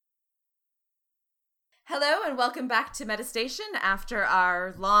Hello and welcome back to Metastation after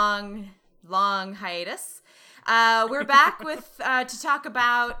our long hiatus. We're back with to talk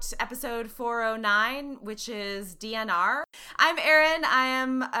about episode 409, which is DNR. I'm Erin. I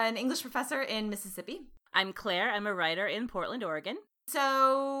am an English professor in Mississippi. I'm Claire. I'm a writer in Portland, Oregon.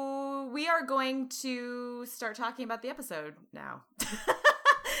 So we are going to start talking about the episode now.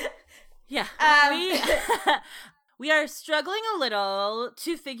 Yeah. We are struggling a little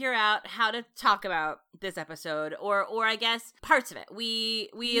to figure out how to talk about this episode, or I guess parts of it. We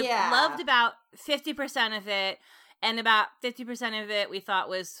loved about 50% of it, and about 50% of it we thought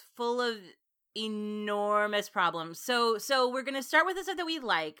was full of enormous problems. So we're going to start with the stuff that we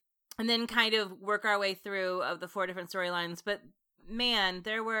like, and then kind of work our way through of the 4 different storylines. But man,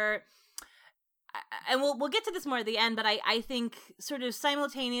 there were, and we'll get to this more at the end, but I think sort of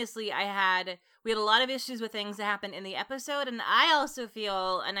simultaneously we had a lot of issues with things that happened in the episode, and I also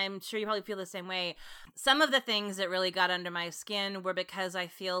feel, and I'm sure you probably feel the same way, some of the things that really got under my skin were because I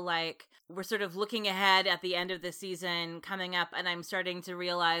feel like we're sort of looking ahead at the end of the season coming up, and I'm starting to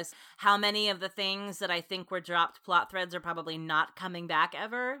realize how many of the things that I think were dropped plot threads are probably not coming back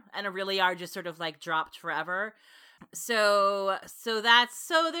ever, and really are just sort of like dropped forever. So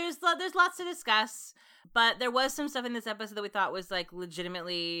there's lots to discuss, but there was some stuff in this episode that we thought was like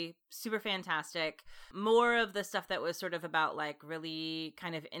legitimately super fantastic. More of the stuff that was sort of about like really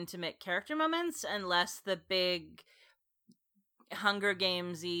kind of intimate character moments and less the big Hunger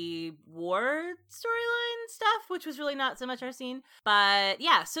Games-y war storyline stuff, which was really not so much our scene. But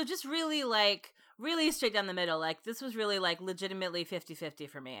yeah, so just really straight down the middle. Like this was really like legitimately 50-50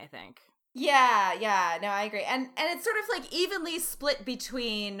 for me, I think. Yeah, no, I agree. And it's sort of like evenly split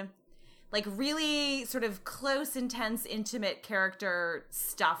between like really sort of close, intense, intimate character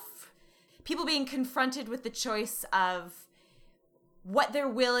stuff. People being confronted with the choice of what they're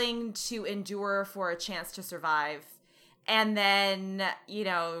willing to endure for a chance to survive. And then, you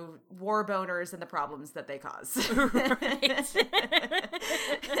know, war boners and the problems that they cause.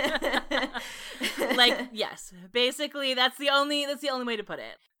 Like, yes, basically that's the only way to put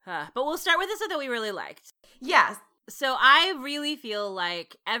it. But we'll start with this that we really liked. Yes. So I really feel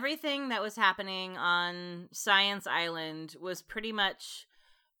like everything that was happening on Science Island was pretty much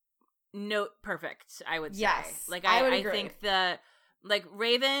note perfect, I would say. Yes, like I would I agree. think like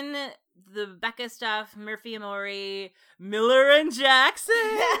Raven, the Becca stuff, Murphy and Maury, Miller and Jackson.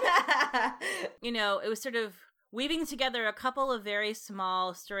 You know, it was sort of weaving together a couple of very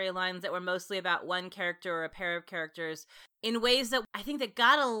small storylines that were mostly about one character or a pair of characters in ways that I think that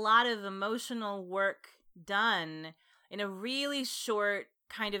got a lot of emotional work done in a really short,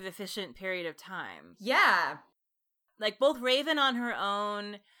 kind of efficient period of time. Yeah. Like both Raven on her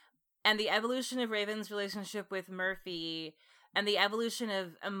own and the evolution of Raven's relationship with Murphy and the evolution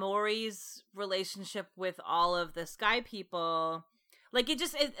of Amori's relationship with all of the Sky People. Like it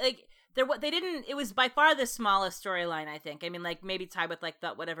was by far the smallest storyline, I think. I mean, like maybe tied with like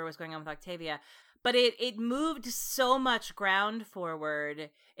whatever was going on with Octavia. But it moved so much ground forward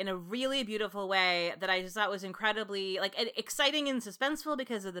in a really beautiful way that I just thought was incredibly like exciting and suspenseful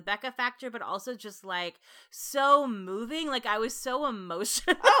because of the Becca factor, but also just like so moving. Like I was so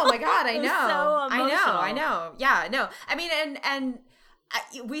emotional. Oh my God, I know. So emotional. I know. Yeah, no. I mean, and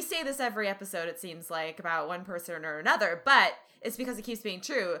we say this every episode, it seems like, about one person or another, but it's because it keeps being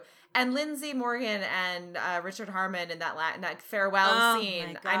true. And Lindsay Morgan and Richard Harmon in that farewell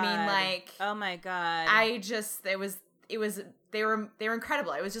scene. I mean, like, oh my God. They were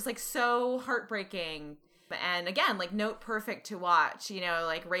incredible. It was just like so heartbreaking. And again, like note perfect to watch, you know,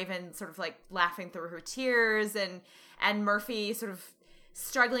 like Raven sort of like laughing through her tears and Murphy sort of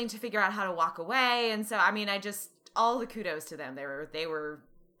struggling to figure out how to walk away. And so, I mean, all the kudos to them. They were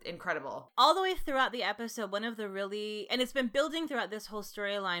incredible. All the way throughout the episode, one of the really, and it's been building throughout this whole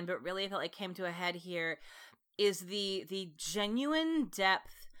storyline, but really I felt like came to a head here, is the genuine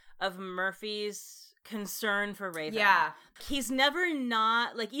depth of Murphy's concern for Raven. Yeah. He's never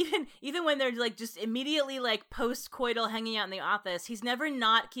not, like, even when they're, like, just immediately, like, post-coital hanging out in the office, he's never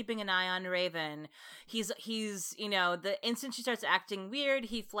not keeping an eye on Raven. He's you know, the instant she starts acting weird,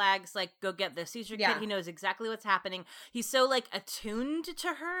 he flags, like, go get the seizure kit. He knows exactly what's happening. He's so, like, attuned to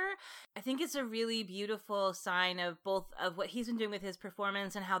her. I think it's a really beautiful sign of both of what he's been doing with his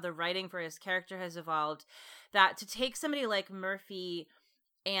performance and how the writing for his character has evolved, that to take somebody like Murphy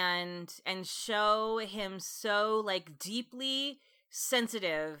and show him so like deeply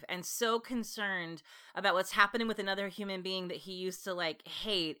sensitive and so concerned about what's happening with another human being that he used to like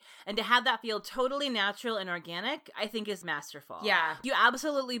hate, and to have that feel totally natural and organic, I think is masterful. Yeah. You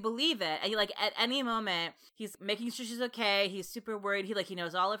absolutely believe it. And like at any moment, he's making sure she's okay. He's super worried. He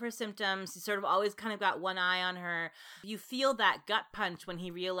knows all of her symptoms. He's sort of always kind of got one eye on her. You feel that gut punch when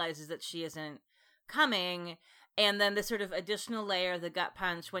he realizes that she isn't coming. And then the sort of additional layer of the gut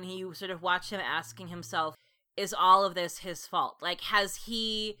punch when you sort of watch him asking himself, is all of this his fault? Like,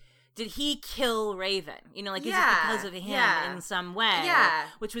 did he kill Raven? You know, like, is it because of him in some way? Yeah.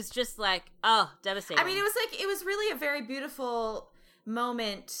 Which was just like, oh, devastating. I mean, it was really a very beautiful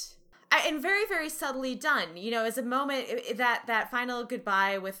moment and very, very subtly done. You know, as a moment, that final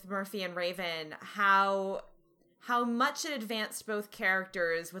goodbye with Murphy and Raven, how much it advanced both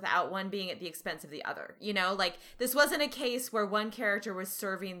characters without one being at the expense of the other. You know, like, this wasn't a case where one character was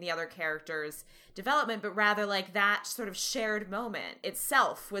serving the other character's development, but rather like that sort of shared moment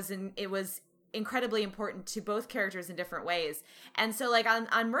itself was incredibly important to both characters in different ways. And so like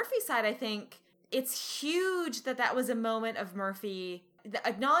on Murphy's side, I think it's huge that was a moment of Murphy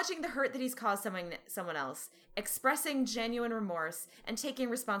acknowledging the hurt that he's caused someone else, expressing genuine remorse, and taking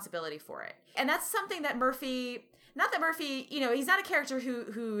responsibility for it. And that's something that Murphy, not that Murphy, you know, he's not a character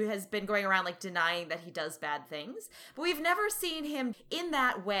who has been going around like denying that he does bad things, but we've never seen him in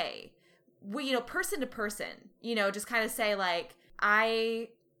that way. You know, person to person, you know, just kind of say like, I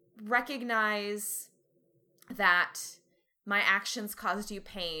recognize that my actions caused you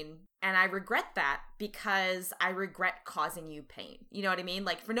pain, and I regret that because I regret causing you pain. You know what I mean?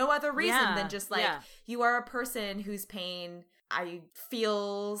 Like, for no other reason than just like, you are a person whose pain I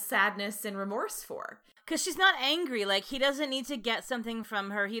feel sadness and remorse for. Because she's not angry. Like, he doesn't need to get something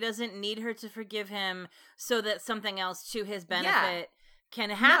from her. He doesn't need her to forgive him so that something else to his benefit can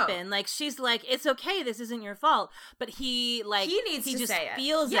happen. No. Like, she's like, it's okay, this isn't your fault. But he needs to just say it.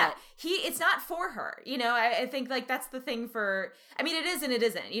 Feels it. It's not for her. You know, I think like that's the thing for, I mean, it is and it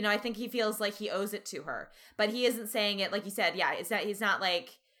isn't. You know, I think he feels like he owes it to her, but he isn't saying it like you said. Yeah, he's not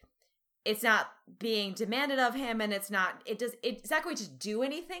like, it's not being demanded of him, and it's not going to do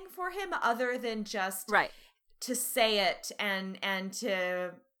anything for him other than just to say it and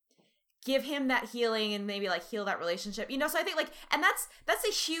to give him that healing and maybe like heal that relationship, you know? So I think like, and that's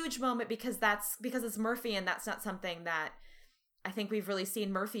a huge moment because it's Murphy, and that's not something that I think we've really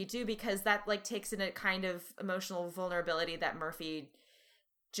seen Murphy do, because that like takes in a kind of emotional vulnerability that Murphy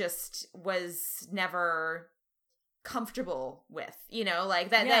just was never comfortable with, you know, like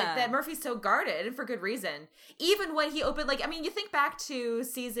that Murphy's so guarded, and for good reason. Even when he opened, like, I mean, you think back to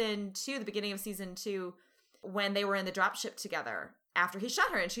season 2, the beginning of season 2, when they were in the dropship together after he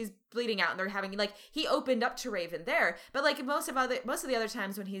shot her and she's bleeding out, and they're having like, he opened up to Raven there, but like most of the other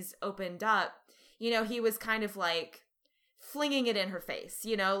times when he's opened up, you know, he was kind of like flinging it in her face,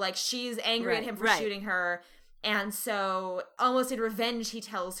 you know, like she's angry at him for shooting her, and so almost in revenge he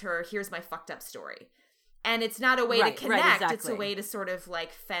tells her, here's my fucked up story. And it's not a way to connect, exactly. It's a way to sort of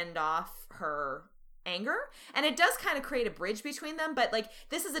like fend off her anger, and it does kind of create a bridge between them, but like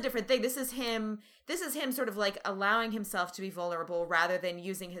this is a different thing. This is him sort of like allowing himself to be vulnerable rather than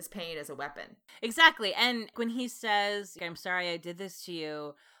using his pain as a weapon. Exactly. And when he says, I'm sorry I did this to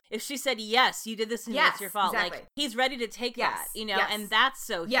you, if she said, yes, you did this to me, it's your fault, exactly. Like he's ready to take that, you know, and that's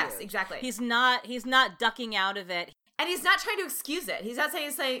so huge. Yes, exactly. He's not ducking out of it, and he's not trying to excuse it. He's not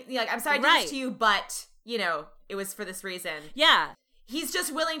saying like, I'm sorry I did this to you, but you know, it was for this reason. Yeah. He's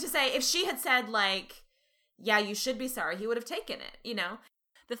just willing to say, if she had said like, yeah, you should be sorry, he would have taken it, you know?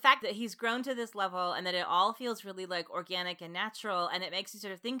 The fact that he's grown to this level and that it all feels really like organic and natural, and it makes you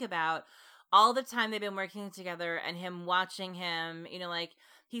sort of think about all the time they've been working together and him watching him, you know, like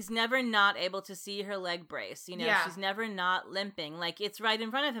he's never not able to see her leg brace, you know, she's never not limping, like it's right in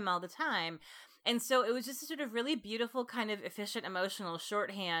front of him all the time. And so it was just a sort of really beautiful kind of efficient emotional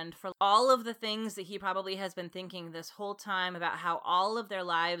shorthand for all of the things that he probably has been thinking this whole time about how all of their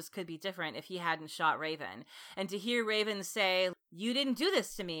lives could be different if he hadn't shot Raven. And to hear Raven say, you didn't do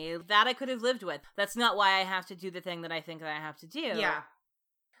this to me, that I could have lived with. That's not why I have to do the thing that I think that I have to do. Yeah.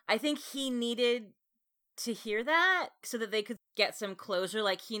 I think he needed to hear that so that they could get some closure.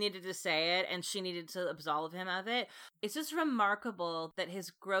 Like he needed to say it and she needed to absolve him of it. It's just remarkable that his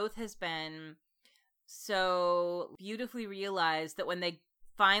growth has been so beautifully realized, that when they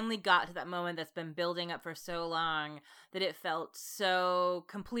finally got to that moment that's been building up for so long, that it felt so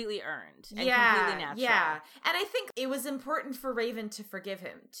completely earned and completely natural. Yeah. And I think it was important for Raven to forgive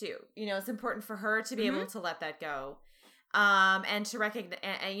him too. You know, it's important for her to be able to let that go. And to recognize,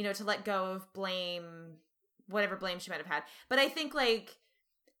 you know, to let go of blame, whatever blame she might have had. But I think like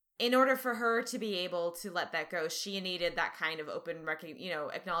in order for her to be able to let that go, she needed that kind of open,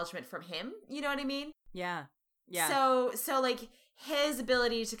 acknowledgement from him. You know what I mean? Yeah. Yeah. So like his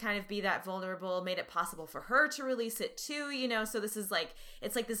ability to kind of be that vulnerable made it possible for her to release it too, so this is like,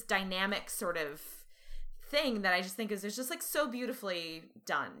 it's like this dynamic sort of thing that I just think is just like so beautifully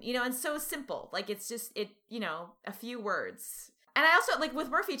done, and so simple. Like it's just, a few words. And I also like with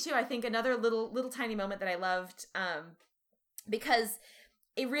Murphy too, I think another little tiny moment that I loved, because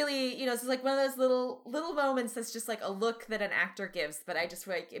it really, it's like one of those little moments that's just like a look that an actor gives, but I just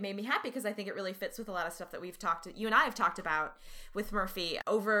like, it made me happy because I think it really fits with a lot of stuff that you and I have talked about with Murphy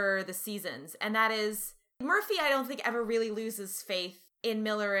over the seasons. And that is, Murphy, I don't think ever really loses faith in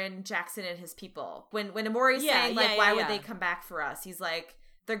Miller and Jackson and his people. When Amori's saying like, why would they come back for us? He's like,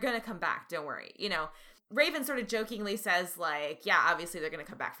 they're going to come back. Don't worry. Raven sort of jokingly says like, yeah, obviously they're going to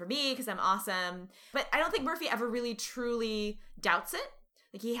come back for me because I'm awesome. But I don't think Murphy ever really truly doubts it.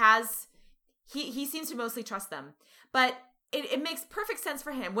 Like he seems to mostly trust them, but it makes perfect sense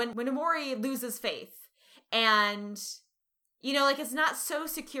for him when Amori loses faith, and like it's not so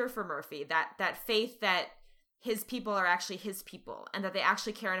secure for Murphy that faith that his people are actually his people and that they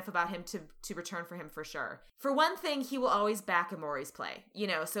actually care enough about him to return for him for sure. For one thing, he will always back Amori's play,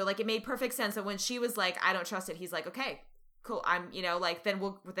 so like it made perfect sense that when she was like, I don't trust it, he's like, okay, cool, I'm like then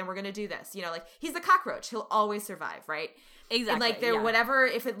we're gonna do this, like he's the cockroach, he'll always survive, right? Exactly. And like whatever,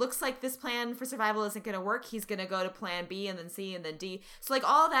 if it looks like this plan for survival isn't going to work, he's going to go to plan B and then C and then D. So like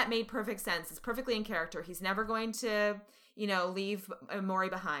all that made perfect sense. It's perfectly in character. He's never going to, leave Amori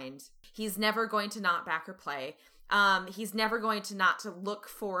behind. He's never going to not back her play. He's never going to not to look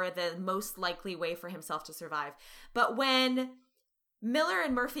for the most likely way for himself to survive. But when Miller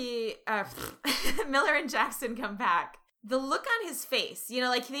and Miller and Jackson come back, the look on his face,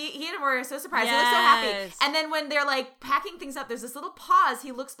 like he and Amori are so surprised. Yes. They look so happy. And then when they're like packing things up, there's this little pause.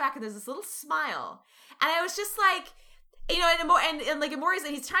 He looks back and there's this little smile. And I was just like, and like Amori's,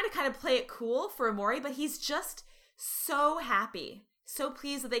 and he's trying to kind of play it cool for Amori, but he's just so happy, so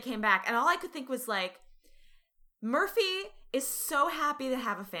pleased that they came back. And all I could think was like, Murphy is so happy to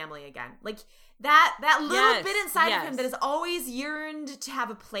have a family again. Like that little bit inside of him that has always yearned to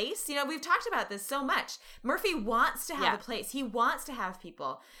have a place. We've talked about this so much. Murphy wants to have a place. He wants to have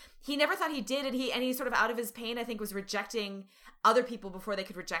people. He never thought he did, and he sort of out of his pain, I think, was rejecting other people before they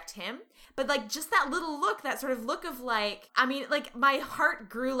could reject him. But like just that little look, that sort of look of like, I mean, like my heart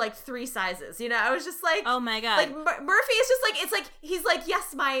grew like 3 sizes. I was just like, oh my God. Like Murphy is just like, it's like he's like,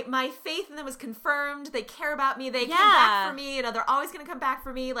 yes, my faith in them was confirmed. They care about me. They came back for me. They're always gonna come back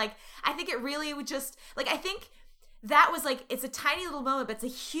for me. Like I think it really would just like, I think that was like, it's a tiny little moment, but it's a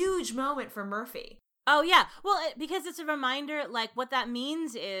huge moment for Murphy. Oh yeah, well because it's a reminder. Like what that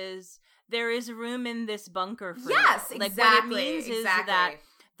means is there is room in this bunker for you. Exactly. Like what it means is that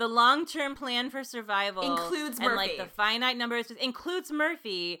the long-term plan for survival includes Murphy. And like the finite numbers includes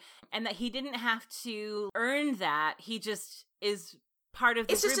Murphy, and that he didn't have to earn that. He just is part of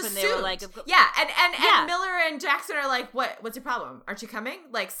the group, and they were like, and Miller and Jackson are like, what's your problem? Aren't you coming?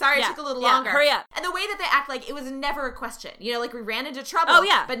 Like, sorry, it took a little longer. Hurry up. And the way that they act, like it was never a question. Like we ran into trouble.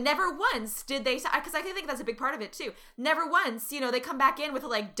 But never once did they, because I think that's a big part of it too. Never once, they come back in with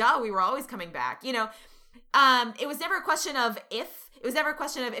like, duh, we were always coming back. It was never a question of if. It was never a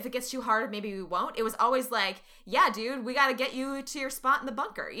question of if it gets too hard, maybe we won't. It was always like, yeah, dude, we got to get you to your spot in the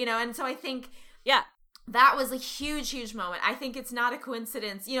bunker. And so I think, that was a huge, huge moment. I think it's not a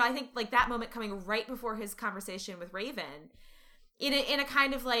coincidence. I think like that moment coming right before his conversation with Raven in a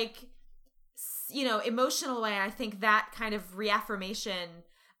kind of like, emotional way. I think that kind of reaffirmation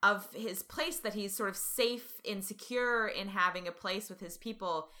of his place, that he's sort of safe and secure in having a place with his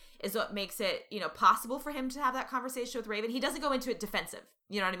people, is what makes it, possible for him to have that conversation with Raven. He doesn't go into it defensive.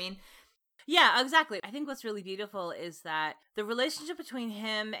 You know what I mean? Yeah, exactly. I think what's really beautiful is that the relationship between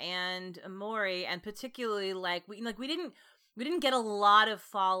him and Amori, and particularly we didn't get a lot of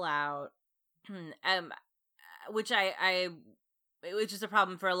fallout, which which is a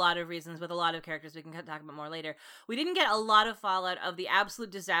problem for a lot of reasons with a lot of characters we can talk about more later. We didn't get a lot of fallout of the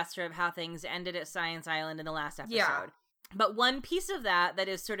absolute disaster of how things ended at Science Island in the last episode. Yeah. But one piece of that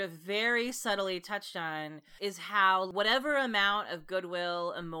is sort of very subtly touched on is how whatever amount of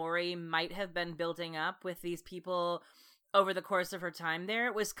goodwill Amori might have been building up with these people over the course of her time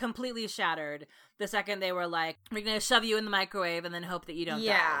there was completely shattered the second they were like, we're going to shove you in the microwave and then hope that you don't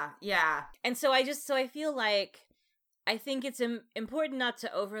die. Yeah. And so I feel like, I think it's important not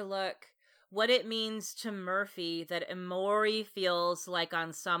to overlook what it means to Murphy that Amori feels like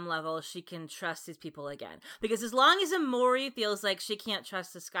on some level she can trust these people again. Because as long as Amori feels like she can't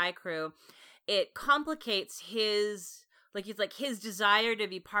trust the Sky Crew, it complicates his like he's like his desire to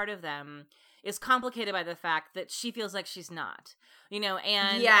be part of them is complicated by the fact that she feels like she's not,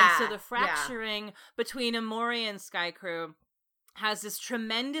 and so the fracturing between Emori and Sky Crew has this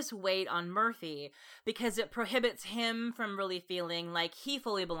tremendous weight on Murphy because it prohibits him from really feeling like he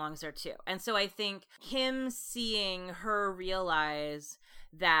fully belongs there too. And so I think him seeing her realize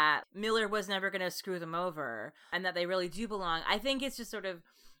that Miller was never going to screw them over and that they really do belong, I think it's just sort of,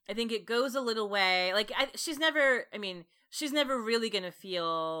 I think it goes a little way, like she's never really going to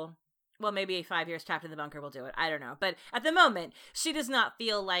feel, well, maybe 5 years trapped in the bunker will do it. I don't know. But at the moment, she does not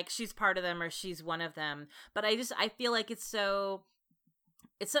feel like she's part of them or she's one of them. But I feel like it's so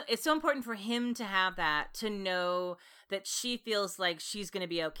important for him to have that, to know that she feels like she's going to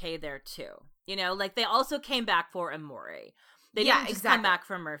be okay there too. Like they also came back for Emori. They didn't just come back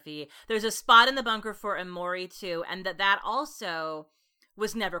for Murphy. There's a spot in the bunker for Emori too. And that also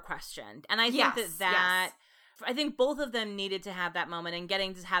was never questioned. And I think I think both of them needed to have that moment and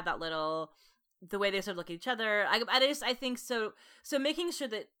getting to have that the way they sort of look at each other. I think so making sure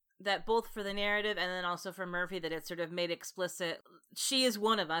that both for the narrative and then also for Murphy, that it's sort of made explicit, she is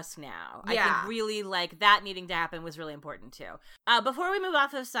one of us now. I think really like that needing to happen was really important too. Before we move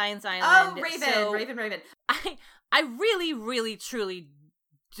off of Science Island. Oh, Raven. I really, really, truly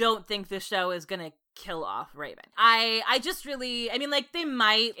don't think this show is going to kill off Raven. I just really, like they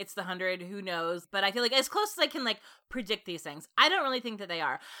might, it's the 100, who knows, but I feel like as close as I can like predict these things, I don't really think that they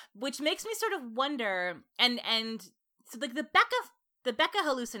are, which makes me sort of wonder, and so like the Becca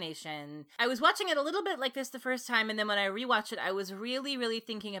hallucination, I was watching it a little bit like this the first time, and then when I rewatched it, I was really, really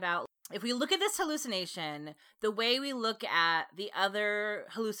thinking about, if we look at this hallucination the way we look at the other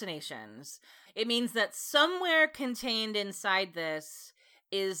hallucinations, it means that somewhere contained inside this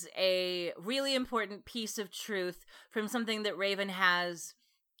is a really important piece of truth from something that Raven has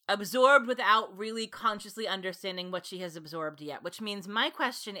absorbed without really consciously understanding what she has absorbed yet. Which means my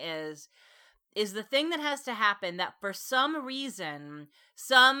question is the thing that has to happen that for some reason,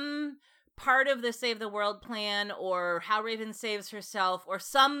 some part of the Save the World plan or how Raven saves herself or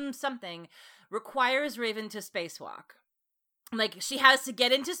something requires Raven to spacewalk. Like she has to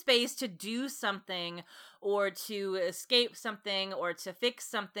get into space to do something or to escape something or to fix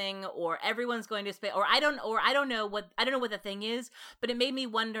something, or everyone's going to space, or I don't know what the thing is, but it made me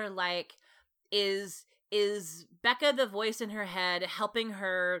wonder, like, is Becca the voice in her head helping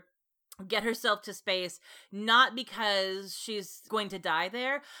her get herself to space, not because she's going to die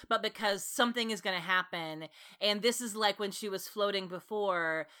there, but because something is going to happen. And this is like when she was floating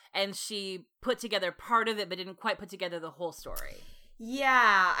before and she put together part of it, but didn't quite put together the whole story.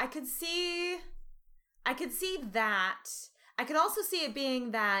 Yeah, I could see that. I could also see it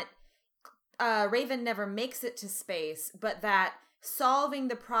being that Raven never makes it to space, but that solving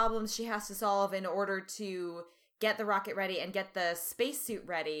the problems she has to solve in order to get the rocket ready and get the spacesuit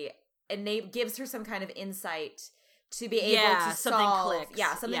ready gives her some kind of insight to be able to solve.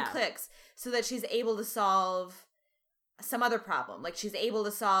 Something clicks so that she's able to solve some other problem. Like she's able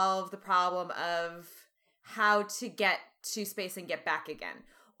to solve the problem of how to get to space and get back again.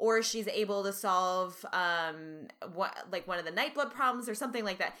 Or she's able to solve one of the Nightblood problems or something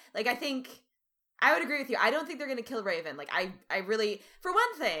like that. Like I think I would agree with you. I don't think they're going to kill Raven. Like I really, for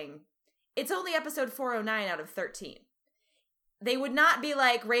one thing, it's only episode 409 out of 13. They would not be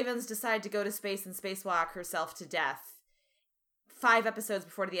like, Raven's decide to go to space and spacewalk herself to death 5 episodes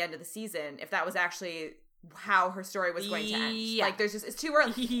before the end of the season if that was actually how her story was going to end. Yeah. Like it's too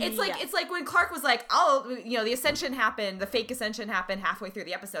early. It's like when Clark was like, the ascension happened, the fake ascension happened halfway through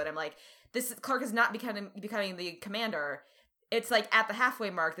the episode. I'm like, Clark is not becoming the commander. It's like at the halfway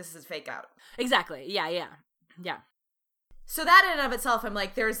mark, this is fake out. Exactly. Yeah. So that in and of itself, I'm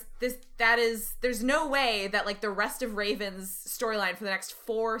like, there's no way that like the rest of Raven's storyline for the next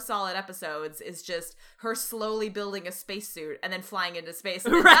 4 solid episodes is just her slowly building a spacesuit and then flying into space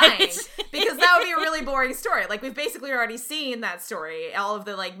and then dying. Because that would be a really boring story. Like we've basically already seen that story, all of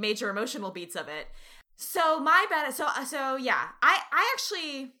the like major emotional beats of it. So my bad. So yeah, I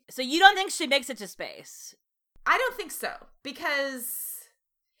actually. So you don't think she makes it to space? I don't think so because.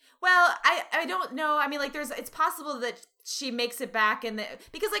 Well, I don't know. I mean, like, it's possible that she makes it back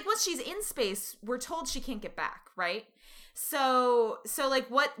because, like, once she's in space, we're told she can't get back, right? So, like,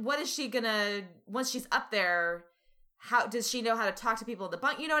 what is she gonna, once she's up there, how, does she know how to talk to people in the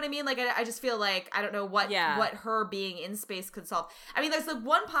bunk? You know what I mean? Like, I just feel like, I don't know what her being in space could solve. I mean, there's the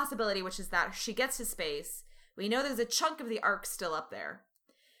one possibility, which is that she gets to space. We know there's a chunk of the Ark still up there.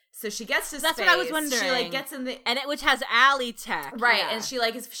 So she gets to space. That's what I was wondering. She like gets in which has alley tech, right? Yeah. And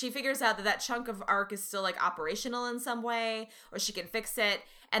she figures out that chunk of Ark is still like operational in some way, or she can fix it.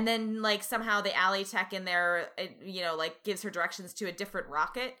 and then like somehow the Ally tech in there, you know, like gives her directions to a different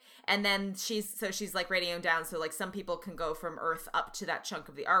rocket, and then she's like radioing down so like some people can go from Earth up to that chunk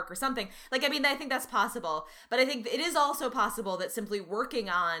of the arc or something. Like, I mean, I think that's possible, but I think it is also possible that simply working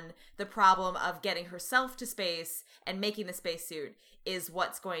on the problem of getting herself to space and making the spacesuit is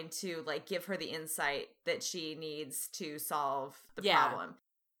what's going to like give her the insight that she needs to solve the problem.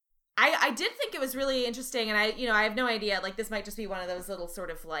 I did think it was really interesting, and I have no idea, like, this might just be one of those little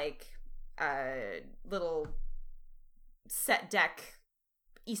sort of like little set deck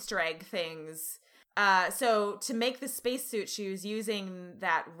Easter egg things. So to make the spacesuit, she was using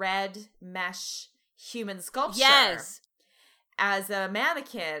that red mesh human sculpture as a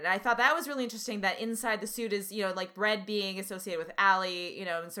mannequin. I thought that was really interesting, that inside the suit is, you know, like red being associated with Ally, you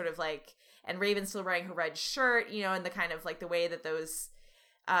know, and sort of like, and Raven still wearing her red shirt, you know, and the kind of like the way that those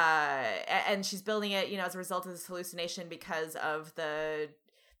and she's building it, you know, as a result of this hallucination because of the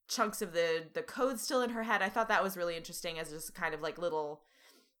chunks of the code still in her head. I thought that was really interesting as just kind of like little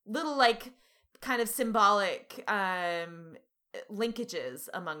like kind of symbolic linkages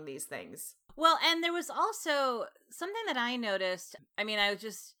among these things. Well, and there was also something that I noticed. I mean, I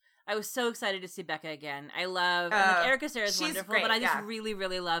was so excited to see Becca again. I love Erica Serra is wonderful, great, but I just really,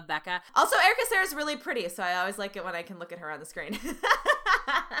 really love Becca. Also, Erica Serra is really pretty, so I always like it when I can look at her on the screen.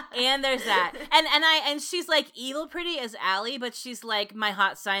 And there's that, and she's like evil pretty as Ally, but she's like my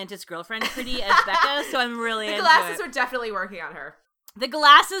hot scientist girlfriend pretty as Becca. So I'm really the glasses were definitely working on her. The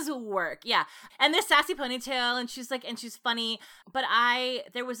glasses work, yeah. And the sassy ponytail, and she's funny. But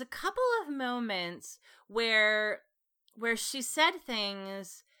there was a couple of moments where she said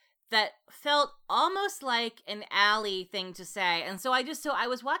things that felt almost like an Ally thing to say. And so I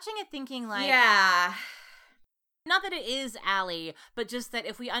was watching it thinking like, yeah. Not that it is Ally, but just that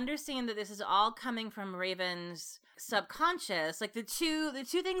if we understand that this is all coming from Raven's subconscious, like the two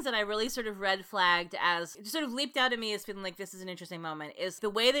things that I really sort of red flagged as just sort of leaped out at me as feeling like this is an interesting moment is the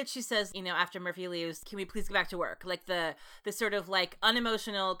way that she says, you know, after Murphy leaves, can we please get back to work? Like the sort of like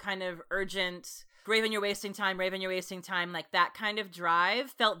unemotional kind of urgent, Raven, you're wasting time, Raven, you're wasting time, like that kind of drive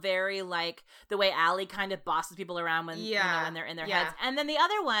felt very like the way Ally kind of bosses people around when, you know, when they're in their heads. And then the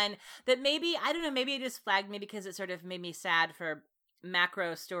other one that maybe, I don't know, maybe it just flagged me because it sort of made me sad for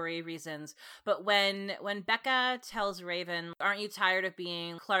macro story reasons, but when Becca tells Raven, aren't you tired of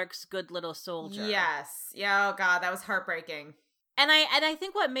being Clark's good little soldier? Yes. Yeah, oh god, that was heartbreaking. And I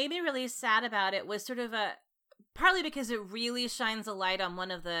think what made me really sad about it was sort of partly because it really shines a light on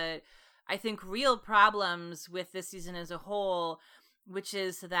one of the, I think, real problems with this season as a whole, which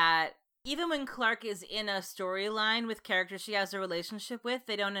is that even when Clark is in a storyline with characters she has a relationship with,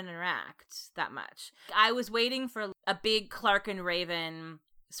 they don't interact that much. I was waiting for a big Clark and Raven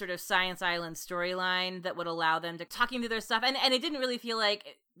sort of Science Island storyline that would allow them to talking to their stuff, and it didn't really feel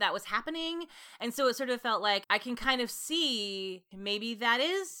like that was happening, and so it sort of felt like I can kind of see maybe that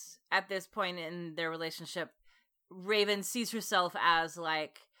is, at this point in their relationship, Raven sees herself as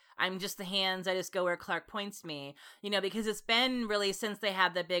like, I'm just the hands, I just go where Clark points me, you know, because it's been really since they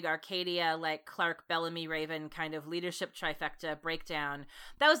had the big Arcadia, like Clark, Bellamy, Raven kind of leadership trifecta breakdown.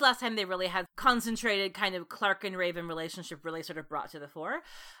 That was last time they really had concentrated kind of Clark and Raven relationship really sort of brought to the fore.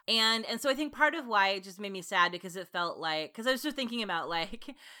 And so I think part of why it just made me sad because it felt like, because I was just thinking about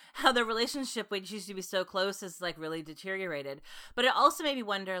like how the relationship, which used to be so close, is like really deteriorated. But it also made me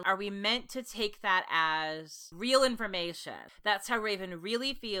wonder, are we meant to take that as real information? That's how Raven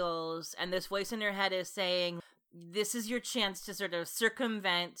really feels, and this voice in her head is saying, this is your chance to sort of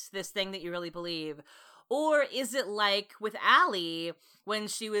circumvent this thing that you really believe. Or is it like with Ally when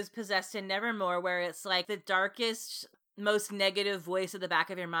she was possessed in Nevermore, where it's like the darkest, most negative voice at the back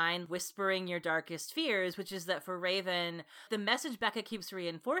of your mind whispering your darkest fears, which is that for Raven, the message Becca keeps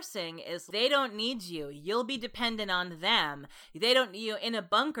reinforcing is they don't need you. You'll be dependent on them. They don't need you in a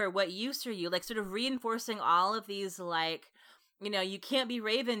bunker. What use are you? Like sort of reinforcing all of these like, you know, you can't be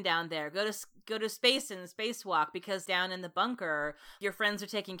Raven down there. Go to space and spacewalk because down in the bunker, your friends are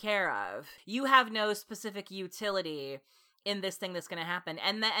taken care of. You have no specific utility in this thing that's going to happen.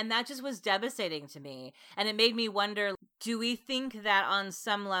 And that just was devastating to me. And it made me wonder, do we think that on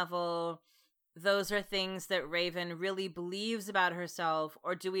some level those are things that Raven really believes about herself?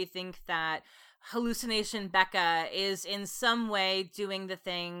 Or do we think that hallucination Becca is in some way doing the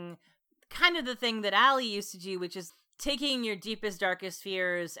thing, kind of the thing that Ally used to do, which is taking your deepest, darkest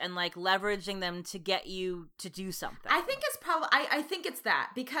fears and like leveraging them to get you to do something? I think it's probably, I think it's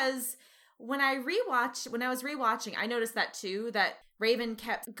that, because when I was rewatching, I noticed that too, that Raven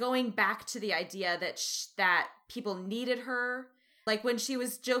kept going back to the idea that that people needed her, Like when she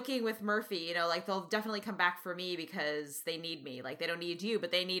was joking with Murphy, you know, like they'll definitely come back for me because they need me. Like they don't need you,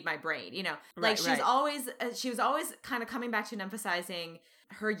 but they need my brain, you know. Like she was always kind of coming back to and emphasizing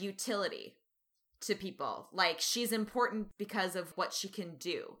her utility to people. Like she's important because of what she can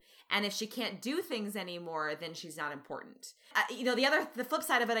do. And if she can't do things anymore, then she's not important. You know, the flip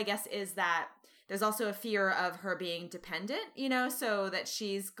side of it, I guess, is that there's also a fear of her being dependent, you know, so that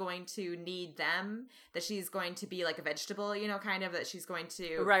she's going to need them, that she's going to be like a vegetable, you know, kind of, that she's going to,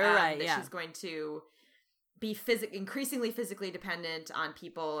 she's going to be increasingly physically dependent on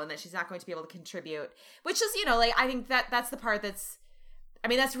people, and that she's not going to be able to contribute, which is, you know, like, I think that's the part that's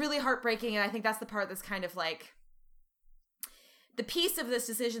really heartbreaking. And I think that's the part that's kind of like the piece of this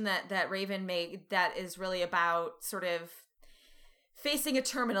decision that Raven made that is really about sort of facing a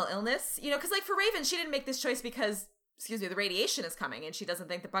terminal illness, you know, because like for Raven, she didn't make this choice because, the radiation is coming and she doesn't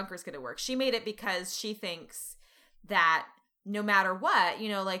think the bunker's going to work. She made it because she thinks that no matter what, you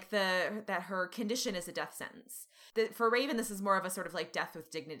know, like that her condition is a death sentence. For Raven, this is more of a sort of like death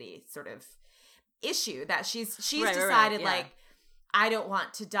with dignity sort of issue, that she's decided like, I don't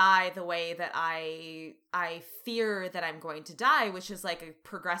want to die the way that I fear that I'm going to die, which is like a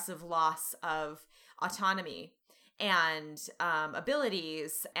progressive loss of autonomy and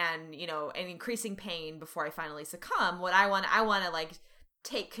abilities, and, you know, an increasing pain before I finally succumb. What I want to like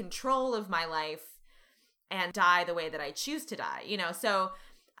take control of my life and die the way that I choose to die, you know? So,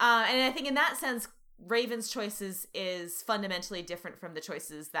 and I think in that sense, Raven's choices is fundamentally different from the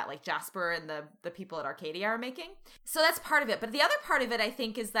choices that like Jasper and the people at Arcadia are making. So that's part of it. But the other part of it, I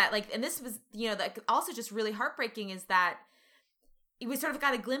think, is that like, and this was, you know, that also just really heartbreaking, is that we sort of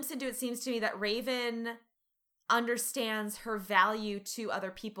got a glimpse into, it seems to me, that Raven understands her value to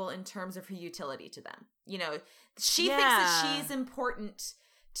other people in terms of her utility to them. You know, she thinks that she's important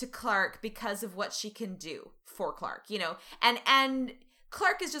to Clark because of what she can do for Clark, you know, and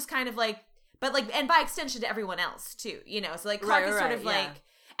Clark is just kind of like, but like, and by extension to everyone else too, you know, so like Clark is sort of like,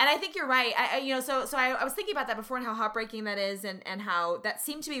 and I think you're right. You know, so I was thinking about that before and how heartbreaking that is, and how that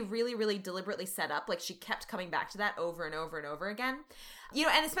seemed to be really, really deliberately set up. Like she kept coming back to that over and over and over again, you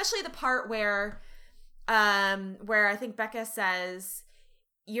know, and especially the part where I think Becca says,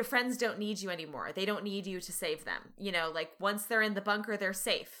 your friends don't need you anymore. They don't need you to save them. You know, like once they're in the bunker, they're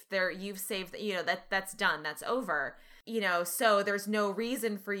safe. You've saved, you know, that's done. That's over. You know, so there's no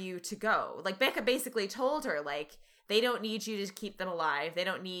reason for you to go. Like Becca basically told her, like, they don't need you to keep them alive. They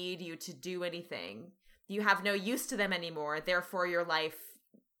don't need you to do anything. You have no use to them anymore. Therefore, your life,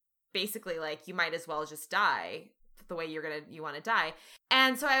 basically, like, you might as well just die the way you want to die.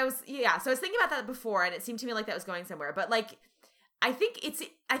 And so I was thinking about that before, and it seemed to me like that was going somewhere. But like, I think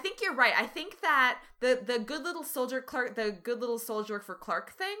you're right. I think that the good little soldier Clark, the good little soldier for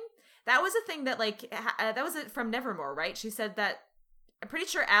Clark thing, that was a thing that like, that was from Nevermore, right? She said that, I'm pretty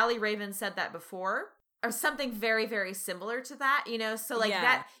sure Allie Raven said that before, or something very, very similar to that, you know? So like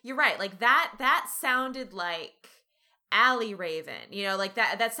that, you're right. Like that sounded like Allie Raven, you know, like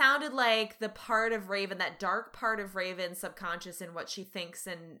that sounded like the part of Raven, that dark part of Raven's subconscious and what she thinks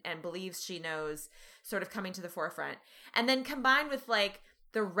and believes she knows sort of coming to the forefront. And then combined with like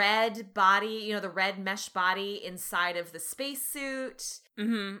the red body, you know, the red mesh body inside of the spacesuit,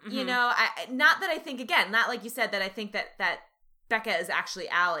 you know, not that I think, again, not like you said, that I think that Becca is actually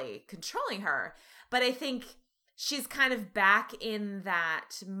Allie controlling her, but I think she's kind of back in that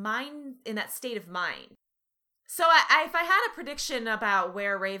state of mind. So if I had a prediction about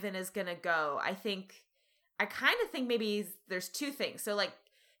where Raven is going to go, I kind of think maybe there's two things. So like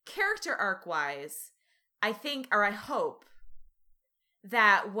character arc wise, I hope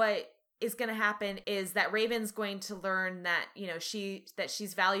that what is going to happen is that Raven's going to learn that, you know,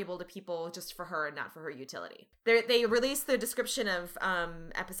 she's valuable to people just for her and not for her utility. They released the description of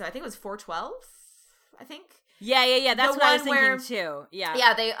episode, I think it was 412, I think. Yeah. That's what I was thinking too. Yeah.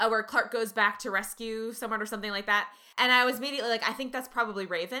 Yeah, they where Clark goes back to rescue someone or something like that. And I was immediately like, I think that's probably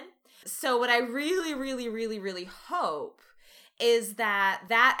Raven. So what I really, really, really, really hope is that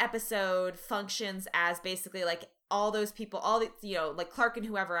episode functions as basically like all those people, you know, like Clark and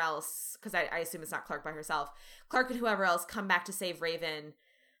whoever else, because I assume it's not Clark by herself, Clark and whoever else come back to save Raven.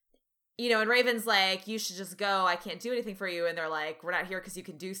 You know, and Raven's like, you should just go. I can't do anything for you. And they're like, we're not here because you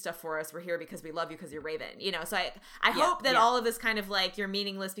can do stuff for us. We're here because we love you because you're Raven. You know, so I hope that all of this kind of like, you're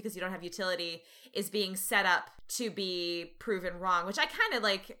meaningless because you don't have utility is being set up to be proven wrong, which I kind of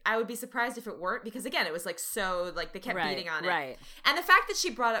like, I would be surprised if it weren't, because again, it was like, so like they kept beating on it. Right. And the fact that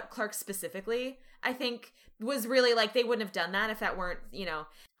she brought up Clark specifically, I think was really like, they wouldn't have done that if that weren't,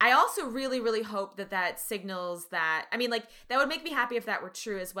 I also really, really hope that signals that, I mean, like, that would make me happy if that were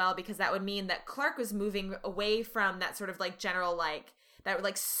true as well, because that would mean that Clark was moving away from that sort of like general, like, that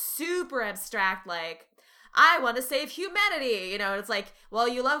like super abstract, like, I want to save humanity, it's like, well,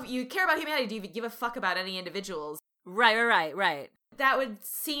 you care about humanity, do you give a fuck about any individuals? Right. That would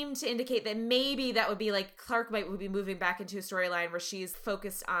seem to indicate that maybe that would be like Clark would be moving back into a storyline where she's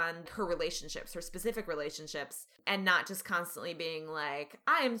focused on her relationships, her specific relationships, and not just constantly being like,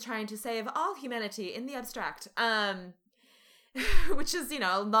 I am trying to save all humanity in the abstract. Which is,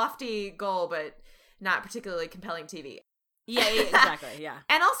 a lofty goal, but not particularly compelling TV. Yeah, exactly, yeah.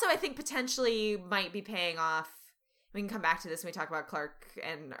 And also I think potentially might be paying off. We can come back to this when we talk about Clark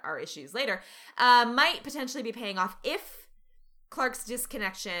and our issues later. Might potentially be paying off if Clark's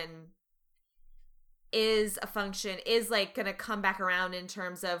disconnection is like going to come back around in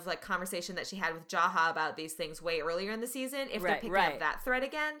terms of like conversation that she had with Jaha about these things way earlier in the season. If they're picking up that thread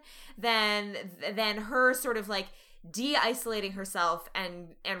again, then her sort of like de-isolating herself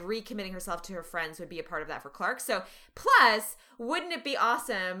and recommitting herself to her friends would be a part of that for Clark. So plus, wouldn't it be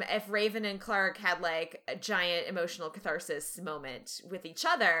awesome if Raven and Clark had like a giant emotional catharsis moment with each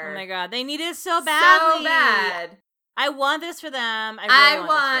other? Oh my God, they need it so badly. So bad. I want this for them. I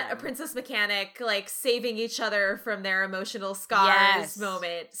want a Princess Mechanic, like, saving each other from their emotional scars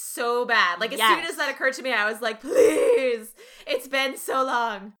moment so bad. Like, as soon as that occurred to me, I was like, please, it's been so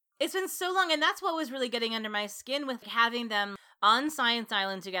long. It's been so long, and that's what was really getting under my skin with having them on Science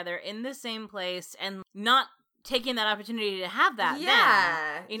Island together in the same place and not taking that opportunity to have that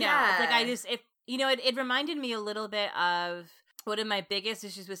then. It reminded me a little bit of one of my biggest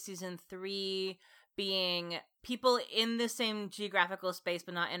issues with season 3 being people in the same geographical space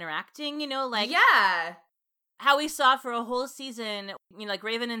but not interacting, how we saw for a whole season, like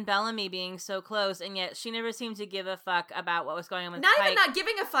Raven and Bellamy being so close, and yet she never seemed to give a fuck about what was going on with Pike. Even not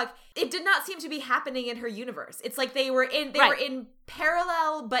giving a fuck. It did not seem to be happening in her universe. It's like they were in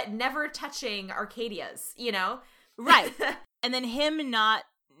parallel but never touching Arcadia's, Right. And then him not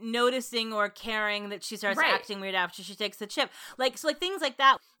noticing or caring that she starts acting weird after she takes the chip. Like things like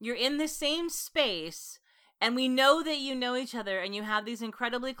that. You're in the same space and we know that you know each other and you have these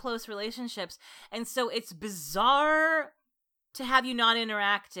incredibly close relationships. And so it's bizarre to have you not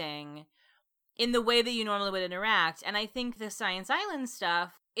interacting in the way that you normally would interact. And I think the Science Island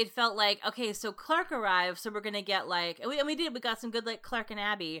stuff, it felt like, okay, so Clark arrived, so we're going to get like, and we got some good like Clark and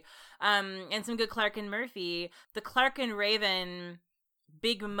Abby, and some good Clark and Murphy. The Clark and Raven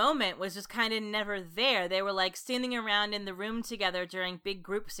big moment was just kind of never there. They were like standing around in the room together during big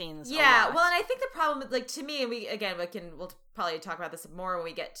group scenes. Yeah, well, and I think the problem, like, to me, and we'll probably talk about this more when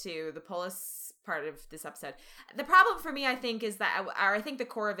we get to the Polis part of this episode. The problem for me, I think, is that, or I think the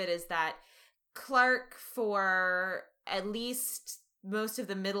core of it is that Clark, for at least most of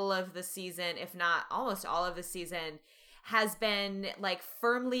the middle of the season, if not almost all of the season, has been like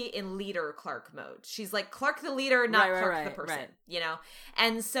firmly in leader Clark mode. She's like Clark the leader, not Clark the person,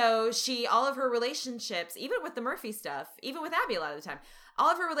 And so all of her relationships, even with the Murphy stuff, even with Abby a lot of the time,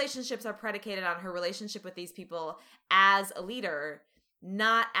 all of her relationships are predicated on her relationship with these people as a leader,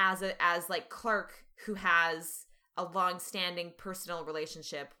 not as like Clark, who has a long-standing personal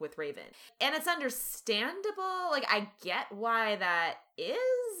relationship with Raven. And it's understandable. Like, I get why that is,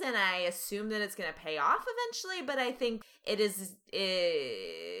 and I assume that it's going to pay off eventually, but I think it's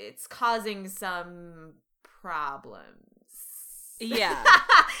causing some problems. Yeah.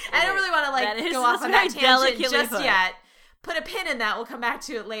 I don't really want to go off on that tangent just yet. Put a pin in that. We'll come back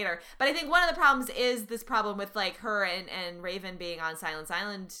to it later. But I think one of the problems is this problem with like her and Raven being on Silence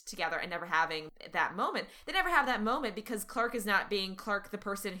Island together and never having that moment. They never have that moment because Clark is not being Clark the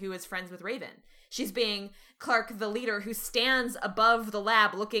person who is friends with Raven. She's being Clark the leader who stands above the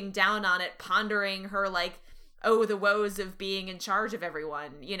lab looking down on it, pondering her like, oh, the woes of being in charge of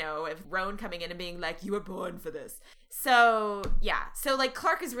everyone, if Roan coming in and being like, you were born for this. So, yeah. So, like,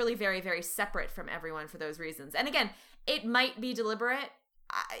 Clark is really very, very separate from everyone for those reasons. And again, it might be deliberate.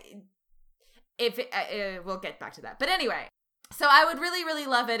 We'll get back to that. But anyway, so I would really, really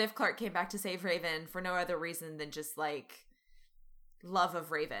love it if Clark came back to save Raven for no other reason than just, like, love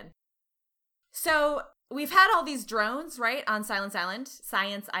of Raven. So we've had all these drones, right, on Science Island.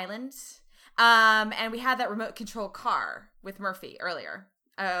 And we had that remote control car with Murphy earlier,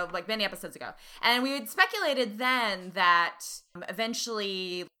 like many episodes ago. And we had speculated then that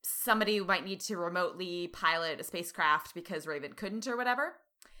eventually somebody might need to remotely pilot a spacecraft because Raven couldn't or whatever.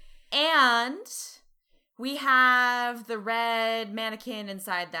 And we have the red mannequin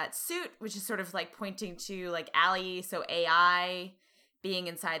inside that suit, which is sort of like pointing to like Allie, so AI being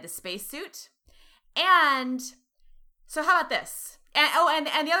inside the spacesuit. And so how about this? And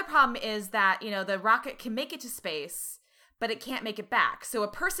the other problem is that, the rocket can make it to space, but it can't make it back. So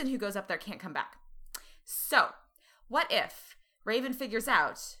a person who goes up there can't come back. So what if Raven figures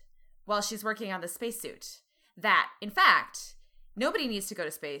out while she's working on the spacesuit that, in fact, nobody needs to go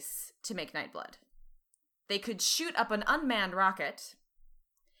to space to make Nightblood? They could shoot up an unmanned rocket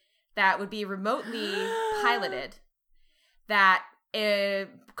that would be remotely piloted, that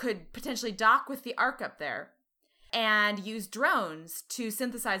could potentially dock with the Ark up there, and use drones to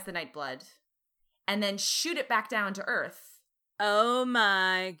synthesize the Nightblood and then shoot it back down to Earth. Oh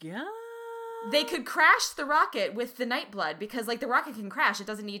my god. They could crash the rocket with the Nightblood because, the rocket can crash. It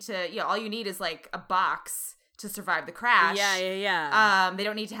doesn't need to, all you need is, a box to survive the crash. Yeah. They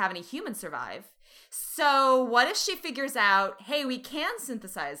don't need to have any humans survive. So what if she figures out, hey, we can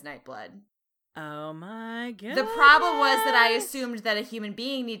synthesize Nightblood? Oh my god. The problem was that I assumed that a human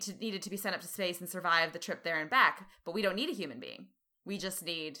being needed to be sent up to space and survive the trip there and back, but we don't need a human being. They just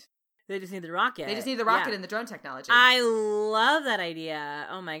need the rocket. They just need the rocket and the drone technology. I love that idea.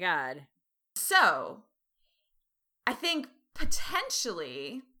 Oh my god. So, I think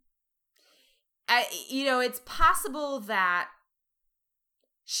potentially, it's possible that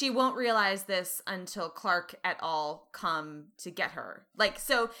she won't realize this until Clark et al. Come to get her.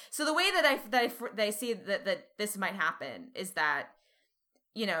 So the way that I see that this might happen is that,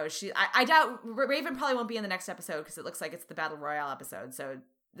 I doubt Raven probably won't be in the next episode because it looks like it's the Battle Royale episode. So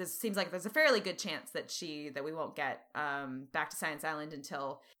this seems like there's a fairly good chance that we won't get back to Science Island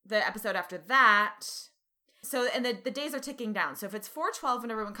until the episode after that. So, and the days are ticking down. So if it's 4/12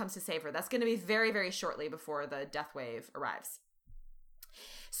 when everyone comes to save her, that's going to be very, very shortly before the death wave arrives.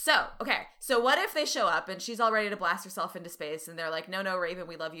 So, okay. So what if they show up and she's all ready to blast herself into space and they're like, no, Raven,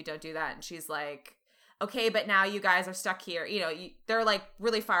 we love you. Don't do that. And she's like, okay, but now you guys are stuck here. They're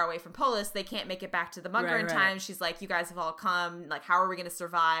really far away from Polis. They can't make it back to the bunker in time. She's like, you guys have all come. How are we going to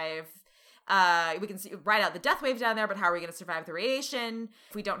survive? We can ride out the death wave down there, but how are we going to survive the radiation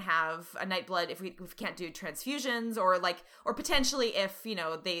if we don't have a Nightblood, if we can't do transfusions or potentially if,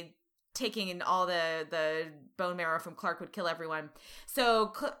 they taking in all the bone marrow from Clark would kill everyone.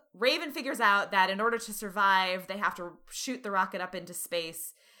 So Raven figures out that in order to survive, they have to shoot the rocket up into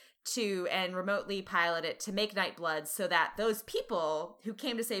space and remotely pilot it to make Nightblood so that those people who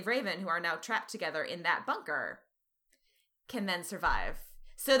came to save Raven, who are now trapped together in that bunker, can then survive.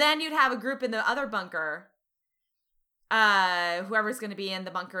 So then you'd have a group in the other bunker, whoever's going to be in the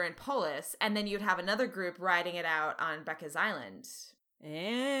bunker in Polis, and then you'd have another group riding it out on Becca's Island.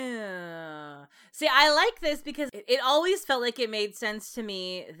 Yeah. See, I like this because it always felt like it made sense to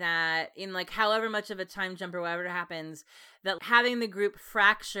me that in however much of a time jump or whatever happens, that having the group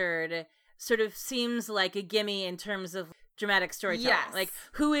fractured sort of seems like a gimme in terms of dramatic storytelling. Yes.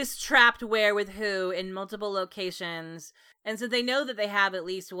 Who is trapped where with who in multiple locations. And so they know that they have at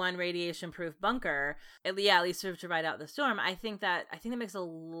least one radiation-proof bunker, at least sort of to ride out the storm. I think that makes a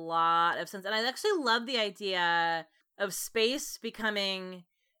lot of sense. And I actually love the idea of space becoming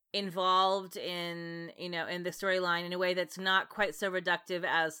involved in the storyline in a way that's not quite so reductive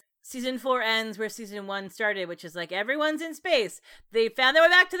as season 4 ends where season 1 started, which is everyone's in space. They found their way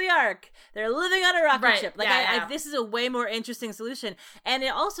back to the Ark. They're living on a rocket ship. This is a way more interesting solution. And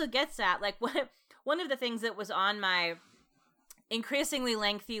it also gets at, one of the things that was on my increasingly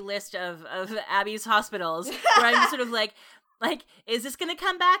lengthy list of Abby's hospitals, where I'm sort of is this going to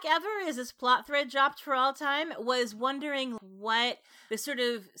come back ever? Is this plot thread dropped for all time? Was wondering what the sort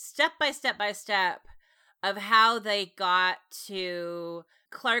of step by step of how they got to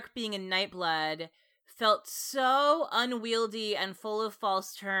Clark being a Nightblood felt so unwieldy and full of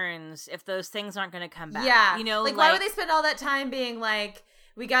false turns if those things aren't going to come back. Yeah. Why would they spend all that time being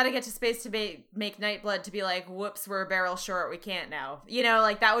we got to get to space to make Nightblood to be whoops, we're a barrel short, we can't now.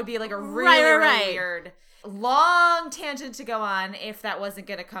 That would be a really weird long tangent to go on if that wasn't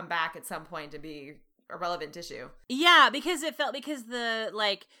going to come back at some point to be a relevant issue. Yeah, because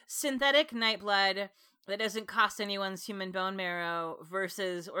the synthetic Nightblood that doesn't cost anyone's human bone marrow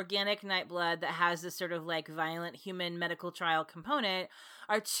versus organic Nightblood that has this sort of violent human medical trial component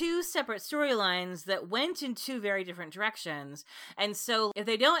are two separate storylines that went in two very different directions. And so if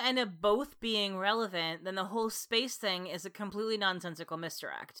they don't end up both being relevant, then the whole space thing is a completely nonsensical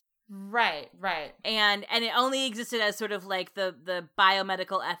misdirect. Right. And it only existed as sort of the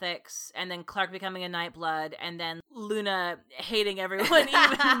biomedical ethics, and then Clark becoming a Nightblood, and then Luna hating everyone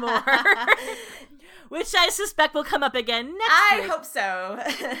even more. Which I suspect will come up again next week. I hope so.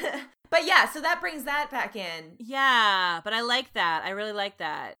 But yeah, so that brings that back in. Yeah, but I like that. I really like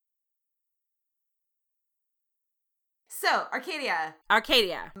that. So, Arcadia.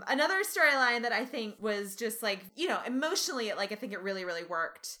 Another storyline that I think was just like, you know, emotionally, like, I think it really, really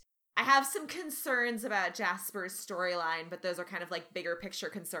worked. I have some concerns about Jasper's storyline, but those are kind of like bigger picture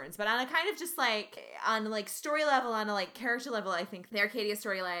concerns. But on a kind of just like, on like story level, on a like character level, I think the Arcadia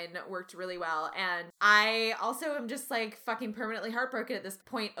storyline worked really well. And I also am just like fucking permanently heartbroken at this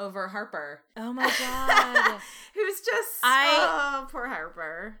point over Harper. Oh my God. Who's just, oh, poor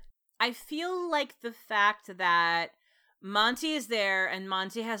Harper. I feel like the fact that Monty is there and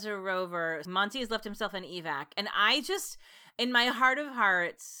Monty has a rover. Monty has left himself an evac. And I just, in my heart of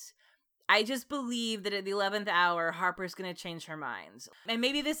hearts, I just believe that at the 11th hour, Harper's going to change her mind. And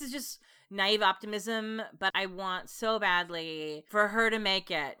maybe this is just naive optimism, but I want so badly for her to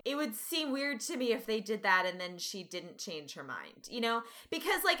make it. It would seem weird to me if they did that and then she didn't change her mind, you know?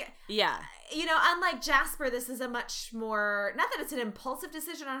 Because, like, yeah, you know, unlike Jasper, this is a much more, not that it's an impulsive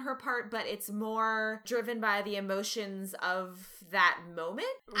decision on her part, but it's more driven by the emotions of that moment.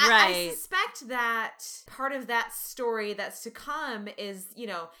 Right. I suspect that part of that story that's to come is, you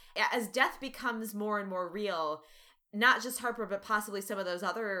know, as death becomes more and more real, not just Harper, but possibly some of those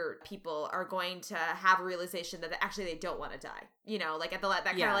other people are going to have a realization that actually they don't want to die. You know, like at that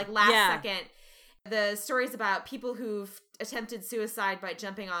kind of like last second. The stories about people who've attempted suicide by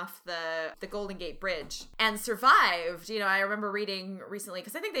jumping off the Golden Gate Bridge and survived. You know, I remember reading recently,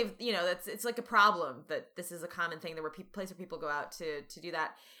 because I think they've, you know, it's like a problem that this is a common thing. There were places where people go out to do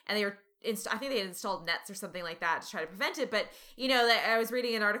that, and they were I think they had installed nets or something like that to try to prevent it. But, you know, I was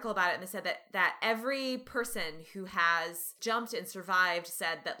reading an article about it, and they said that every person who has jumped and survived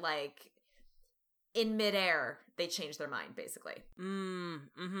said that, like, in midair, they changed their mind, basically.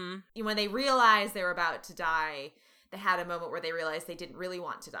 Mm-hmm. When they realized they were about to die, they had a moment where they realized they didn't really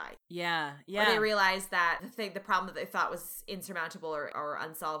want to die. Yeah. Or they realized that the problem that they thought was insurmountable or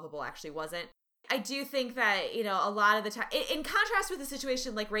unsolvable actually wasn't. I do think that, you know, a lot of the time, in contrast with a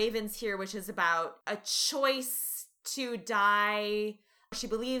situation like Raven's here, which is about a choice to die, she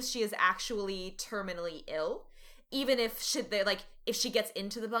believes she is actually terminally ill. Even if she gets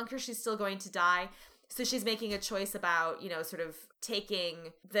into the bunker, she's still going to die. So she's making a choice about, you know, sort of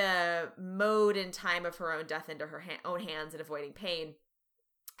taking the mode and time of her own death into her own hands and avoiding pain.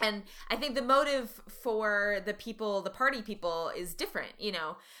 And I think the motive for the party people is different, you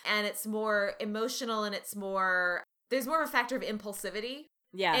know, and it's more emotional, and there's more of a factor of impulsivity.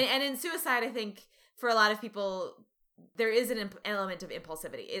 Yeah. And in suicide, I think for a lot of people, there is an element of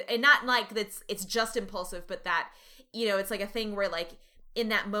impulsivity, and not like it's just impulsive, but that, you know, it's like a thing where, like, in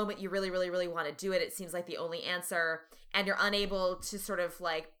that moment, you really, really, really want to do it. It seems like the only answer, and you're unable to sort of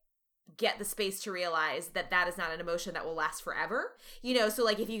like get the space to realize that is not an emotion that will last forever. You know, so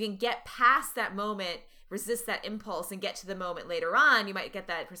like if you can get past that moment, resist that impulse, and get to the moment later on, you might get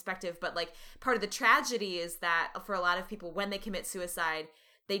that perspective. But like part of the tragedy is that for a lot of people, when they commit suicide,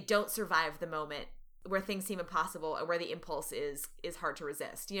 they don't survive the moment where things seem impossible and where the impulse is hard to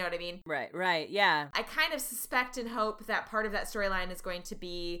resist. You know what I mean? Right. Yeah. I kind of suspect and hope that part of that storyline is going to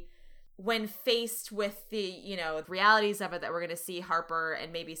be when faced with the, you know, realities of it, that we're going to see Harper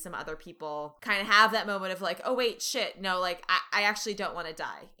and maybe some other people kind of have that moment of like, oh, wait, shit, no, like, I actually don't want to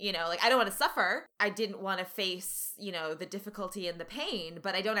die. You know, like, I don't want to suffer. I didn't want to face, you know, the difficulty and the pain,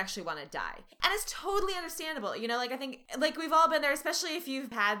 but I don't actually want to die. And it's totally understandable. You know, like, I think, like, we've all been there, especially if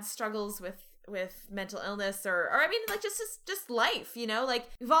you've had struggles with mental illness or I mean, like, just life, you know, like,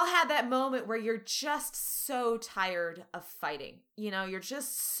 we've all had that moment where you're just so tired of fighting, you know, you're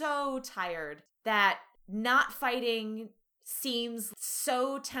just so tired that not fighting seems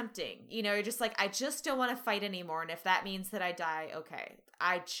so tempting, you know, you're just like, I just don't want to fight anymore, and if that means that I die, okay,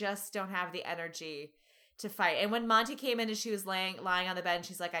 I just don't have the energy to fight. And when Monty came in and she was lying on the bed and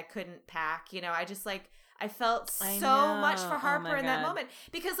she's like, I couldn't pack, you know, I felt so much for Harper in that moment.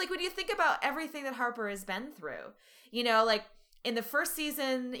 Because, like, when you think about everything that Harper has been through, you know, like, in the first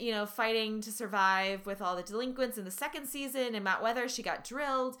season, you know, fighting to survive with all the delinquents. In the second season, in Mount Weather, she got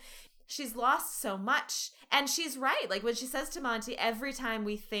drilled. She's lost so much. And she's right. Like, when she says to Monty, every time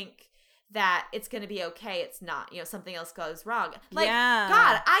we think that it's going to be okay, it's not. You know, something else goes wrong. Like, yeah.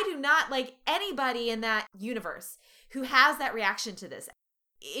 God, I do not like anybody in that universe who has that reaction to this.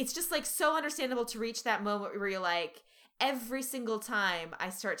 It's just like so understandable to reach that moment where you're like, every single time I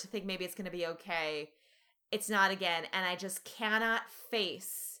start to think maybe it's going to be okay, it's not again. And I just cannot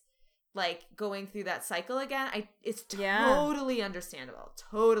face like going through that cycle again. It's totally understandable.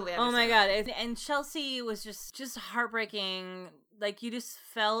 Totally understandable. Oh my God. And Chelsea was just heartbreaking. Like, you just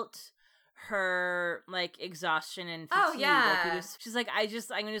felt her like exhaustion and fatigue. Oh, yeah. Like, she's like, I'm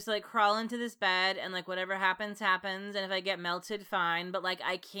gonna just like crawl into this bed and like whatever happens, and if I get melted, fine, but like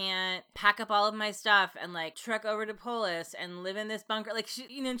I can't pack up all of my stuff and like trek over to Polis and live in this bunker. Like, she,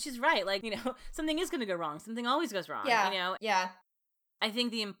 you know, and she's right. Like, you know, something is gonna go wrong. Something always goes wrong. Yeah. You know? Yeah. I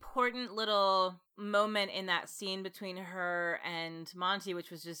think the important little moment in that scene between her and Monty, which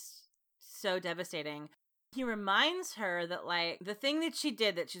was just so devastating, he reminds her that, like, the thing that she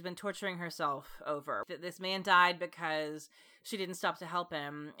did that she's been torturing herself over, that this man died because she didn't stop to help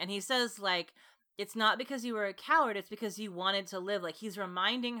him. And he says, like, it's not because you were a coward, it's because you wanted to live. Like, he's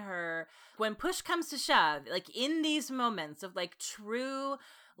reminding her, when push comes to shove, like, in these moments of, like, true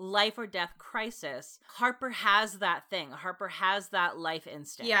life or death crisis, Harper has that thing. Harper has that life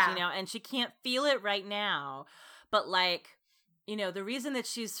instinct, you know, and she can't feel it right now. But, like, you know, the reason that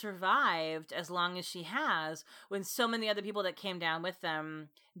she's survived as long as she has, when so many other people that came down with them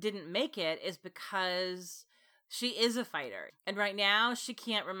didn't make it, is because she is a fighter. And right now, she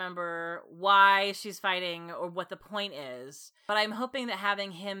can't remember why she's fighting or what the point is. But I'm hoping that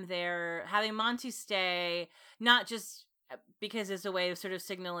having him there, having Monty stay, not just because it's a way of sort of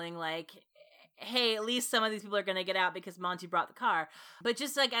signaling, like, hey, at least some of these people are going to get out because Monty brought the car. But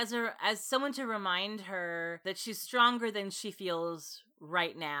just like as someone to remind her that she's stronger than she feels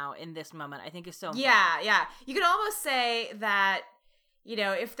right now in this moment, I think is so important. Yeah. You could almost say that, you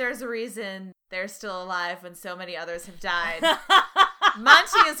know, if there's a reason they're still alive when so many others have died,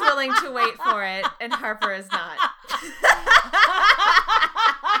 Monty is willing to wait for it and Harper is not.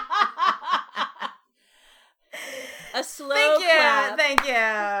 A slow clap. Thank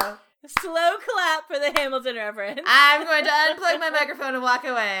you. Slow clap for the Hamilton reference. I'm going to unplug my microphone and walk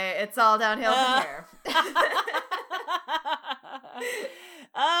away. It's all downhill from here.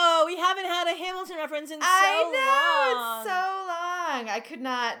 Oh, we haven't had a Hamilton reference in so long. I know, it's so long. I could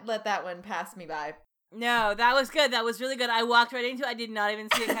not let that one pass me by. No, that was good. That was really good. I walked right into it. I did not even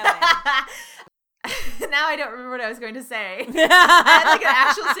see it coming. Now I don't remember what I was going to say. I had like an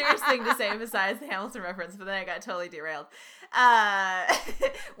actual serious thing to say besides the Hamilton reference, but then I got totally derailed.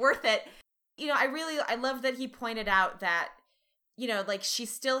 Worth it. You know, I love that he pointed out that, you know, like, she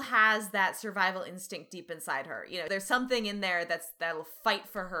still has that survival instinct deep inside her. You know, there's something in there that'll fight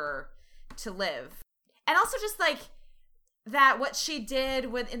for her to live. And also just like that what she did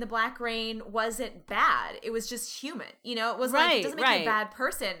in the Black Rain wasn't bad. It was just human. You know, it wasn't like, it doesn't make you a bad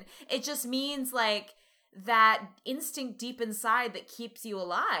person. It just means like that instinct deep inside that keeps you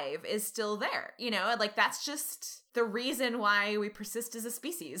alive is still there. You know, like, that's just the reason why we persist as a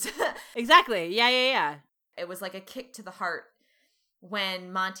species. Exactly. Yeah. It was like a kick to the heart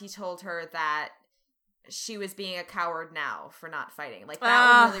when Monty told her that she was being a coward now for not fighting. Like,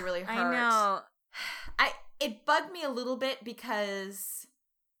 that one really, really hurt. I know. It bugged me a little bit because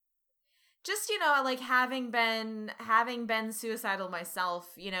just, you know, like, having been suicidal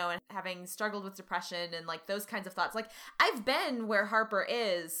myself, you know, and having struggled with depression and like those kinds of thoughts. Like, I've been where Harper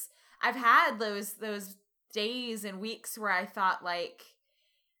is. I've had those days and weeks where I thought, like,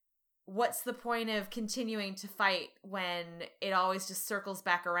 what's the point of continuing to fight when it always just circles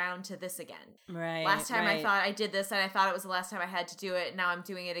back around to this again? Right. Last time I thought I did this and I thought it was the last time I had to do it. Now I'm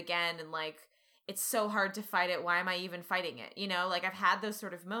doing it again. And like, it's so hard to fight it. Why am I even fighting it? You know, like, I've had those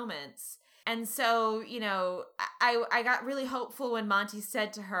sort of moments. And so, you know, I got really hopeful when Monty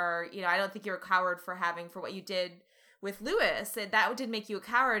said to her, you know, I don't think you're a coward for what you did with Lewis. That did make you a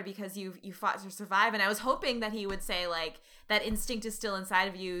coward because you fought to survive. And I was hoping that he would say, like, that instinct is still inside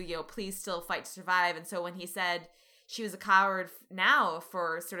of you, you know, please still fight to survive. And so when he said she was a coward now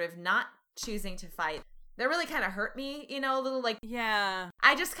for sort of not choosing to fight, that really kind of hurt me, you know, a little. Like, yeah.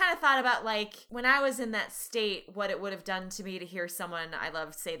 I just kind of thought about, like, when I was in that state, what it would have done to me to hear someone I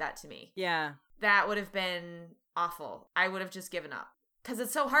loved say that to me. Yeah. That would have been awful. I would have just given up. Because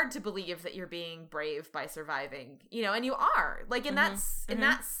it's so hard to believe that you're being brave by surviving, you know, and you are. Like, in that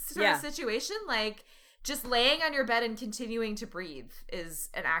sort of situation, like, just laying on your bed and continuing to breathe is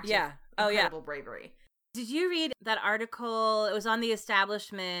an act of incredible bravery. Did you read that article? It was on The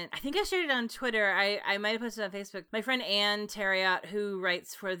Establishment. I think I shared it on Twitter. I might have posted it on Facebook. My friend Anne Terriot, who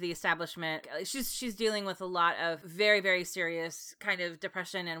writes for The Establishment, she's dealing with a lot of very, very serious kind of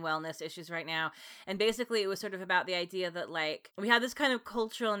depression and wellness issues right now. And basically it was sort of about the idea that, like, we have this kind of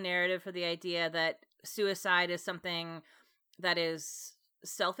cultural narrative for the idea that suicide is something that is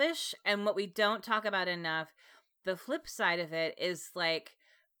selfish. And what we don't talk about enough, the flip side of it is, like,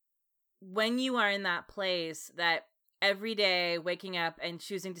 when you are in that place that every day waking up and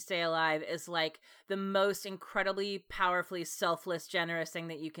choosing to stay alive is like the most incredibly powerfully selfless, generous thing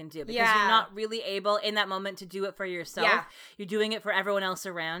that you can do, because you're not really able in that moment to do it for yourself. You're doing it for everyone else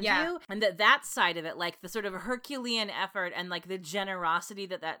around you. And that side of it, like the sort of Herculean effort and like the generosity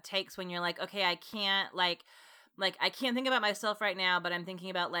that takes when you're like, okay, I can't like I can't think about myself right now, but I'm thinking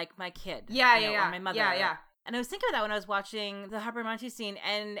about like my kid. Or my mother. And I was thinking about that when I was watching the Harper Monty scene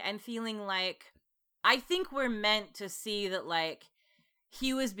and feeling like, I think we're meant to see that, like,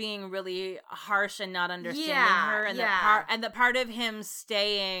 he was being really harsh and not understanding her, and that part of him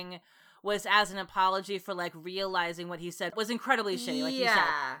staying was as an apology for, like, realizing what he said was incredibly shitty, like you said.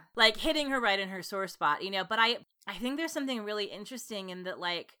 Like, hitting her right in her sore spot, you know? But I think there's something really interesting in that,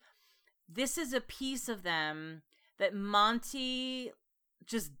 like, this is a piece of them that Monty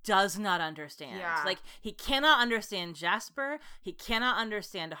just does not understand. Like, he cannot understand Jasper. He cannot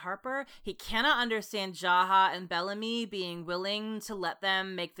understand Harper. He cannot understand Jaha and Bellamy being willing to let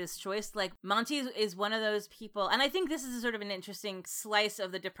them make this choice. Like, Monty is one of those people, and I think this is sort of an interesting slice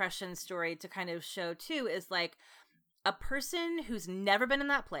of the depression story to kind of show too, is like a person who's never been in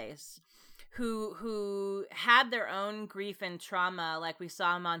that place, who had their own grief and trauma, like we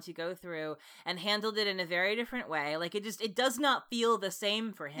saw Monty go through, and handled it in a very different way. Like, it does not feel the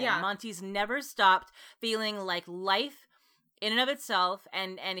same for him. Monty's never stopped feeling like life in and of itself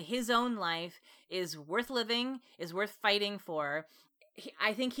and his own life is worth living, is worth fighting for.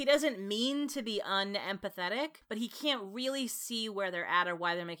 I think he doesn't mean to be unempathetic, but he can't really see where they're at or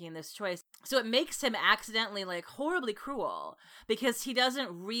why they're making this choice. So it makes him accidentally, like, horribly cruel, because he doesn't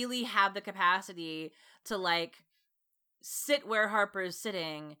really have the capacity to, like, sit where Harper's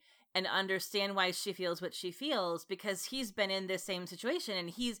sitting and understand why she feels what she feels, because he's been in this same situation, and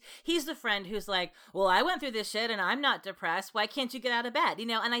he's the friend who's like, well, I went through this shit and I'm not depressed. Why can't you get out of bed? You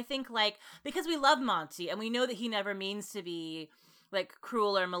know, and I think, like, because we love Monty and we know that he never means to be, like,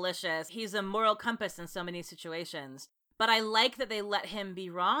 cruel or malicious. He's a moral compass in so many situations. But I like that they let him be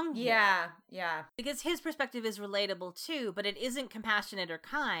wrong here. Yeah. Because his perspective is relatable too, but it isn't compassionate or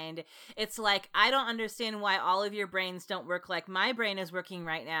kind. It's like, I don't understand why all of your brains don't work like my brain is working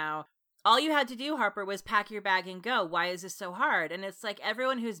right now. All you had to do, Harper, was pack your bag and go. Why is this so hard? And it's like,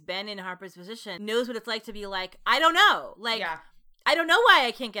 everyone who's been in Harper's position knows what it's like to be like, I don't know. Like, I don't know why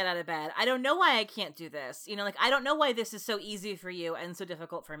I can't get out of bed. I don't know why I can't do this. You know, like, I don't know why this is so easy for you and so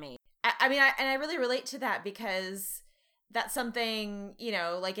difficult for me. I mean, I really relate to that, because that's something, you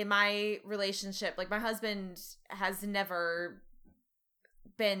know, like in my relationship, like my husband has never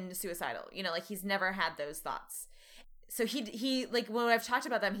been suicidal, you know, like he's never had those thoughts. So he like, when I've talked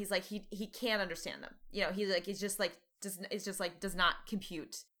about them, he's like, he can't understand them. You know, he's like, it's just like, does not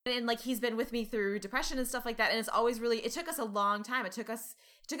compute. And like, he's been with me through depression and stuff like that. And it's always really, it took us a long time. It took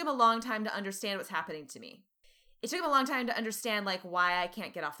him a long time to understand what's happening to me. It took him a long time to understand, like, why I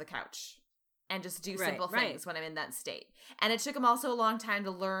can't get off the couch and just do simple things when I'm in that state. And it took him also a long time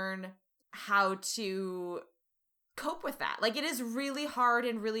to learn how to cope with that. Like, it is really hard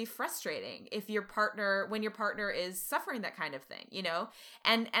and really frustrating when your partner is suffering that kind of thing, you know?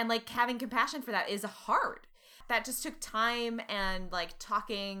 And like, having compassion for that is hard. That just took time and like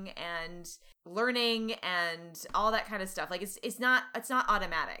talking and learning and all that kind of stuff. Like, it's not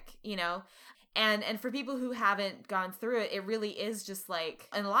automatic, you know? And for people who haven't gone through it, it really is just like,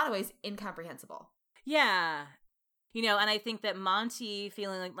 in a lot of ways, incomprehensible. Yeah. You know, and I think that Monty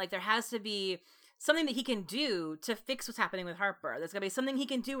feeling like there has to be something that he can do to fix what's happening with Harper. There's got to be something he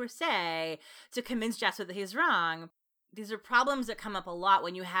can do or say to convince Jasper that he's wrong. These are problems that come up a lot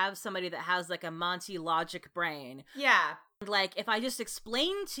when you have somebody that has like a Monty logic brain. Yeah. Like, if I just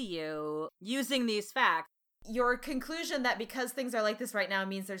explain to you using these facts, your conclusion that because things are like this right now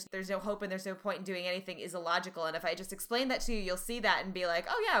means there's no hope and there's no point in doing anything is illogical. And if I just explain that to you, you'll see that and be like,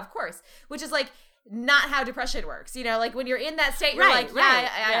 oh yeah, of course. Which is like not how depression works. You know, like when you're in that state, you're like,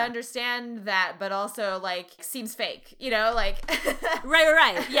 I understand that, but also like seems fake, you know, like.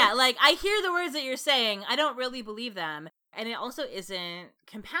 Right. Yeah. Like, I hear the words that you're saying. I don't really believe them. And it also isn't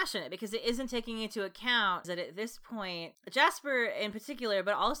compassionate, because it isn't taking into account that at this point, Jasper in particular,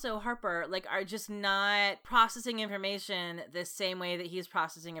 but also Harper, like, are just not processing information the same way that he's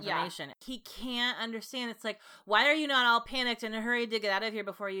processing information. Yeah. He can't understand. It's like, why are you not all panicked and hurried to get out of here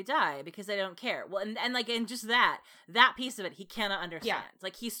before you die? Because they don't care. Well, and just that piece of it, he cannot understand. Yeah.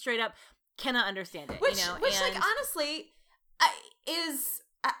 Like, he straight up cannot understand it. Which, like, honestly,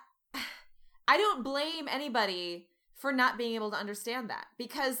 I don't blame anybody for not being able to understand that.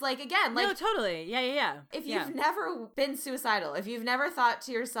 Because, like, again, like... No, totally. Yeah. If you've never been suicidal, if you've never thought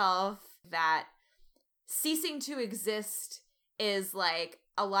to yourself that ceasing to exist is, like,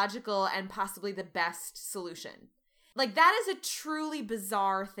 a logical and possibly the best solution, Like, that is a truly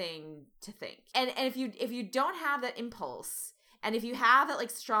bizarre thing to think. And if you don't have that impulse, and if you have that, like,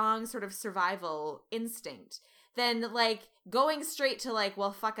 strong sort of survival instinct, then, like, going straight to, like,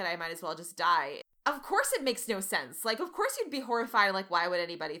 well, fuck it, I might as well just die. Of course it makes no sense. Like, of course you'd be horrified. Like, why would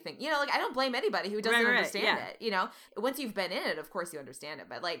anybody think, like, I don't blame anybody who doesn't understand it, Once you've been in it, of course you understand it.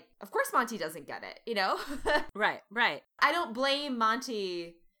 But, like, of course Monty doesn't get it, Right. I don't blame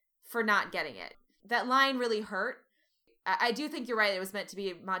Monty for not getting it. That line really hurt. I do think you're right. It was meant to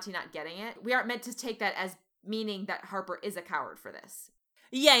be Monty not getting it. We aren't meant to take that as meaning that Harper is a coward for this.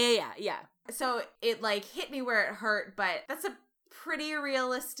 Yeah. So it, like, hit me where it hurt, but that's a pretty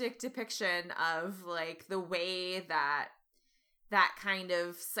realistic depiction of, like, the way that kind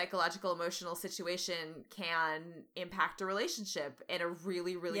of psychological emotional situation can impact a relationship in a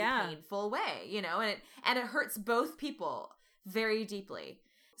really, really painful way, and it hurts both people very deeply.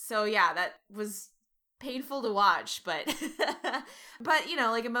 So yeah, that was painful to watch, but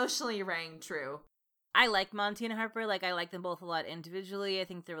like, emotionally rang true. I like Monty and Harper. Like, I like them both a lot individually. I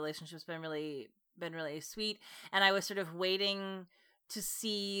think their relationship's been really sweet. And I was sort of waiting to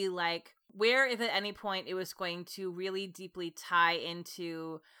see, like, where, if at any point, it was going to really deeply tie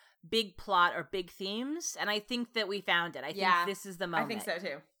into big plot or big themes. And I think that we found it. I think this is the moment. I think so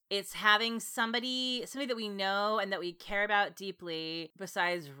too. It's having somebody that we know and that we care about deeply,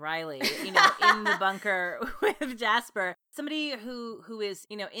 besides Riley, in the bunker with Jasper. Somebody who is,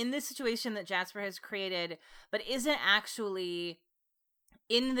 in this situation that Jasper has created, but isn't actually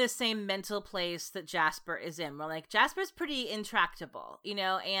in the same mental place that Jasper is in. We're like, Jasper's pretty intractable,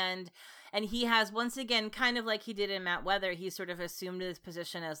 and he has, once again, kind of like he did in Matt Weather, he's sort of assumed this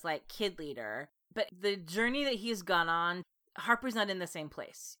position as, like, kid leader. But the journey that he's gone on, Harper's not in the same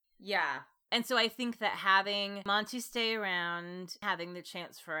place. Yeah. And so I think that having Monty stay around, having the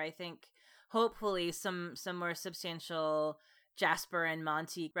chance for, I think, hopefully some more substantial Jasper and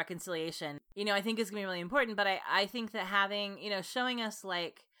Monty reconciliation, I think is going to be really important. But I think that having, showing us,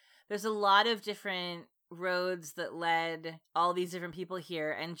 like, there's a lot of different roads that led all these different people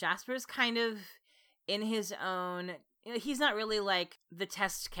here. And Jasper's kind of in his own, he's not really, like, the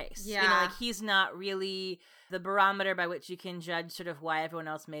test case. Yeah. Like, he's not really the barometer by which you can judge sort of why everyone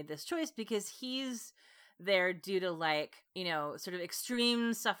else made this choice, because he's there due to, like, sort of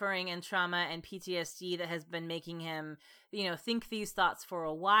extreme suffering and trauma and PTSD that has been making him, think these thoughts for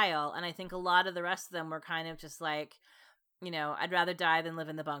a while. And I think a lot of the rest of them were kind of just like, I'd rather die than live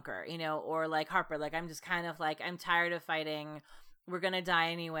in the bunker, or like Harper, like, I'm just kind of like, I'm tired of fighting. We're going to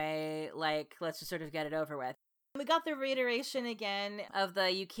die anyway. Like, let's just sort of get it over with. We got the reiteration again of the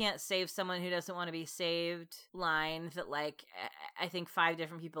 "you can't save someone who doesn't want to be saved" line that, like, I think 5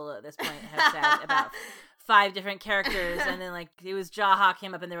 different people at this point have said about 5 different characters, and then, like, it was Jawhawk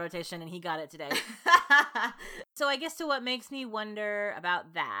came up in the rotation and he got it today. So I guess what makes me wonder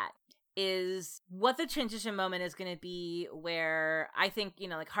about that is what the transition moment is going to be, where I think,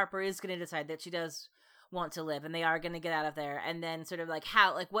 like, Harper is going to decide that she does want to live and they are going to get out of there, and then sort of, like,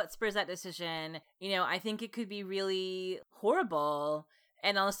 how, like, what spurs that decision. I think it could be really horrible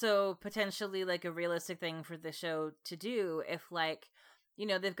and also potentially, like, a realistic thing for the show to do if, like,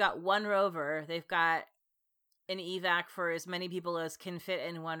 they've got one rover, they've got an evac for as many people as can fit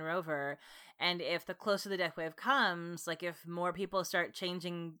in one rover, and if the closer the death wave comes, like, if more people start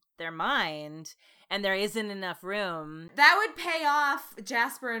changing their mind and there isn't enough room, that would pay off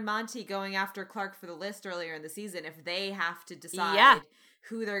Jasper and Monty going after Clark for the list earlier in the season if they have to decide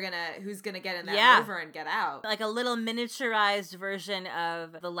who's gonna get in that rover and get out. Like a little miniaturized version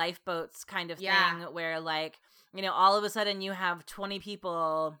of the lifeboats kind of thing, where, like, all of a sudden you have 20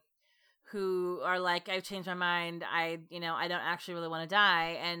 people who are like, I've changed my mind. I don't actually really want to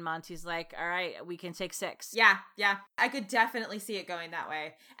die. And Monty's like, all right, we can take 6. Yeah. I could definitely see it going that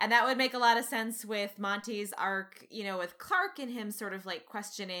way. And that would make a lot of sense with Monty's arc, with Clark and him sort of, like,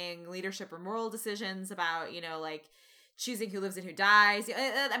 questioning leadership or moral decisions about, like, choosing who lives and who dies.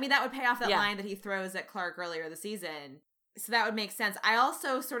 I mean, that would pay off that line that he throws at Clark earlier the season. So that would make sense. I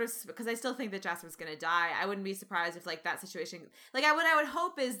also sort of, because I still think that Jasper's going to die, I wouldn't be surprised if, like, that situation, like, what I would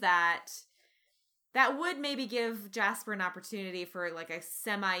hope is that would maybe give Jasper an opportunity for, like, a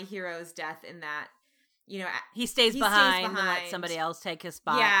semi-hero's death in that, he stays behind and let somebody else take his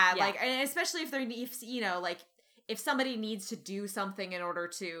spot. Yeah, like, and especially if somebody needs to do something in order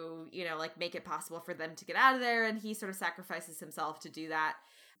to, like, make it possible for them to get out of there, and he sort of sacrifices himself to do that.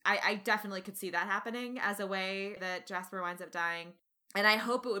 I definitely could see that happening as a way that Jasper winds up dying. And I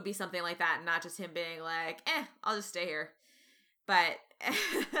hope it would be something like that, and not just him being like, I'll just stay here. But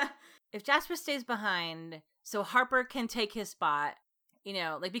if Jasper stays behind, so Harper can take his spot,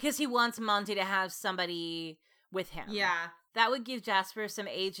 like, because he wants Monty to have somebody with him. Yeah. That would give Jasper some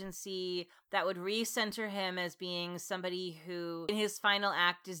agency, that would recenter him as being somebody who, in his final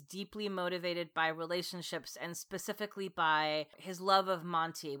act, is deeply motivated by relationships and specifically by his love of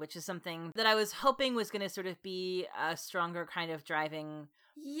Monty, which is something that I was hoping was going to sort of be a stronger kind of driving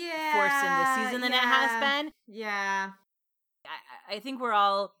force in this season than it has been. Yeah. I think we're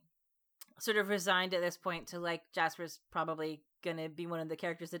all sort of resigned at this point to, like, Jasper's probably going to be one of the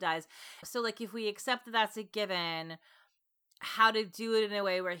characters that dies. So, like, if we accept that that's a given, how to do it in a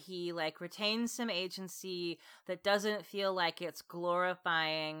way where he, like, retains some agency that doesn't feel like it's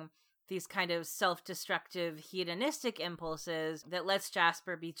glorifying these kind of self-destructive hedonistic impulses, that lets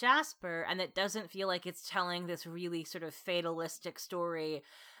Jasper be Jasper, and that doesn't feel like it's telling this really sort of fatalistic story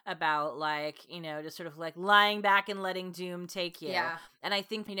about, like, you know, just sort of like lying back and letting doom take you. Yeah. And I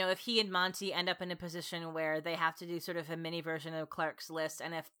think, you know, if he and Monty end up in a position where they have to do sort of a mini version of Clark's List,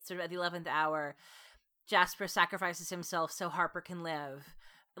 and if sort of at the 11th hour Jasper sacrifices himself so Harper can live,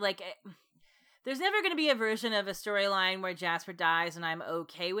 like, there's never going to be a version of a storyline where Jasper dies and I'm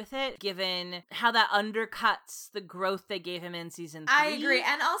okay with it, given how that undercuts the growth they gave him in season 3. I agree.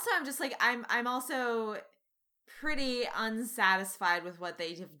 And also, I'm just like, I'm also pretty unsatisfied with what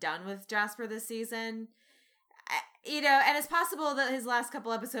they have done with Jasper this season. You know, and it's possible that his last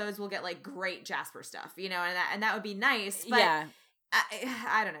couple episodes will get, like, great Jasper stuff, you know, and that would be nice. But yeah.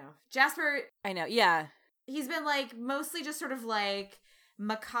 I don't know. Jasper, I know, yeah. He's been, like, mostly just sort of, like,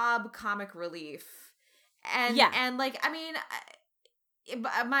 macabre comic relief. And, and like, I mean,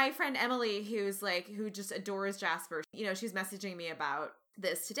 my friend Emily, who just adores Jasper, you know, she's messaging me about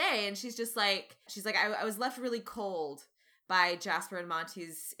this today, and she's like, I was left really cold by Jasper and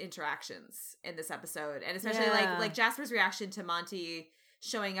Monty's interactions in this episode. And especially, like Jasper's reaction to Monty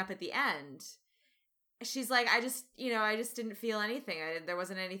showing up at the end. She's like, I just didn't feel anything. There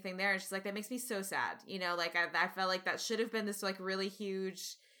wasn't anything there. And she's like, that makes me so sad. You know, like, I felt like that should have been this, like, really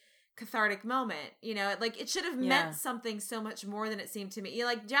huge cathartic moment. You know, like, it should have meant something so much more than it seemed to me. You know,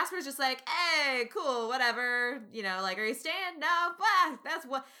 like, Jasper's just like, hey, cool, whatever. You know, like, are you staying? No, blah, that's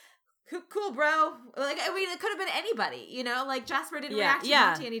what. Cool, bro. Like, I mean, it could have been anybody, you know? Like, Jasper didn't react to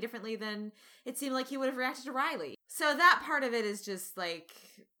Monty any differently than it seemed like he would have reacted to Riley. So that part of it is just, like,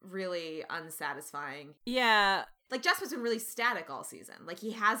 really unsatisfying. Yeah. Like, Jasper's been really static all season. Like,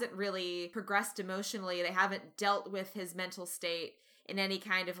 he hasn't really progressed emotionally. They haven't dealt with his mental state in any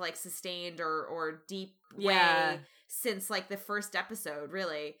kind of, like, sustained or deep way since, like, the first episode,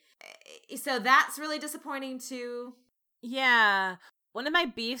 really. So that's really disappointing, too. Yeah. One of my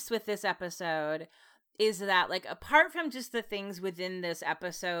beefs with this episode is that, like, apart from just the things within this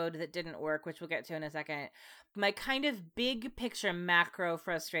episode that didn't work, which we'll get to in a second, my kind of big picture macro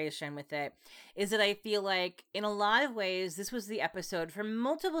frustration with it is that I feel like in a lot of ways this was the episode for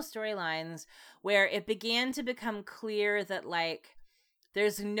multiple storylines where it began to become clear that, like,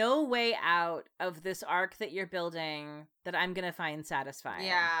 there's no way out of this arc that you're building that I'm going to find satisfying.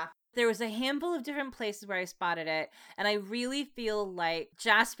 Yeah. There was a handful of different places where I spotted it, and I really feel like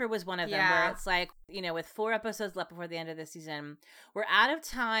Jasper was one of them, where it's like, you know, with 4 episodes left before the end of the season, we're out of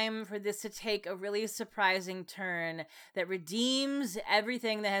time for this to take a really surprising turn that redeems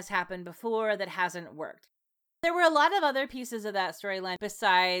everything that has happened before that hasn't worked. There were a lot of other pieces of that storyline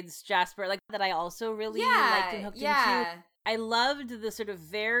besides Jasper, like, that I also really liked and hooked into. I loved the sort of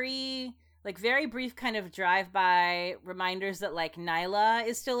very brief kind of drive-by reminders that, like, Nyla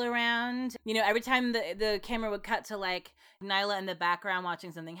is still around. You know, every time the camera would cut to, like, Nyla in the background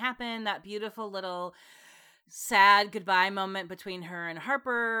watching something happen, that beautiful little sad goodbye moment between her and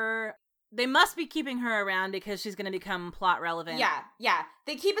Harper. They must be keeping her around because she's going to become plot relevant. Yeah.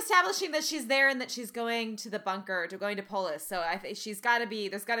 They keep establishing that she's there and that she's going to the bunker, going to Polis. So I think there's got to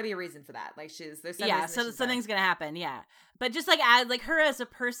be a reason for that. Like, there's so something's going to happen. Yeah. But just, like, add, like, her as a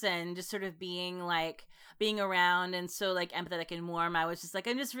person, just sort of being around and so, like, empathetic and warm. I was just like,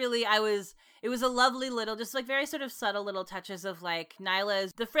 it was a lovely little, just, like, very sort of subtle little touches of, like, Nyla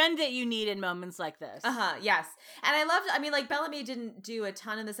is the friend that you need in moments like this. Yes. And I mean, like, Bellamy didn't do a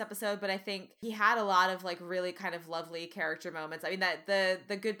ton in this episode, but I think he had a lot of, like, really kind of lovely character moments. I mean, that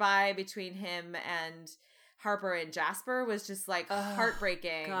the goodbye between him and Harper and Jasper was just, like,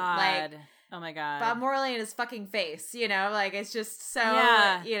 heartbreaking. God. Like, oh my God. Bob Morley in his fucking face, you know? Like, it's just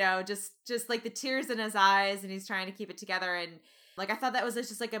so, you know, just like the tears in his eyes, and he's trying to keep it together. And, like, I thought that was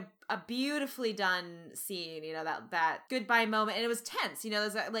just, like, a beautifully done scene, you know, that goodbye moment. And it was tense, you know,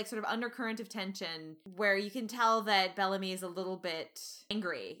 there's a, like, sort of undercurrent of tension where you can tell that Bellamy is a little bit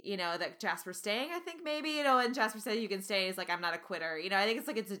angry, you know, that Jasper's staying, I think, maybe, you know, and Jasper said you can stay, he's like, I'm not a quitter, you know. I think it's,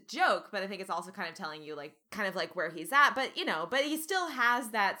 like, it's a joke, but I think it's also kind of telling you, like, kind of, like, where he's at. But, you know, but he still has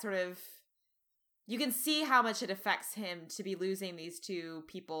that sort of, you can see how much it affects him to be losing these two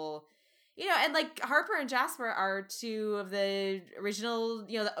people. You know, and like Harper and Jasper are two of the original,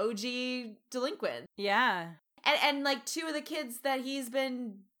 you know, the OG delinquents. Yeah. And like two of the kids that he's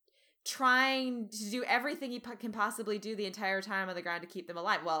been trying to do everything he can possibly do the entire time on the ground to keep them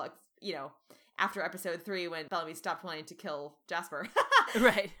alive. Well, you know, after episode 3 when Bellamy stopped wanting to kill Jasper.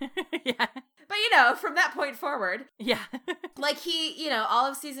 Right. Yeah. But, you know, from that point forward. Yeah. Like he, you know, all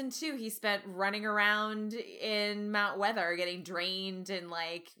of season 2, he spent running around in Mount Weather, getting drained and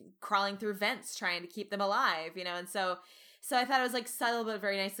like crawling through vents trying to keep them alive, you know? And so I thought it was like subtle but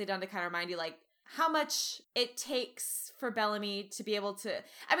very nicely done to kind of remind you like how much it takes for Bellamy to be able to,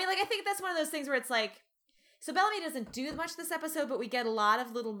 I mean, like, I think that's one of those things where it's like, so Bellamy doesn't do much this episode, but we get a lot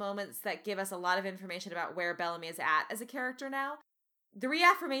of little moments that give us a lot of information about where Bellamy is at as a character now. The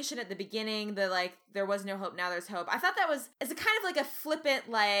reaffirmation at the beginning, the like, there was no hope, now there's hope. I thought that was, it's a kind of like a flippant,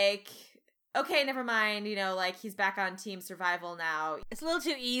 like, okay, never mind, you know, like he's back on team survival now. It's a little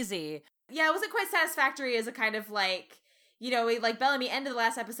too easy. Yeah, it wasn't quite satisfactory as a kind of like, you know, like Bellamy ended the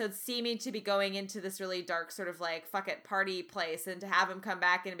last episode seeming to be going into this really dark sort of like, fuck it, party place, and to have him come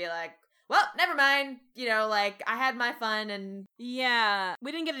back and be like, well, never mind. You know, like, I had my fun and... Yeah.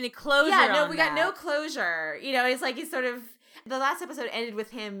 We didn't get any closure. Yeah, no, we got no closure. You know, it's like he's sort of... The last episode ended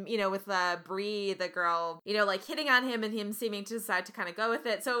with him, you know, with Bree, the girl, you know, like hitting on him and him seeming to decide to kind of go with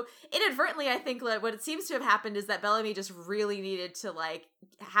it. So inadvertently, I think like, what it seems to have happened is that Bellamy just really needed to like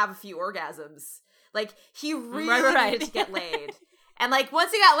have a few orgasms. Like, he really needed to get laid. And like,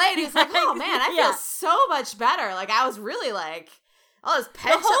 once he got laid, he was like, oh man, I feel so much better. Like, I was really like... all this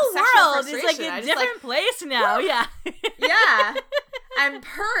pent up sexual frustration. The whole world is like a different place now. Yeah. Yeah. I'm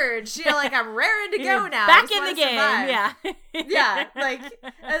purged. You know, like I'm raring to go now. Back in the game. Survive. Yeah. Yeah. Like,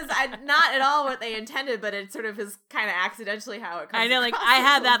 not at all what they intended, but it sort of is kind of accidentally how it comes. I know, like, I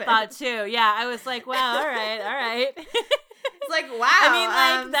had that thought too. Yeah. I was like, wow, all right. It's like, wow.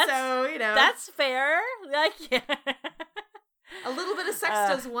 I mean, like, that's, so, you know. That's fair. Like, yeah. A little bit of sex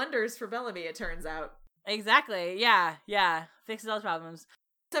does wonders for Bellamy, it turns out. Exactly. Yeah. Fixes all the problems.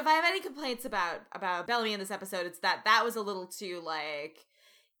 So if I have any complaints about Bellamy in this episode, it's that was a little too, like,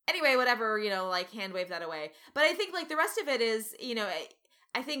 anyway, whatever, you know, like, hand wave that away. But I think, like, the rest of it is, you know,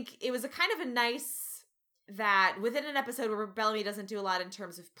 I think it was a kind of a nice that within an episode where Bellamy doesn't do a lot in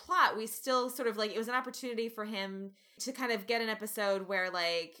terms of plot, we still sort of, like, it was an opportunity for him to kind of get an episode where,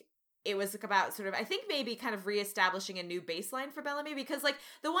 like, it was about sort of, I think maybe kind of reestablishing a new baseline for Bellamy, because like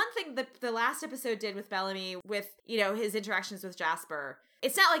the one thing that the last episode did with Bellamy with, you know, his interactions with Jasper,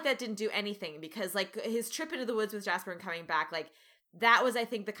 it's not like that didn't do anything, because like his trip into the woods with Jasper and coming back, like that was, I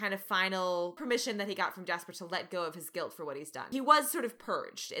think, the kind of final permission that he got from Jasper to let go of his guilt for what he's done. He was sort of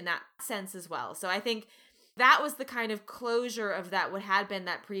purged in that sense as well. So I think that was the kind of closure of that, what had been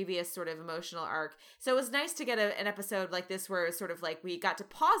that previous sort of emotional arc. So it was nice to get an episode like this where it was sort of like we got to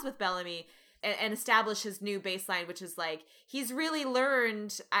pause with Bellamy and establish his new baseline, which is like, he's really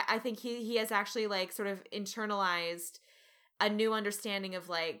learned, I think he has actually like sort of internalized a new understanding of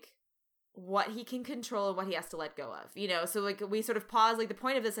like what he can control and what he has to let go of, you know? So like we sort of pause, like the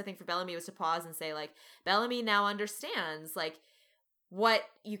point of this, I think, for Bellamy was to pause and say like, Bellamy now understands like what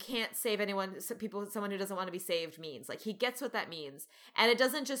you can't save someone who doesn't want to be saved means. Like, he gets what that means. And it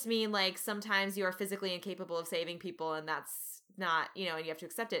doesn't just mean, like, sometimes you are physically incapable of saving people and that's not, you know, and you have to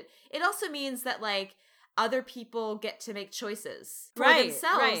accept it. It also means that, like, other people get to make choices for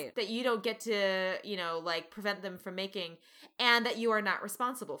themselves that you don't get to, you know, like, prevent them from making, and that you are not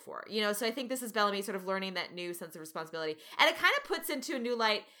responsible for, you know? So I think this is Bellamy sort of learning that new sense of responsibility. And it kind of puts into a new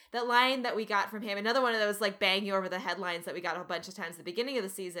light that line that we got from him. Another one of those, like, bang you over the headlines that we got a bunch of times at the beginning of the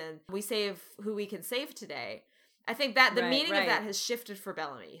season. We save who we can save today. I think that the meaning of that has shifted for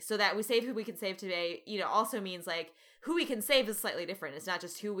Bellamy. So that we save who we can save today, you know, also means, like, who we can save is slightly different. It's not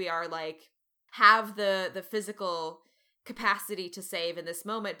just who we are, like, have the physical capacity to save in this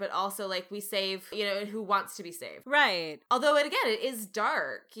moment, but also like we save, you know, who wants to be saved. Right. Although it is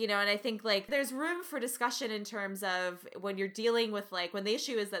dark, you know, and I think like there's room for discussion in terms of when you're dealing with like, when the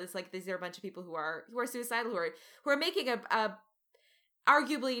issue is that it's like these are a bunch of people who are suicidal, who are making a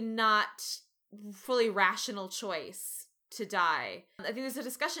arguably not fully rational choice to die. I think there's a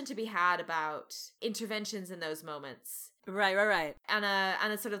discussion to be had about interventions in those moments. Right. On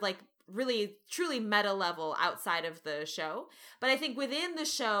a sort of like really truly meta level outside of the show. But I think within the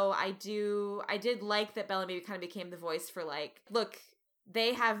show, I did like that Bellamy kind of became the voice for like, look,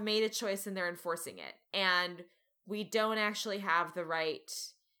 they have made a choice and they're enforcing it. And we don't actually have the right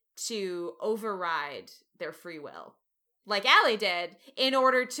to override their free will. like Allie did, in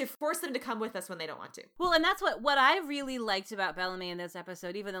order to force them to come with us when they don't want to. Well, and that's what I really liked about Bellamy in this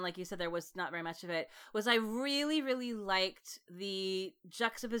episode, even though, like you said, there was not very much of it, was I really, really liked the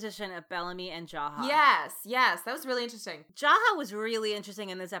juxtaposition of Bellamy and Jaha. Yes, that was really interesting. Jaha was really interesting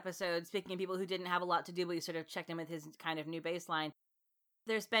in this episode, speaking of people who didn't have a lot to do, but you sort of checked in with his kind of new baseline.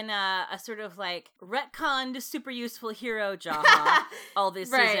 There's been a sort of like retconned super useful hero Jaha all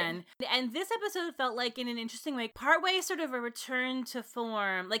this season. And this episode felt like, in an interesting way, partway sort of a return to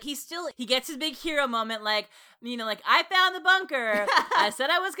form. Like he gets his big hero moment, like, you know, like, I found the bunker. I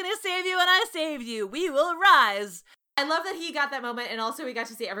said I was going to save you and I saved you. We will rise. I love that he got that moment, and also we got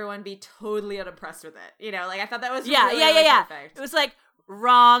to see everyone be totally unimpressed with it. You know, like, I thought that was really perfect. It was like,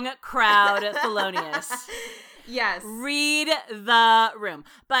 wrong crowd, Thelonious. Yes. Read the room.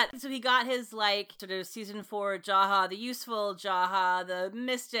 But so he got his like sort of season 4 Jaha, the useful Jaha, the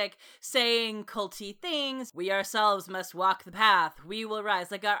mystic, saying culty things. We ourselves must walk the path. We will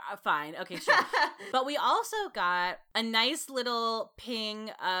rise. Like, fine. Okay, sure. But we also got a nice little ping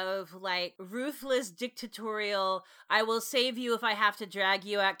of like ruthless dictatorial, I will save you if I have to drag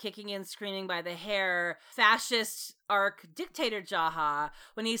you out kicking and screaming by the hair, fascist arc dictator Jaha,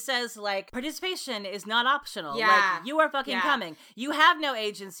 when he says like participation is not optional. Yeah. Like, you are fucking coming. You have no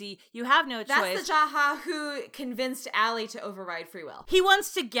agency. You have no choice. That's the Jaha who convinced Allie to override free will. He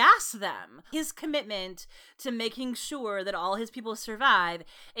wants to gas them. His commitment to making sure that all his people survive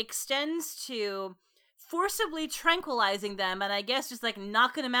extends to forcibly tranquilizing them, and I guess just like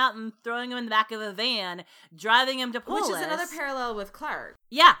knocking them out and throwing them in the back of a van, driving them to Polis. Which is another parallel with Clark.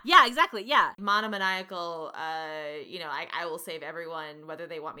 Yeah, exactly, yeah. Monomaniacal, you know, I will save everyone, whether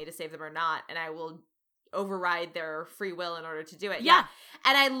they want me to save them or not, and I will override their free will in order to do it. Yeah.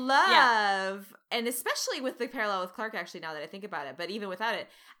 And I love, and especially with the parallel with Clark, actually, now that I think about it, but even without it,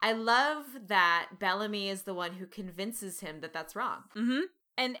 I love that Bellamy is the one who convinces him that that's wrong. Mm-hmm.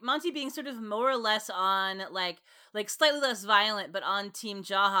 And Monty being sort of more or less on, like slightly less violent, but on Team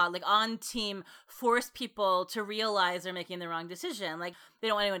Jaha, like on Team force people to realize they're making the wrong decision. Like, they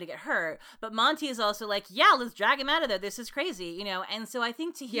don't want anyone to get hurt. But Monty is also like, yeah, let's drag him out of there. This is crazy, you know? And so I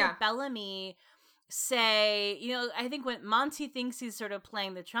think to hear Bellamy say, you know, I think when Monty thinks he's sort of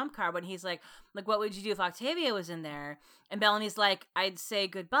playing the trump card, when he's like, what would you do if Octavia was in there? And Bellamy's like, I'd say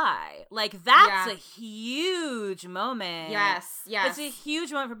goodbye. Like, that's a huge moment. Yes. It's a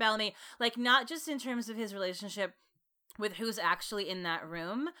huge moment for Bellamy. Like, not just in terms of his relationship with who's actually in that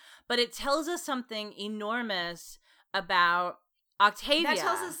room, but it tells us something enormous about Octavia. That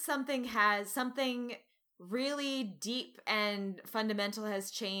tells us something really deep and fundamental has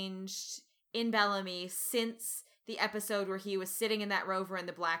changed in Bellamy since the episode where he was sitting in that rover in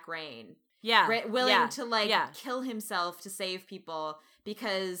the black rain. Willing to kill himself to save people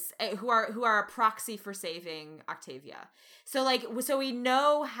because who are a proxy for saving Octavia. So we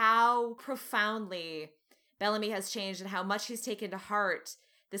know how profoundly Bellamy has changed and how much he's taken to heart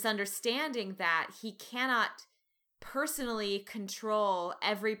this understanding that he cannot personally control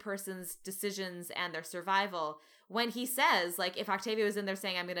every person's decisions and their survival. When he says, like, if Octavia was in there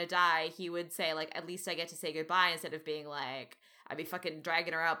saying, I'm gonna die, he would say, like, at least I get to say goodbye, instead of being like, I'd be fucking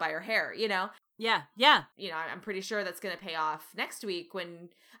dragging her out by her hair, you know? Yeah. You know, I'm pretty sure that's gonna pay off next week when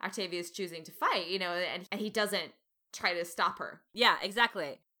Octavia's choosing to fight, you know, and he doesn't try to stop her. Yeah,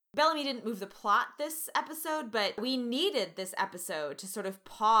 exactly. Bellamy didn't move the plot this episode, but we needed this episode to sort of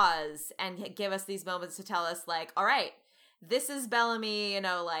pause and give us these moments to tell us, like, all right, this is Bellamy, you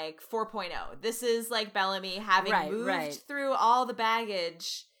know, like 4.0. This is like Bellamy having moved through all the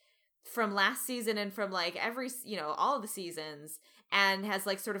baggage from last season and from like every, you know, all of the seasons, and has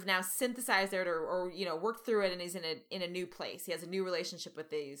like sort of now synthesized it or you know, worked through it, and he's in a new place. He has a new relationship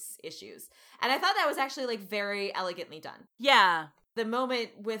with these issues. And I thought that was actually like very elegantly done. Yeah. The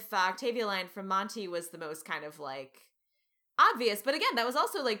moment with the Octavia line from Monty was the most kind of like obvious, but again, that was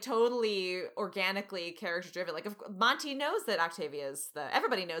also like totally organically character driven. Like, if Monty knows that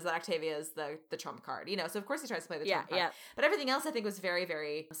everybody knows that Octavia is the trump card, you know, so of course he tries to play the trump card. But everything else I think was very,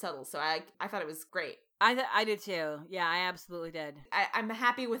 very subtle. So I thought it was great. I did too. Yeah, I absolutely did. I'm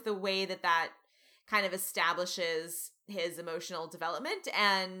happy with the way that kind of establishes his emotional development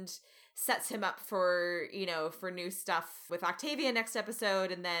and sets him up for, you know, for new stuff with Octavia next episode.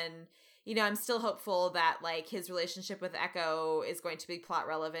 And then, you know, I'm still hopeful that like his relationship with Echo is going to be plot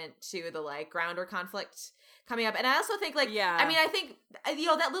relevant to the like Grounder conflict coming up. And I also think like, I mean, I think, you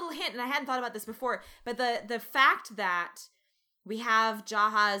know, that little hint, and I hadn't thought about this before, but the fact that we have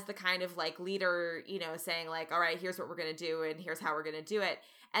Jaha as the kind of like leader, you know, saying like, all right, here's what we're going to do and here's how we're going to do it.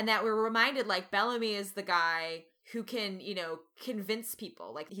 And that we're reminded like Bellamy is the guy who can, you know, convince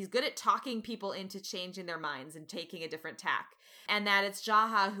people. Like, he's good at talking people into changing their minds and taking a different tack. And that it's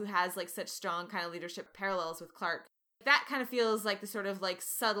Jaha who has, like, such strong kind of leadership parallels with Clarke. That kind of feels like the sort of, like,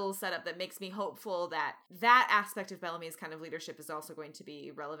 subtle setup that makes me hopeful that that aspect of Bellamy's kind of leadership is also going to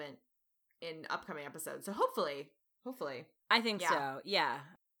be relevant in upcoming episodes. So hopefully. I think so, yeah.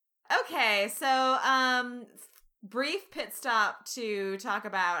 Okay, so, brief pit stop to talk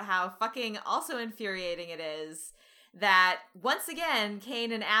about how fucking also infuriating it is that, once again,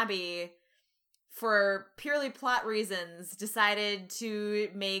 Kane and Abby, for purely plot reasons, decided to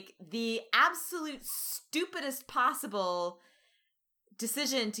make the absolute stupidest possible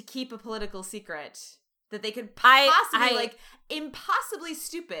decision to keep a political secret that they could possibly, impossibly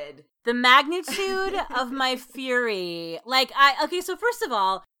stupid. The magnitude of my fury. So first of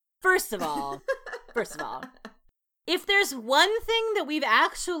all, if there's one thing that we've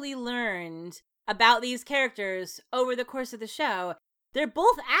actually learned about these characters over the course of the show, they're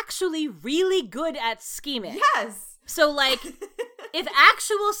both actually really good at scheming. Yes. So, like, if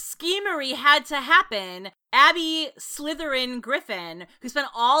actual schemery had to happen, Abby Slytherin Griffin, who spent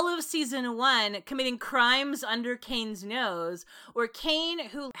all of season 1 committing crimes under Kane's nose, or Kane,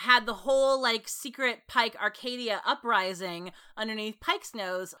 who had the whole, like, secret Pike Arcadia uprising underneath Pike's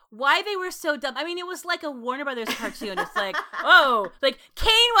nose, why they were so dumb. I mean, it was like a Warner Brothers cartoon. It's like, oh, like,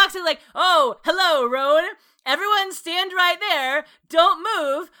 Kane walks in like, oh, hello, Rowan. Everyone stand right there. Don't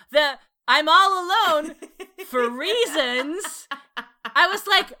move. I'm all alone for reasons. I was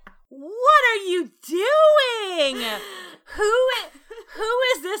like, what are you doing? Who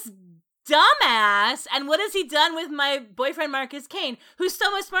is this dumbass? And what has he done with my boyfriend Marcus Kane, who's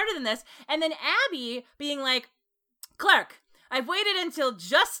so much smarter than this? And then Abby being like, Clarke, I've waited until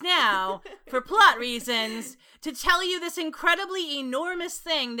just now for plot reasons to tell you this incredibly enormous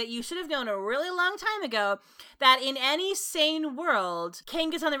thing that you should have known a really long time ago, that in any sane world, Kane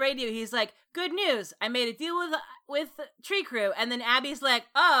gets on the radio, he's like, good news, I made a deal with Tree Crew. And then Abby's like,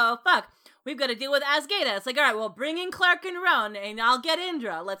 oh, fuck, we've got to deal with Azgeda. It's like, all right, well, bring in Clarke and Roan, and I'll get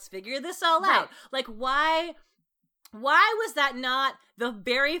Indra. Let's figure this all out. Like, why was that not the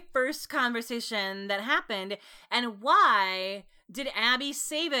very first conversation that happened? And why did Abby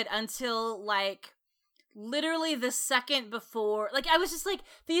save it until, like, literally the second before? Like, I was just like,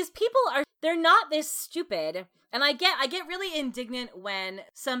 these people they're not this stupid. And I get really indignant when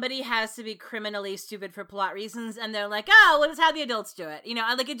somebody has to be criminally stupid for plot reasons, and they're like, oh, we'll just have the adults do it. You know,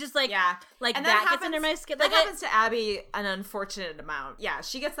 like, it just, like, like, and that gets under my skin. That happens to Abby an unfortunate amount. Yeah,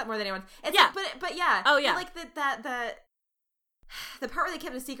 she gets that more than anyone. But yeah. Oh, yeah. But, like, the part where they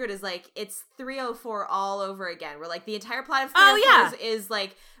kept it a secret is, like, it's 304 all over again, where, like, the entire plot of 304 is,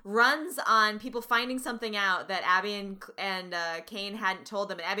 like, runs on people finding something out that Abby and Kane hadn't told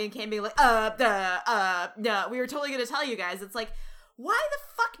them, and Abby and Kane being like, no, we were totally gonna tell you guys. It's like, why the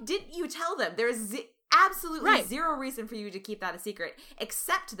fuck didn't you tell them? There's absolutely zero reason for you to keep that a secret,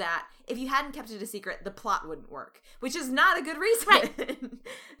 except that if you hadn't kept it a secret, the plot wouldn't work, which is not a good reason. Right.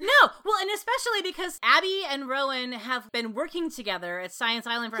 No, well, and especially because Abby and Rowan have been working together at Science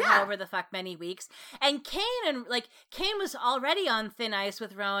Island for however the fuck many weeks, and Kane was already on thin ice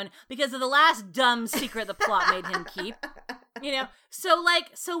with Rowan because of the last dumb secret the plot made him keep. You know, so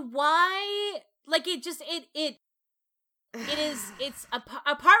why, like, it's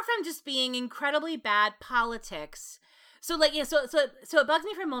apart from just being incredibly bad politics. So, like, yeah, so it bugs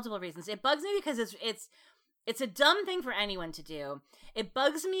me for multiple reasons. It bugs me because it's a dumb thing for anyone to do. It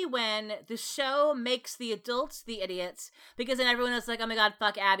bugs me when the show makes the adults the idiots, because then everyone is like, oh my god,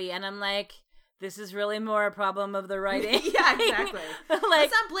 fuck Abby. And I'm like, this is really more a problem of the writing. Yeah, exactly. Like,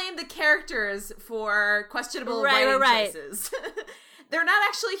 let's not blame the characters for questionable writing choices. They're not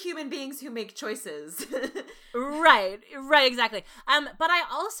actually human beings who make choices. Right, exactly. But I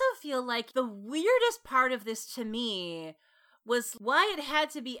also feel like the weirdest part of this to me was why it had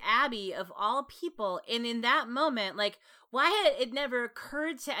to be Abby of all people, and in that moment, like, why had it never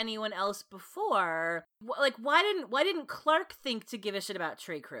occurred to anyone else before? Like, why didn't Clarke think to give a shit about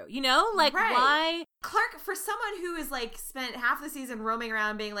Tree Crew? You know, like, why? Clarke, for someone who is, like, spent half the season roaming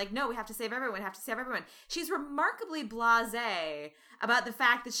around being like, no, we have to save everyone, she's remarkably blasé about the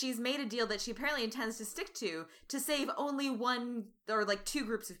fact that she's made a deal that she apparently intends to stick to save only one or, like, two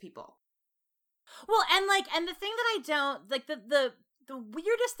groups of people. Well, and the thing that I don't, like, the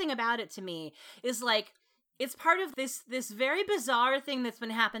weirdest thing about it to me is, like, it's part of this very bizarre thing that's been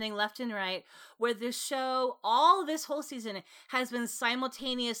happening left and right, where this show, all this whole season, has been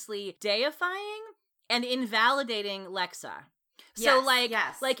simultaneously deifying and invalidating Lexa. So like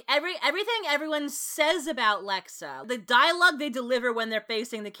everything everyone says about Lexa, the dialogue they deliver when they're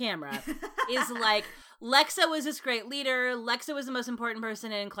facing the camera is like, Lexa was this great leader. Lexa was the most important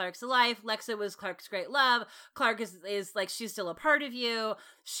person in Clark's life. Lexa was Clark's great love. Clark is like, she's still a part of you.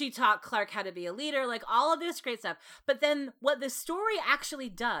 She taught Clark how to be a leader, like all of this great stuff. But then what the story actually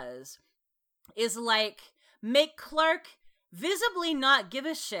does is like make Clark visibly not give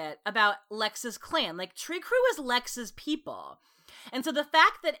a shit about Lexa's clan. Like, Tree Crew is Lexa's people. And so the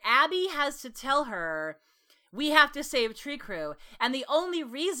fact that Abby has to tell her, we have to save Tree Crew, and the only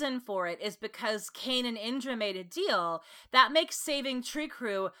reason for it is because Kane and Indra made a deal, that makes saving Tree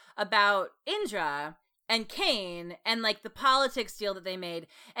Crew about Indra and Kane and like the politics deal that they made,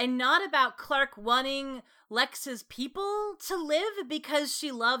 and not about Clark wanting Lexa's people to live because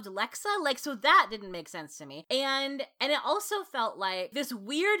she loved Lexa. Like, so that didn't make sense to me. And it also felt like this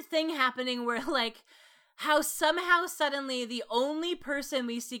weird thing happening where like, how somehow suddenly the only person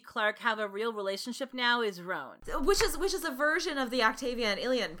we see Clark have a real relationship now is Roan, which is a version of the Octavia and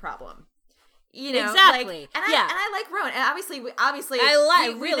Ilian problem. You know, exactly. Like, and I like Roan, and obviously, we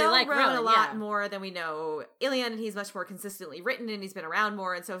know like Roan a lot more than we know Ilian, and he's much more consistently written, and he's been around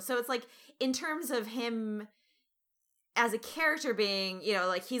more, and so it's like, in terms of him as a character being, you know,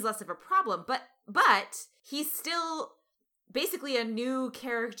 like, he's less of a problem, but he's still basically a new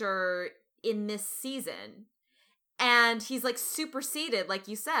character in this season, and he's like superseded, like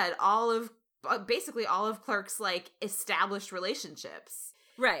you said, basically all of Clark's like established relationships.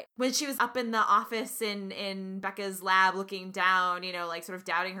 Right. When she was up in the office in Becca's lab looking down, you know, like sort of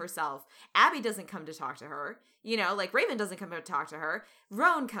doubting herself, Abby doesn't come to talk to her, you know, like Raven doesn't come to talk to her,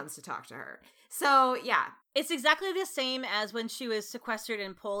 Roan comes to talk to her. So yeah, it's exactly the same as when she was sequestered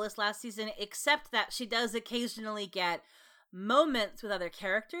in Polis last season, except that she does occasionally get moments with other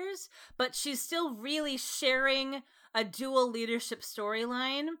characters, but she's still really sharing a dual leadership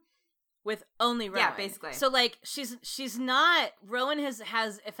storyline with only Rowan. Yeah, basically. So like she's not, Rowan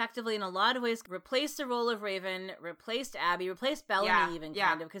has effectively in a lot of ways replaced the role of Raven, replaced Abby, replaced Bellamy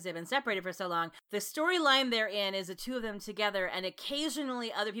kind of, because they've been separated for so long. The storyline they're in is the two of them together, and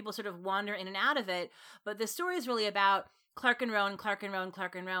occasionally other people sort of wander in and out of it, but the story is really about Clark and Rowan,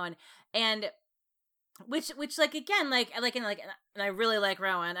 and which like again and I really like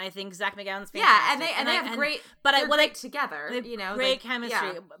Rowan. I think Zach McGowan's fantastic. Yeah, and they have great, but they're great together. You know, great chemistry.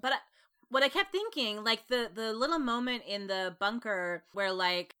 Yeah. But what I kept thinking, like the little moment in the bunker where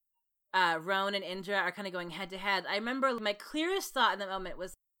like Rowan and Indra are kind of going head to head. I remember my clearest thought in that moment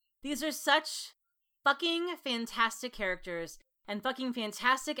was, these are such fucking fantastic characters and fucking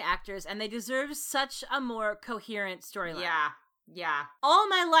fantastic actors, and they deserve such a more coherent storyline. Yeah. All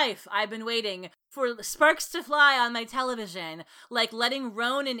my life, I've been waiting for sparks to fly on my television, like letting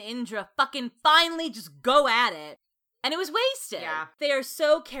Roan and Indra fucking finally just go at it. And it was wasted. Yeah. They are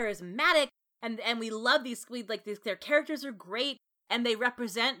so charismatic, and we love these, their characters are great, and they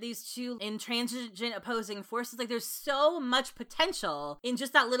represent these two intransigent opposing forces. Like, there's so much potential in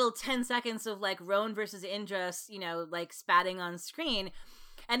just that little 10 seconds of, like, Roan versus Indra, you know, like, spatting on screen.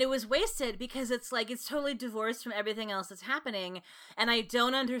 And it was wasted because it's like, it's totally divorced from everything else that's happening. And I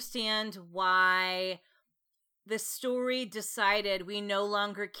don't understand why the story decided we no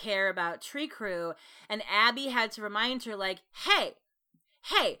longer care about Tree Crew. And Abby had to remind her, like,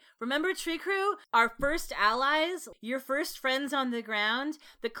 hey, remember Tree Crew? Our first allies, your first friends on the ground,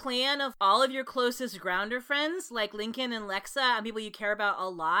 the clan of all of your closest grounder friends, like Lincoln and Lexa, and people you care about a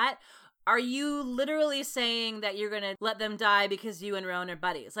lot. Are you literally saying that you're going to let them die because you and Roan are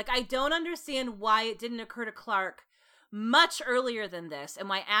buddies? Like, I don't understand why it didn't occur to Clark much earlier than this, and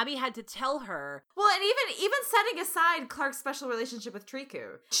why Abby had to tell her. Well, and even setting aside Clark's special relationship with Tree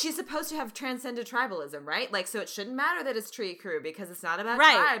Crew, she's supposed to have transcended tribalism, right? Like, so it shouldn't matter that it's Tree Crew, because it's not about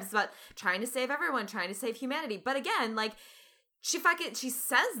tribes, it's about trying to save everyone, trying to save humanity. But again, like, she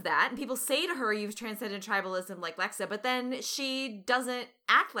says that, and people say to her, you've transcended tribalism like Lexa, but then she doesn't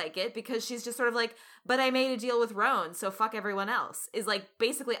act like it, because she's just sort of like, but I made a deal with Roan, so fuck everyone else. Is like,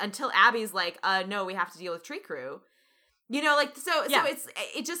 basically, until Abby's like, no, we have to deal with Tree Crew. You know, like, so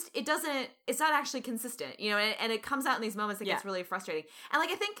it's not actually consistent, you know, and it comes out in these moments that gets really frustrating. And like,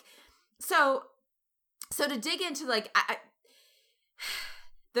 I think, so to dig into like,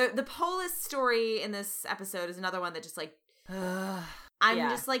 the Polis story in this episode is another one that just like, I'm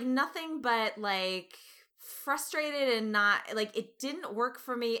just like nothing but like frustrated and not like, it didn't work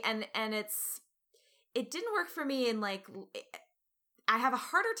for me. And it didn't work for me in like, I have a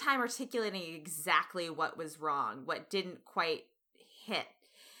harder time articulating exactly what was wrong, what didn't quite hit.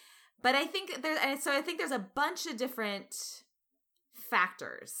 But I think there's a bunch of different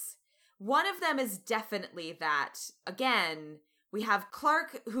factors. One of them is definitely that, again, We have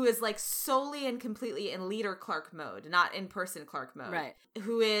Clark, who is like solely and completely in leader Clark mode, not in person Clark mode. Right.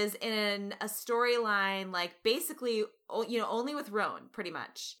 Who is in a storyline like basically, only with Roan, pretty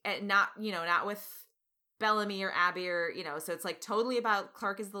much. And not with Bellamy or Abby or, so it's like totally about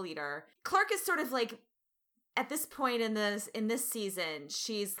Clark as the leader. Clark is sort of like, at this point in this season,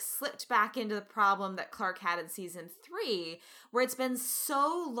 she's slipped back into the problem that Clark had in season 3, where it's been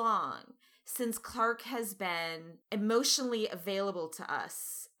so long since Clark has been emotionally available to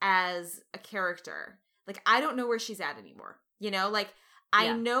us as a character. Like, I don't know where she's at anymore.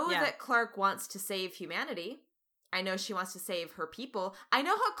 I know that Clark wants to save humanity. I know she wants to save her people. I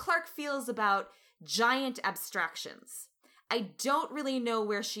know how Clark feels about giant abstractions. I don't really know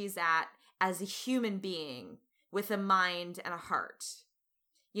where she's at as a human being with a mind and a heart.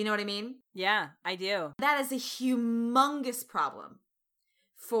 You know what I mean? Yeah, I do. That is a humongous problem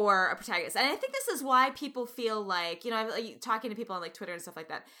for a protagonist. And I think this is why people feel like, I'm like, talking to people on like Twitter and stuff like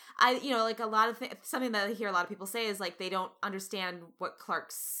that. Like a lot of something that I hear a lot of people say is like, they don't understand what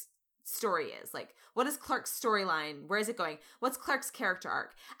Clark's story is. Like, what is Clark's storyline? Where is it going? What's Clark's character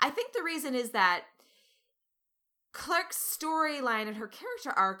arc? I think the reason is that Clark's storyline and her character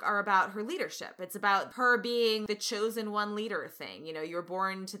arc are about her leadership. It's about her being the chosen one leader thing. You're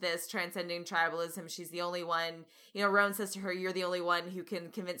born to this, transcending tribalism. She's the only one. Roan says to her, you're the only one who can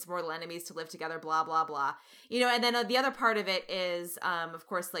convince mortal enemies to live together, blah, blah, blah. And then the other part of it is, of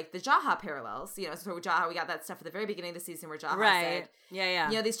course, like the Jaha parallels. So Jaha, we got that stuff at the very beginning of the season where Jaha said,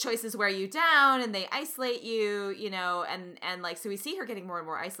 yeah. These choices wear you down and they isolate you, and like, so we see her getting more and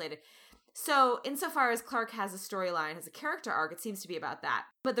more isolated. So insofar as Clark has a storyline, has a character arc, it seems to be about that.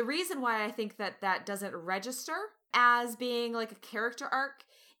 But the reason why I think that doesn't register as being like a character arc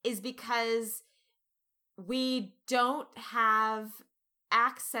is because we don't have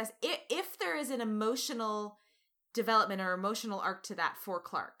access. If there is an emotional development or emotional arc to that for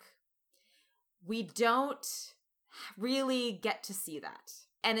Clark, we don't really get to see that.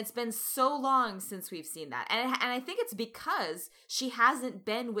 And it's been so long since we've seen that. And I think it's because she hasn't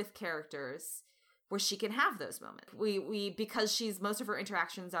been with characters where she can have those moments. Because most of her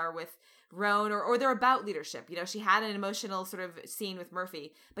interactions are with Roan or they're about leadership. She had an emotional sort of scene with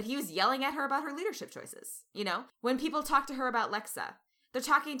Murphy, but he was yelling at her about her leadership choices. When people talk to her about Lexa, they're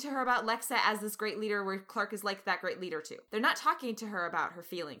talking to her about Lexa as this great leader where Clark is like that great leader too. They're not talking to her about her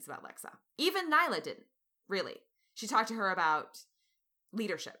feelings about Lexa. Even Nyla didn't, really. She talked to her about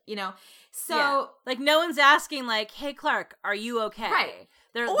leadership, so like no one's asking like, hey Clark, are you okay? Right.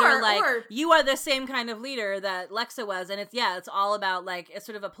 They're like, you are the same kind of leader that Lexa was, and it's all about like it's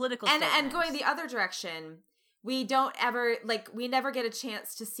sort of a political statement. And going the other direction, we never get a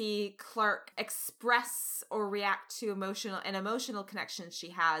chance to see Clark express or react to emotional connections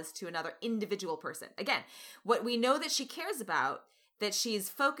she has to another individual person. Again, what we know that she cares about, that she's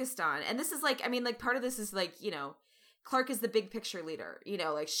focused on, and this is like, part of this is like, Clark is the big picture leader,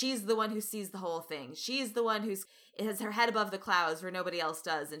 like she's the one who sees the whole thing. She's the one has her head above the clouds where nobody else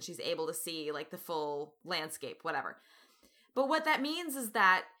does. And she's able to see like the full landscape, whatever. But what that means is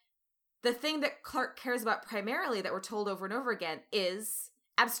that the thing that Clark cares about primarily that we're told over and over again is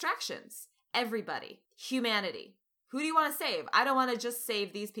abstractions. Everybody, humanity. Who do you want to save? I don't want to just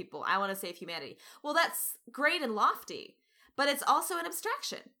save these people. I want to save humanity. Well, that's great and lofty. But it's also an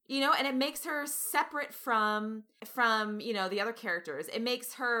abstraction, and it makes her separate from, the other characters. It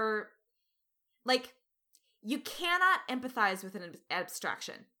makes her, like, you cannot empathize with an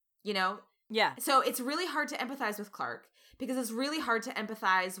abstraction, Yeah. So it's really hard to empathize with Clark because it's really hard to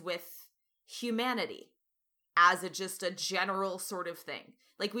empathize with humanity as just a general sort of thing.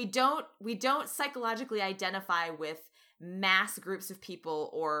 Like, we don't psychologically identify with mass groups of people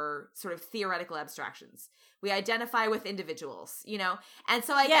or sort of theoretical abstractions. We identify with individuals, And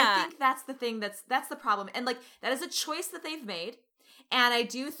so I think that's the thing that's the problem. And like, that is a choice that they've made. And I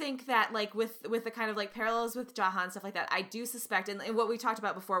do think that like with the kind of like parallels with Jaha and stuff like that, I do suspect, and what we talked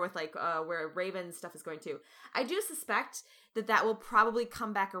about before with like where Raven stuff is going to, I do suspect that will probably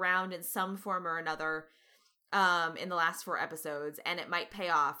come back around in some form or another in the last 4 episodes, and it might pay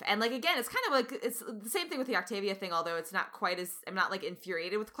off. And like, again, it's kind of like, it's the same thing with the Octavia thing, although it's not quite as, I'm not like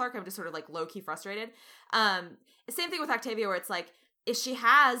infuriated with Clark, I'm just sort of like low-key frustrated. Same thing with Octavia, where it's like, if she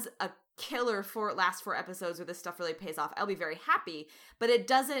has a killer last 4 episodes where this stuff really pays off, I'll be very happy, but it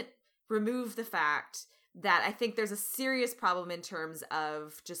doesn't remove the fact that I think there's a serious problem in terms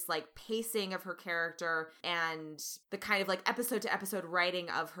of just like pacing of her character and the kind of like episode to episode writing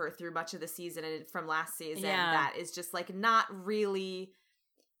of her through much of the season and from last season that is just like not really,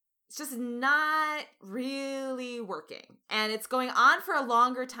 it's just not really working. And it's going on for a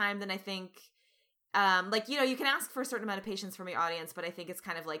longer time than I think Like, you know, you can ask for a certain amount of patience from your audience, but I think it's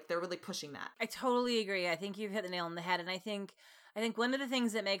kind of like they're really pushing that. I totally agree. I think you've hit the nail on the head. And I think one of the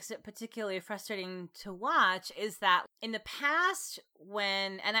things that makes it particularly frustrating to watch is that in the past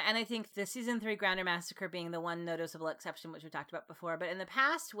when, and I think the season 3 Grounder Massacre being the one noticeable exception, which we talked about before, but in the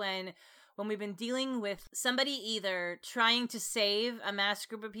past when we've been dealing with somebody either trying to save a mass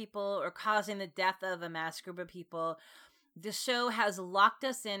group of people or causing the death of a mass group of people, the show has locked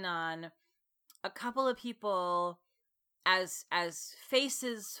us in on a couple of people as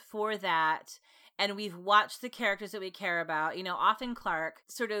faces for that, and we've watched the characters that we care about. You know, often Clark,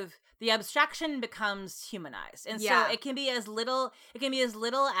 sort of the abstraction becomes humanized, and so it can be as little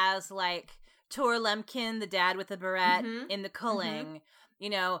as like Tor Lemkin, the dad with the beret in The Culling, you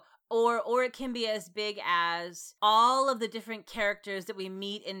know, or it can be as big as all of the different characters that we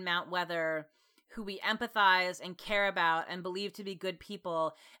meet in Mount Weather, who we empathize and care about and believe to be good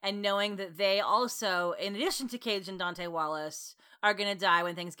people, and knowing that they also, in addition to Cage and Dante Wallace, are going to die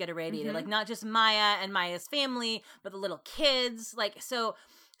when things get irradiated. Like, not just Maya and Maya's family, but the little kids. Like, so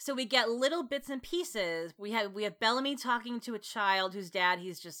we get little bits and pieces. We have Bellamy talking to a child whose dad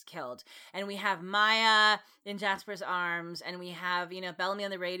he's just killed. And we have Maya in Jasper's arms. And we have, you know, Bellamy on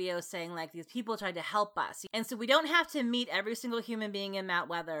the radio saying, like, these people tried to help us. And so we don't have to meet every single human being in Mount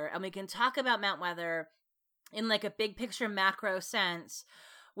Weather. And we can talk about Mount Weather in, like, a big picture macro sense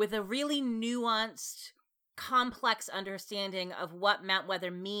with a really nuanced, complex understanding of what Mount Weather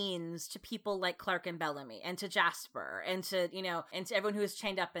means to people like Clark and Bellamy, and to Jasper, and to, you know, and to everyone who is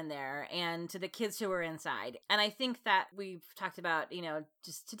chained up in there, and to the kids who are inside. And I think that we've talked about, you know,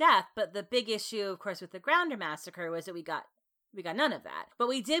 just to death, but the big issue, of course, with the Grounder Massacre was that we got none of that. But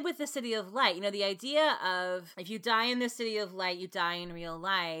we did with the City of Light. You know, the idea of if you die in the City of Light, you die in real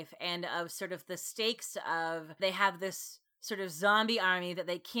life, and of sort of the stakes of they have this sort of zombie army that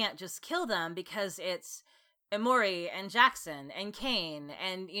they can't just kill them because it's Emori and Jackson and Kane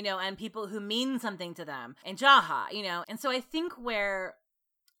and, you know, and people who mean something to them, and Jaha, you know. And so I think where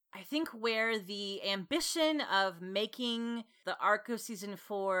the ambition of making the arc of season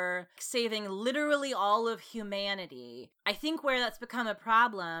 4 saving literally all of humanity, I think where that's become a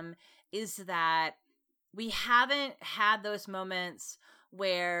problem is that we haven't had those moments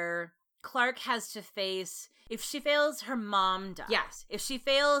where Clark has to face, if she fails, her mom dies. Yes. If she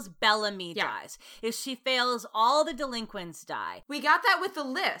fails, Bellamy dies. If she fails, all the delinquents die. We got that with the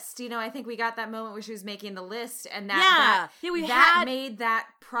list. You know, I think we got that moment where she was making the list, and that made that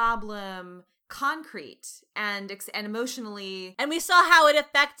problem concrete and emotionally. And we saw how it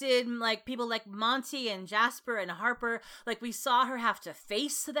affected, like, people like Monty and Jasper and Harper. Like, we saw her have to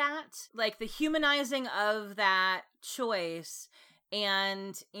face that. Like, the humanizing of that choice.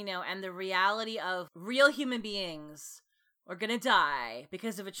 And, you know, and the reality of real human beings are gonna die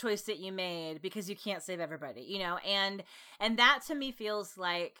because of a choice that you made, because you can't save everybody, you know, and that to me feels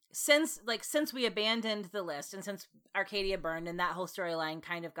like since we abandoned the list, and since Arcadia burned and that whole storyline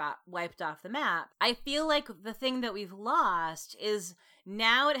kind of got wiped off the map, I feel like the thing that we've lost is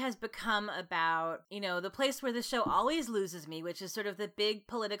now it has become about, you know, the place where the show always loses me, which is sort of the big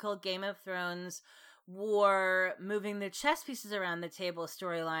political Game of Thrones war, moving the chess pieces around the table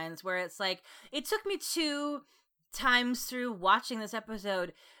storylines, where it's like, it took me 2 times through watching this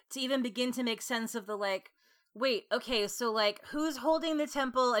episode to even begin to make sense of the, like, wait, okay, so, like, who's holding the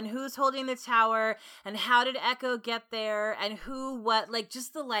temple and who's holding the tower, and how did Echo get there, and who, what, like,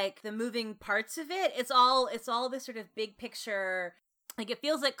 just the, like, the moving parts of it. It's all this sort of big picture. Like, it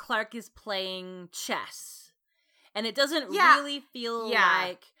feels like Clark is playing chess, and it doesn't really feel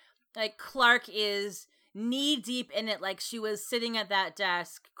like Clark is knee deep in it, like she was sitting at that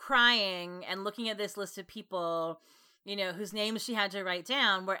desk crying and looking at this list of people, you know, whose names she had to write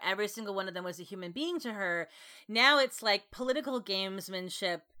down, where every single one of them was a human being to her. Now it's like political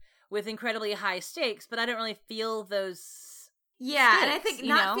gamesmanship with incredibly high stakes, but I don't really feel those stakes, and I think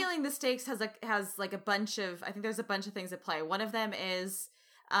not feeling the stakes has like a bunch of, I think there's a bunch of things at play. One of them is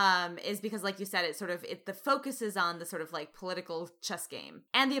because, like you said, the focus is on the sort of like political chess game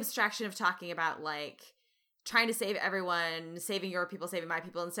and the abstraction of talking about like trying to save everyone, saving your people, saving my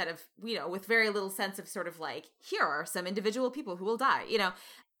people, instead of, you know, with very little sense of sort of like, here are some individual people who will die, you know.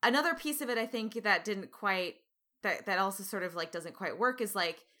 Another piece of it, I think, that didn't quite, that also sort of like doesn't quite work is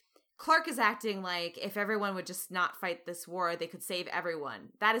like, Clark is acting like if everyone would just not fight this war, they could save everyone.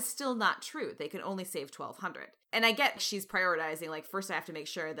 That is still not true. They can only save 1,200. And I get she's prioritizing, like, first I have to make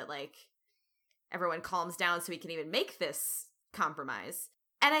sure that, like, everyone calms down so we can even make this compromise.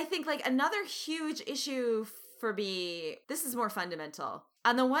 And I think, like, another huge issue for me, this is more fundamental.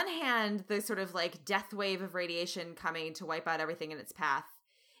 On the one hand, the sort of, like, death wave of radiation coming to wipe out everything in its path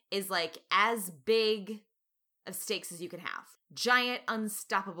is like as big of stakes as you can have. Giant,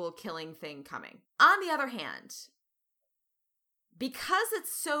 unstoppable killing thing coming. On the other hand, because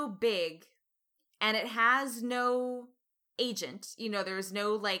it's so big and it has no agent, there's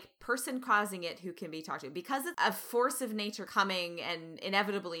no like person causing it who can be talked to, because it's a force of nature coming and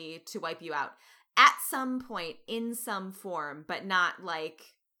inevitably to wipe you out at some point in some form, but not like,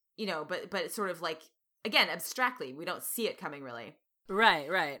 but it's sort of like, again, abstractly, we don't see it coming really.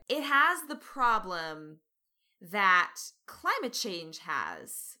 Right. It has the problem that climate change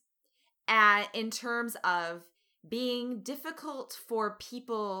has in terms of being difficult for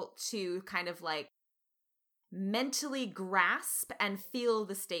people to kind of like mentally grasp and feel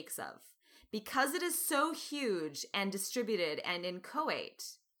the stakes of. Because it is so huge and distributed and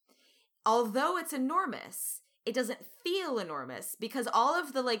inchoate, although it's enormous, it doesn't feel enormous because all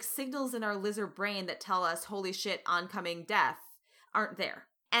of the like signals in our lizard brain that tell us, holy shit, oncoming death, aren't there.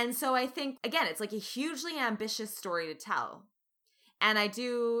 And so I think, again, it's like a hugely ambitious story to tell. And I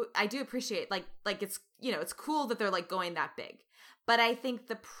do appreciate like it's, it's cool that they're like going that big. But I think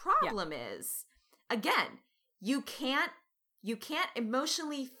the problem is, again, you can't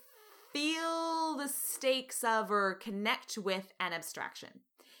emotionally feel the stakes of or connect with an abstraction.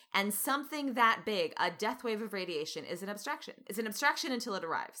 And something that big, a death wave of radiation, is an abstraction. It's an abstraction until it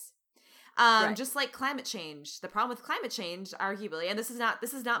arrives. Just like climate change. The problem with climate change, arguably, and this is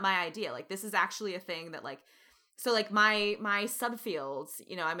not my idea. Like, this is actually a thing that, like, so like my subfields,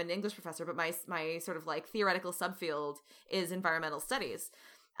 I'm an English professor, but my sort of like theoretical subfield is environmental studies.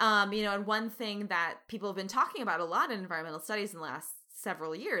 And one thing that people have been talking about a lot in environmental studies in the last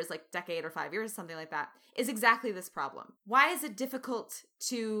several years, like decade or 5 years, something like that, is exactly this problem. Why is it difficult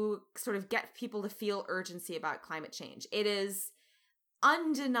to sort of get people to feel urgency about climate change? It is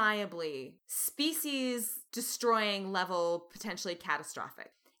undeniably species destroying level, potentially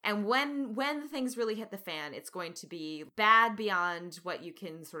catastrophic. And when things really hit the fan, it's going to be bad beyond what you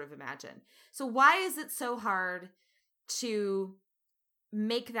can sort of imagine. So why is it so hard to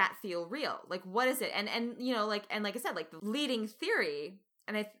make that feel real? Like, what is it? And like I said, like the leading theory,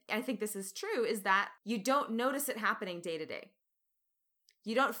 and I think this is true, is that you don't notice it happening day to day.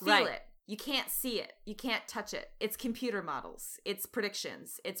 You don't feel it. You can't see it. You can't touch it. It's computer models. It's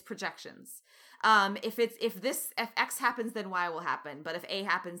predictions. It's projections. If X happens, then Y will happen. But if A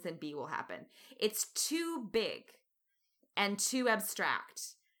happens, then B will happen. It's too big and too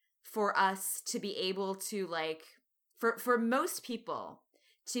abstract for us to be able to like, for most people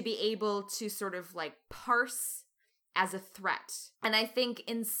to be able to sort of like parse as a threat. And I think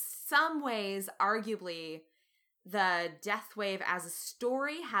in some ways, arguably, the death wave as a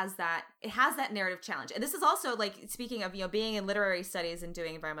story has that narrative challenge. And this is also like, speaking of, being in literary studies and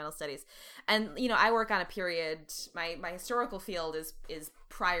doing environmental studies. And, I work on a period, my historical field is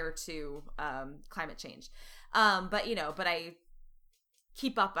prior to climate change. But I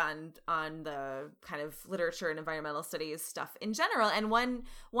keep up on the kind of literature and environmental studies stuff in general. And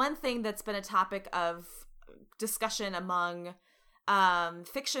one thing that's been a topic of discussion among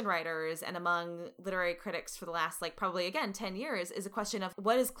fiction writers and among literary critics for the last, like, probably, again, 10 years is a question of,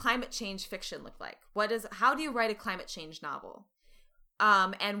 what does climate change fiction look like? How do you write a climate change novel?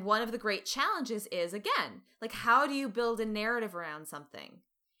 And one of the great challenges is, again, like, how do you build a narrative around something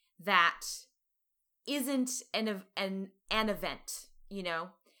that isn't an event,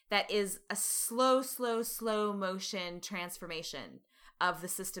 that is a slow motion transformation of the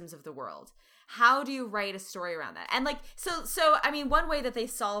systems of the world? How do you write a story around that? And like, so, I mean, one way that they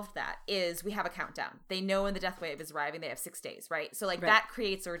solved that is we have a countdown. They know when the death wave is arriving. They have 6 days, right? So like that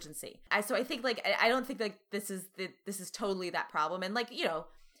creates urgency. So I think like, I don't think like this is totally that problem. And like,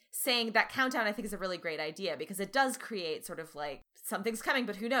 saying that countdown, I think is a really great idea because it does create sort of like something's coming,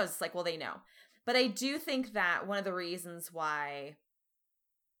 but who knows? It's like, well, they know. But I do think that one of the reasons why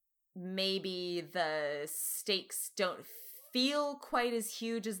maybe the stakes don't feel quite as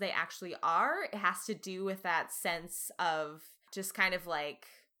huge as they actually are, it has to do with that sense of just kind of like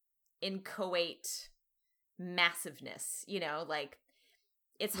inchoate massiveness, like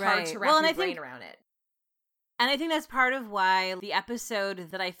it's hard to wrap your brain around it. And I think that's part of why the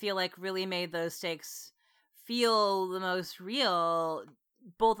episode that I feel like really made those stakes feel the most real,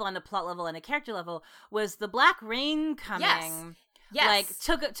 both on a plot level and a character level, was the black rain coming. Yes.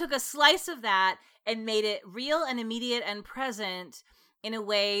 Like took a slice of that and made it real and immediate and present in a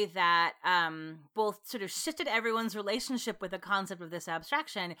way that both sort of shifted everyone's relationship with the concept of this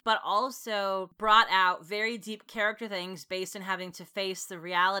abstraction, but also brought out very deep character things based on having to face the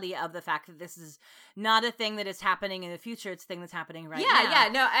reality of the fact that this is not a thing that is happening in the future. It's a thing that's happening right now.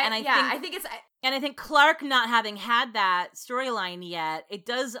 No, I think it's... And I think Clarke not having had that storyline yet,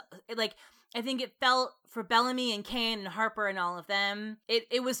 I think it felt for Bellamy and Kane and Harper and all of them,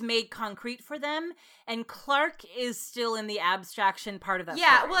 it was made concrete for them. And Clarke is still in the abstraction part of that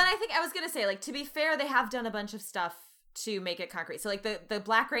story. Well, and I think I was going to say, like, to be fair, they have done a bunch of stuff to make it concrete. So, like, the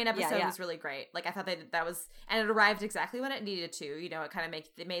Black Rain episode was really great. Like, I thought that was, and it arrived exactly when it needed to. You know, it kind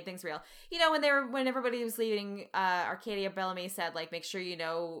of made things real. You know, when everybody was leaving, Arcadia, Bellamy said, like, make sure you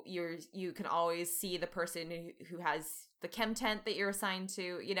know you can always see the person who has the chem tent that you're assigned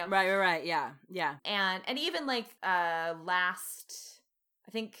to, you know. Right. Yeah. And even like last,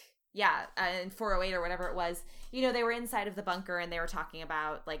 I think, in 408 or whatever it was, you know, they were inside of the bunker and they were talking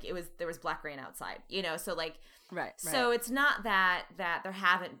about like there was Black Rain outside, you know, so like right. So it's not that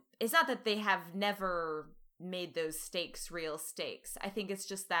it's not that they have never made those stakes real stakes. I think it's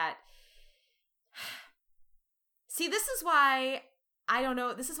just that see, this is why I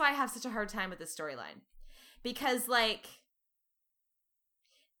have such a hard time with this storyline. Because, like,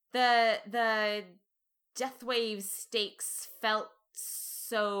 the Deathwave stakes felt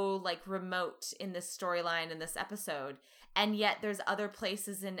so, like, remote in this storyline in this episode. And yet there's other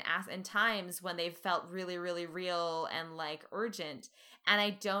places in times when they've felt really, really real and, like, urgent. And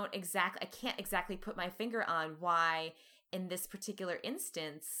I can't exactly put my finger on why in this particular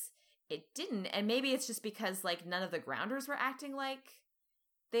instance it didn't. And maybe it's just because, like, none of the grounders were acting like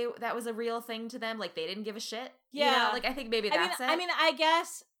that was a real thing to them, like they didn't give a shit. Yeah, you know? Like I think maybe that's it.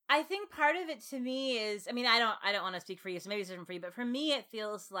 I think part of it to me is, I don't want to speak for you, so maybe it's different for you, but for me it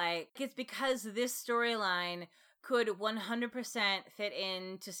feels like it's because this storyline could 100% fit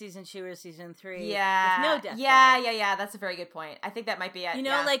into season 2 or season 3. Yeah, with no death. Yeah. That's a very good point. I think that might be it. You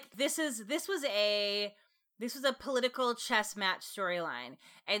know, like this was a political chess match storyline,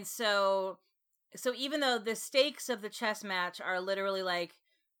 and so even though the stakes of the chess match are literally like,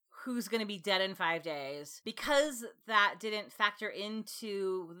 who's going to be dead in 5 days, because that didn't factor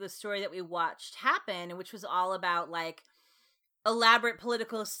into the story that we watched happen, which was all about like elaborate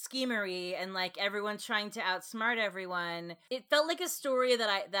political schemery and like everyone trying to outsmart everyone. It felt like a story that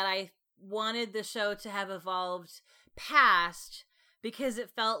I wanted the show to have evolved past, because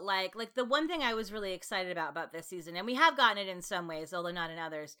it felt like the one thing I was really excited about this season, and we have gotten it in some ways, although not in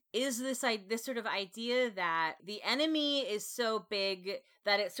others, is this sort of idea that the enemy is so big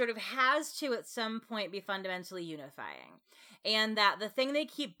that it sort of has to at some point be fundamentally unifying. And that the thing they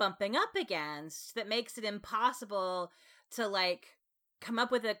keep bumping up against that makes it impossible to like come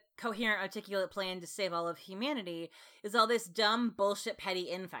up with a coherent, articulate plan to save all of humanity is all this dumb bullshit petty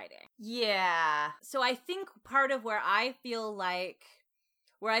infighting. Yeah. So I think part of where I feel like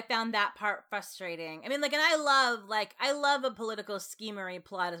where I found that part frustrating. I mean, like, and I love a political schemery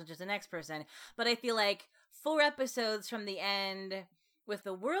plot as much as the next person, but I feel like 4 episodes from the end, with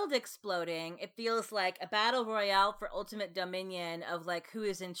the world exploding, it feels like a battle royale for ultimate dominion of like who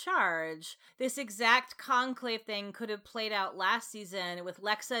is in charge. This exact conclave thing could have played out last season with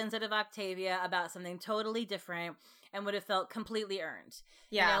Lexa instead of Octavia about something totally different and would have felt completely earned.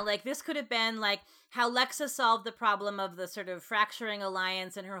 Yeah. You know, like this could have been like how Lexa solved the problem of the sort of fracturing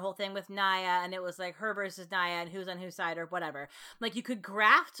alliance and her whole thing with Naya, and it was like her versus Naya and who's on whose side or whatever. Like you could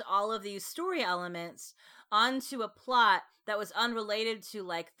graft all of these story elements onto a plot that was unrelated to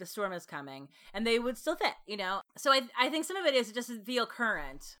like the storm is coming, and they would still fit, you know? So I think some of it is it just feel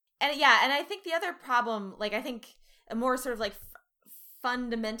current. And yeah, and I think the other problem, like I think a more sort of like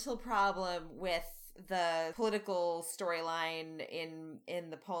fundamental problem with the political storyline in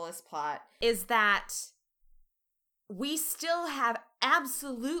the Polis plot is that we still have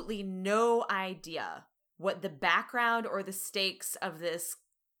absolutely no idea what the background or the stakes of this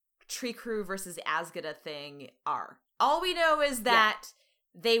Tree Crew versus Azgada thing are. All we know is that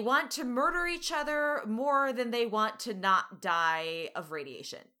they want to murder each other more than they want to not die of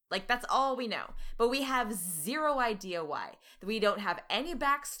radiation. Like, that's all we know. But we have zero idea why. We don't have any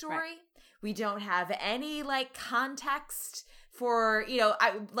backstory. Right. We don't have any, like, context for, you know,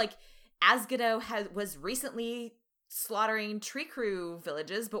 Azgada was recently slaughtering Tree Crew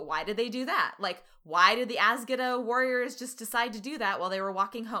villages, but why did they do that? Like, why did the Azgada warriors just decide to do that while they were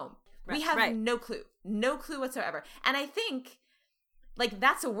walking home? Right, we have no clue. No clue whatsoever. And I think, like,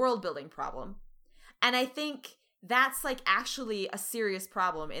 that's a world-building problem. And I think that's, like, actually a serious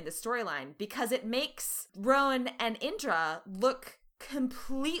problem in the storyline because it makes Rowan and Indra look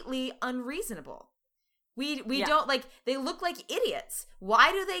completely unreasonable. We don't, like, they look like idiots.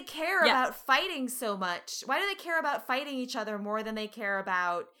 Why do they care about fighting so much? Why do they care about fighting each other more than they care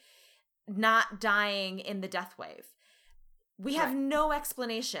about not dying in the death wave? We have no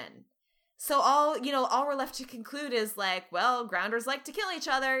explanation. So all we're left to conclude is, like, well, grounders like to kill each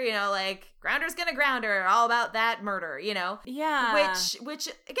other, like, grounder's gonna grounder, all about that murder, Yeah. Which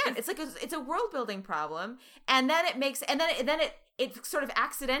again, it's like it's a world building problem. And then it sort of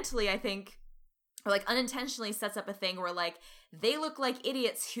accidentally, I think, or like unintentionally sets up a thing where, like, they look like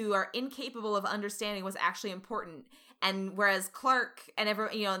idiots who are incapable of understanding what's actually important. And whereas Clark and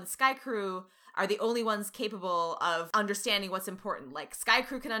everyone, and the Sky Crew are the only ones capable of understanding what's important. Like, Sky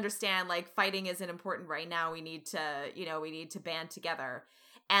Crew can understand, like, fighting isn't important right now. We need to band together.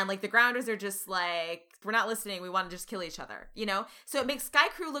 And, like, the grounders are just like, we're not listening. We want to just kill each other, So it makes Sky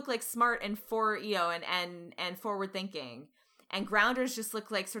Crew look like smart and and forward thinking. And grounders just look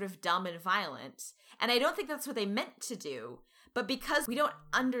like sort of dumb and violent. And I don't think that's what they meant to do. But because we don't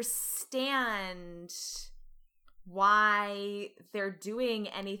understand why they're doing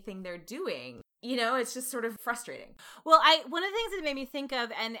anything they're doing, it's just sort of frustrating. Well, one of the things that made me think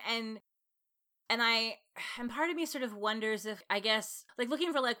of, and part of me sort of wonders if, I guess, like,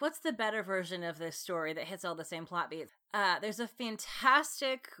 looking for, like, what's the better version of this story that hits all the same plot beats. There's a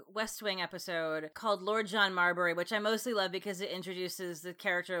fantastic West Wing episode called Lord John Marbury, which I mostly love because it introduces the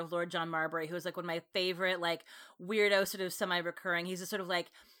character of Lord John Marbury, who is, like, one of my favorite, like, weirdo sort of semi-recurring. He's a sort of,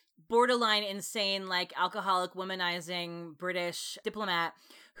 like, borderline insane, like, alcoholic, womanizing British diplomat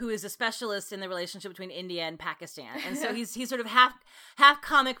who is a specialist in the relationship between India and Pakistan. And so he's sort of half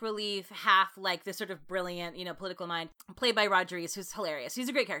comic relief, half, like, this sort of brilliant, political mind, played by Rod Reese, who's hilarious. He's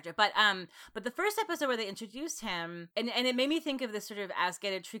a great character. But the first episode where they introduced him, and it made me think of this sort of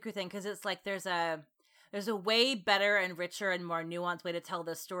Asgarded Treacle thing, because it's like there's a way better and richer and more nuanced way to tell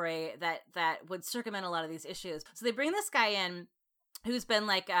this story that would circumvent a lot of these issues. So they bring this guy in who's been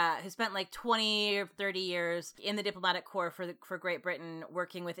who spent like 20 or 30 years in the diplomatic corps for Great Britain,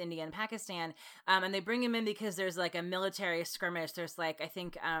 working with India and Pakistan. And they bring him in because there's like a military skirmish. There's like, I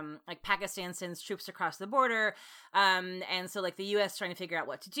think, like Pakistan sends troops across the border. And so like the US trying to figure out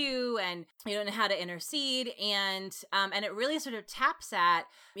what to do and, and how to intercede. And it really sort of taps at,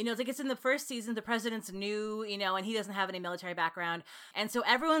 it's like it's in the first season, the president's new, and he doesn't have any military background. And so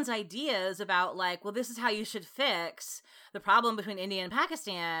everyone's ideas about like, well, this is how you should fix the problem between India and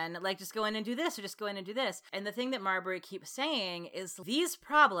Pakistan, like just go in and do this or just go in and do this. And the thing that Marbury keeps saying is these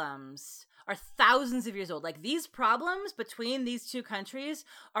problems are thousands of years old. Like these problems between these two countries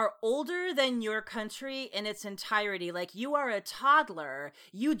are older than your country in its entirety. Like you are a toddler.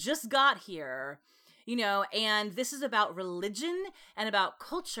 You just got here. And this is about religion and about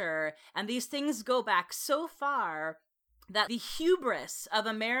culture. And these things go back so far that the hubris of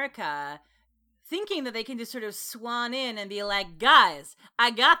America thinking that they can just sort of swan in and be like, guys, I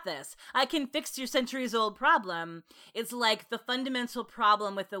got this. I can fix your centuries-old problem. It's like the fundamental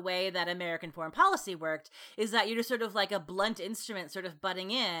problem with the way that American foreign policy worked is that you're just sort of like a blunt instrument sort of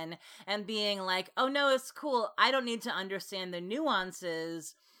butting in and being like, oh, no, it's cool. I don't need to understand the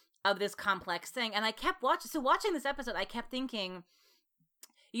nuances of this complex thing. And I kept watching this episode, I kept thinking,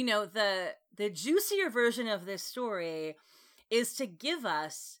 the juicier version of this story is to give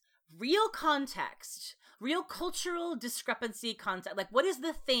us real context, real cultural discrepancy context. Like, what is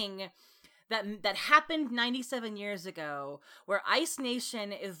the thing that happened 97 years ago where Ice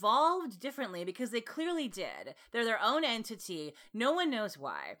Nation evolved differently? Because they clearly did. They're their own entity. No one knows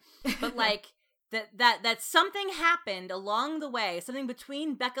why. But, like, that something happened along the way, something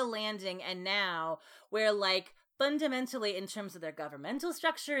between Becca Landing and now, where, like, fundamentally, in terms of their governmental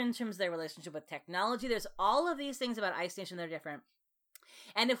structure, in terms of their relationship with technology, there's all of these things about Ice Nation that are different.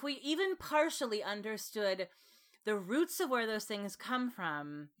 And if we even partially understood the roots of where those things come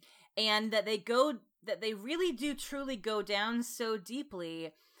from, and that they really do truly go down so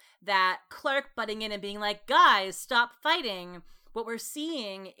deeply that Clark butting in and being like, guys, stop fighting, what we're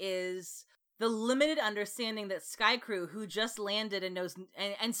seeing is the limited understanding that Sky Crew, who just landed and knows,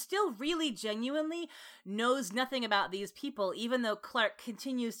 and still really genuinely knows nothing about these people, even though Clark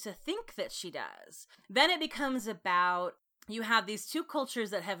continues to think that she does. Then it becomes about, you have these two cultures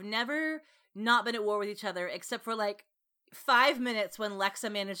that have never not been at war with each other, except for like 5 minutes when Lexa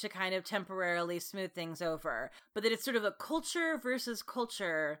managed to kind of temporarily smooth things over. But that it's sort of a culture versus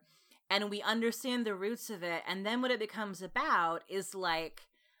culture, and we understand the roots of it. And then what it becomes about is like,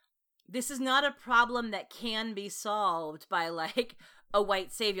 this is not a problem that can be solved by like a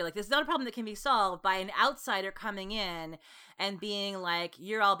white savior. Like, this is not a problem that can be solved by an outsider coming in and being like,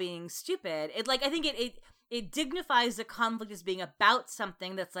 you're all being stupid. It like, I think it dignifies the conflict as being about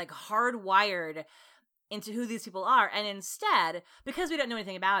something that's like hardwired into who these people are. And instead, because we don't know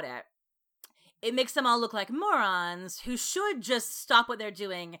anything about it, it makes them all look like morons who should just stop what they're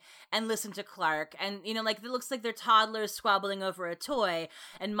doing and listen to Clark. And, you know, like, it looks like they're toddlers squabbling over a toy,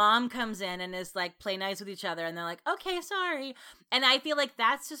 and mom comes in and is like, play nice with each other, and they're like, okay, sorry. And I feel like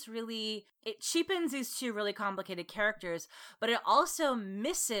that's just really, it cheapens these two really complicated characters, but it also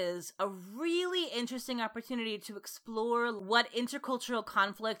misses a really interesting opportunity to explore what intercultural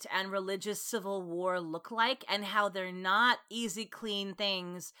conflict and religious civil war look like, and how they're not easy, clean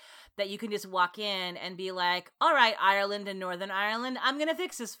things that you can just walk in and be like, all right, Ireland and Northern Ireland, I'm going to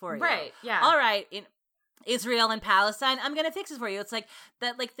fix this for you. Right, yeah. All right, in Israel and Palestine, I'm going to fix this for you. It's like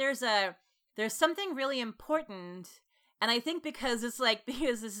that, like, there's something really important. And I think because this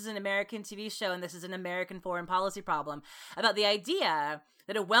is an American TV show and this is an American foreign policy problem, about the idea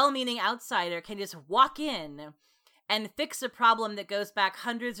that a well-meaning outsider can just walk in and fix a problem that goes back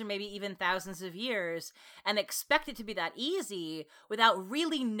hundreds or maybe even thousands of years and expect it to be that easy without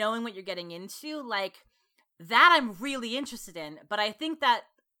really knowing what you're getting into, like, that I'm really interested in. But I think that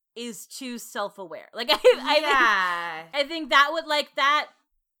is too self-aware. Like, I think that would, like, that,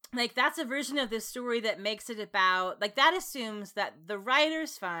 like, that's a version of this story that makes it about, like, that assumes that the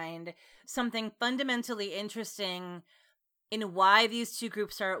writers find something fundamentally interesting in why these two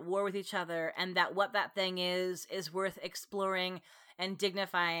groups are at war with each other, and that what that thing is worth exploring and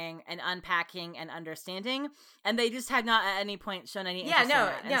dignifying and unpacking and understanding. And they just have not at any point shown any interest in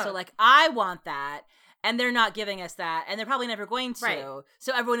that. And so, like, I want that, and they're not giving us that, and they're probably never going to. Right.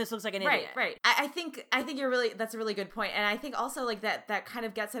 So everyone just looks like an idiot. Right. I think that's a really good point. And I think also, like, that kind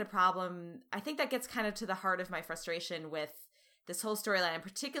of gets at a problem. I think that gets kind of to the heart of my frustration with this whole storyline, and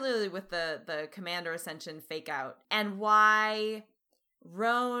particularly with the Commander Ascension fake out, and why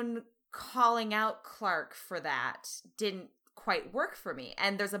Roan calling out Clark for that didn't quite work for me.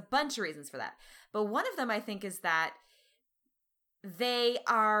 And there's a bunch of reasons for that. But one of them, I think, is that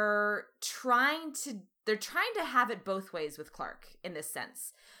they're trying to have it both ways with Clark in this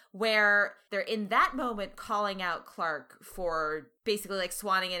sense, where they're in that moment calling out Clark for basically, like,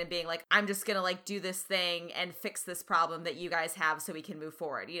 swanning in and being like, I'm just gonna, like, do this thing and fix this problem that you guys have so we can move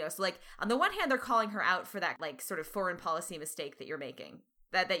forward, you know? So, like, on the one hand, they're calling her out for that, like, sort of foreign policy mistake that you're making,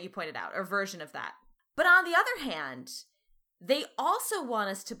 that you pointed out, or version of that. But on the other hand, they also want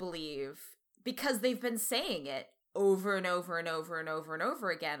us to believe, because they've been saying it over and over and over and over and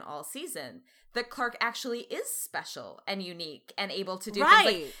over again all season, that Clark actually is special and unique and able to do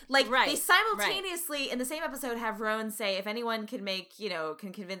things. Like they simultaneously in the same episode have Roan say, if anyone can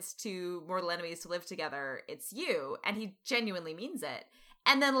convince two mortal enemies to live together, it's you. And he genuinely means it.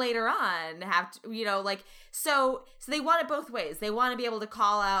 And then later on have to, you know, like, so they want it both ways. They want to be able to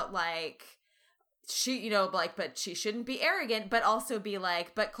call out, like, she, you know, like, but she shouldn't be arrogant, but also be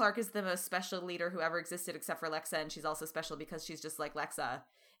like, but Clark is the most special leader who ever existed except for Lexa, and she's also special because she's just like Lexa,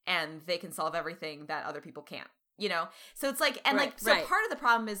 and they can solve everything that other people can't, you know? So it's like, and part of the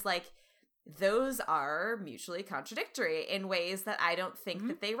problem is, like, those are mutually contradictory in ways that I don't think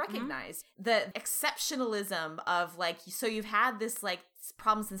that they recognize. The exceptionalism of, like, so you've had this, like,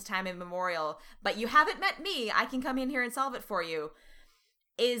 problem since time immemorial, but you haven't met me, I can come in here and solve it for you,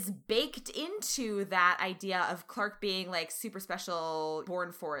 is baked into that idea of Clark being, like, super special,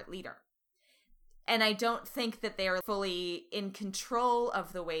 born for it leader. And I don't think that they are fully in control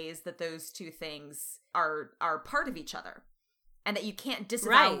of the ways that those two things are part of each other. And that you can't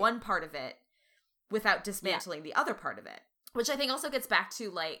disavow one part of it without dismantling the other part of it. Which I think also gets back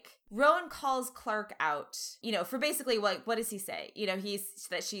to, like, Roan calls Clark out, you know, for basically, like, what does he say? You know, she's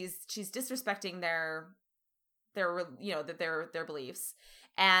disrespecting their you know, their beliefs.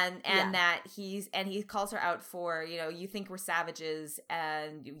 And that he calls her out for, you know, you think we're savages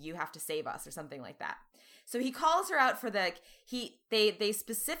and you have to save us or something like that. So he calls her out for they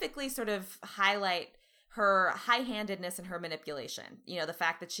specifically sort of highlight her high-handedness and her manipulation. You know, the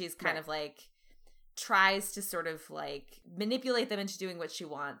fact that she's kind of, like, tries to sort of, like, manipulate them into doing what she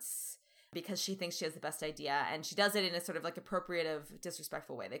wants because she thinks she has the best idea, and she does it in a sort of, like, appropriative,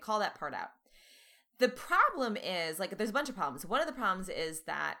 disrespectful way. They call that part out. The problem is, like, there's a bunch of problems. One of the problems is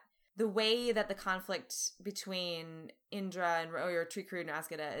that the way that the conflict between Indra and Trikru and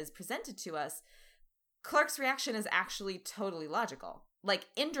Nazgûl is presented to us, Clark's reaction is actually totally logical. Like,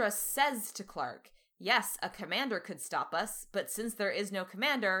 Indra says to Clark, yes, a commander could stop us, but since there is no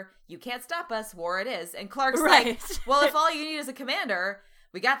commander, you can't stop us, war it is. And Clark's like, well, if all you need is a commander,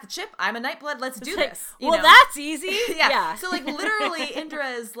 we got the chip, I'm a Nightblood, let's do this. Well, that's easy. Yeah. So, like, literally, Indra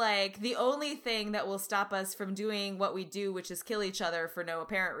is like, the only thing that will stop us from doing what we do, which is kill each other for no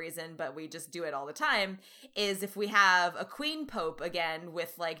apparent reason, but we just do it all the time, is if we have a queen pope again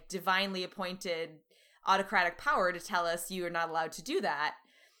with, like, divinely appointed autocratic power to tell us you are not allowed to do that.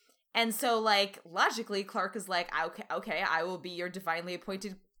 And so, like, logically, Clark is like, okay, I will be your divinely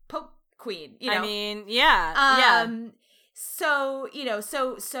appointed Pope Queen. You know? I mean, yeah. So, you know,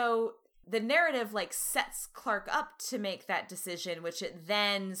 so the narrative, like, sets Clark up to make that decision, which it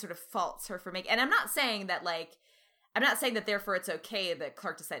then sort of faults her for making. And I'm not saying that therefore it's okay that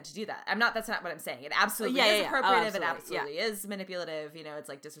Clark decided to do that. That's not what I'm saying. It absolutely is appropriative. It absolutely is manipulative. You know, it's,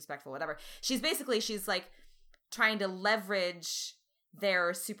 like, disrespectful, whatever. She's like, trying to leverage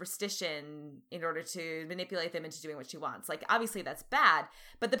their superstition in order to manipulate them into doing what she wants. Like, obviously that's bad,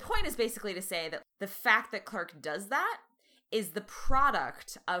 but the point is basically to say that the fact that Clark does that is the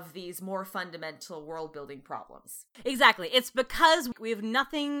product of these more fundamental world building problems. Exactly. It's because we have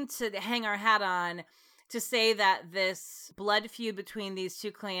nothing to hang our hat on to say that this blood feud between these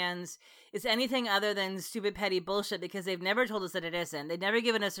two clans is anything other than stupid, petty bullshit, because they've never told us that it isn't. They've never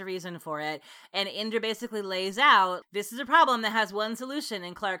given us a reason for it. And Indra basically lays out, this is a problem that has one solution.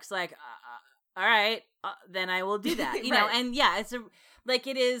 And Clark's like, all right, then I will do that. You know, and yeah, it's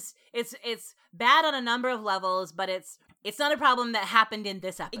bad on a number of levels, but it's not a problem that happened in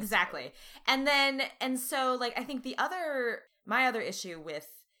this episode. Exactly. And so, like, I think my other issue with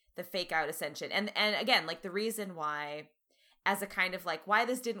the fake out ascension, and again, like, the reason why, as a kind of, like, why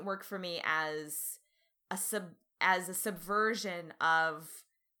this didn't work for me as a subversion of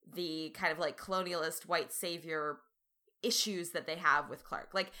the kind of, like, colonialist white savior issues that they have with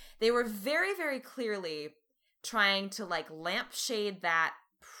Clark. Like, they were very, very clearly trying to, like, lampshade that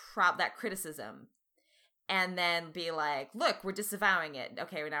criticism and then be like, look, we're disavowing it.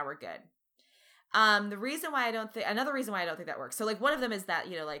 Okay, now we're good. Another reason why I don't think that works. So, like, one of them is that,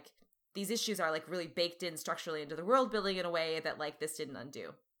 you know, like, these issues are, like, really baked in structurally into the world building in a way that, like, this didn't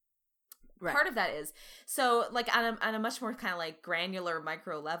undo. Right. Part of that is, so, like, on a much more kind of, like, granular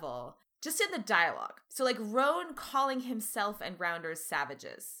micro level, just in the dialogue. So, like, Roan calling himself and Grounders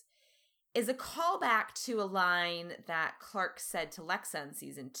savages is a callback to a line that Clark said to Lexa in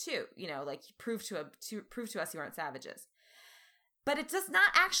season 2. You know, like, prove to us you aren't savages. But it does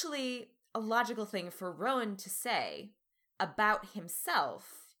not actually a logical thing for Roan to say about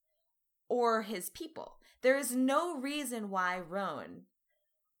himself or his people. There is no reason why Roan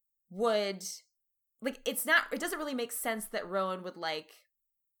would, like, it doesn't really make sense that Roan would, like,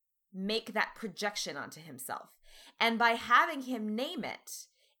 make that projection onto himself. And by having him name it,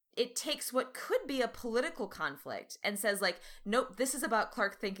 it takes what could be a political conflict and says, like, nope, this is about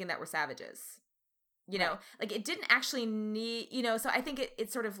Clark thinking that we're savages. You know, like, it didn't actually need, you know, so I think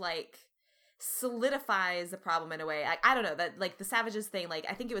it sort of, like, solidifies the problem in a way. I don't know, that, like, the savages thing, like,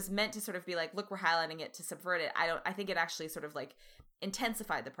 I think it was meant to sort of be like, look, we're highlighting it to subvert it. I think it actually sort of, like,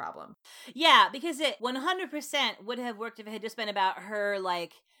 intensified the problem. Yeah, because it 100% would have worked if it had just been about her,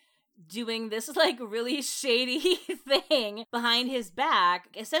 like, doing this, like, really shady thing behind his back,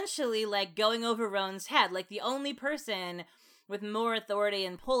 essentially, like, going over Roan's head. Like, the only person with more authority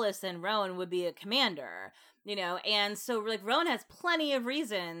and Polis than Roan would be a commander. You know, and so, like, Roan has plenty of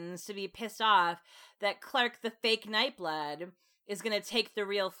reasons to be pissed off that Clark, the fake Nightblood, is going to take the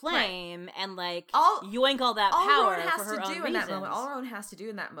real flame and, like, yoink all that power for her own reasons. All Roan has to do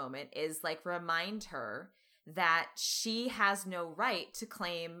in that moment is, like, remind her that she has no right to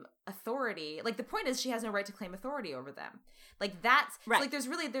claim authority. Like, the point is, she has no right to claim authority over them. Like, that's right. So,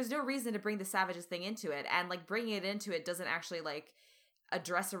 like, there's no reason to bring the savages thing into it, and, like, bringing it into it doesn't actually, like,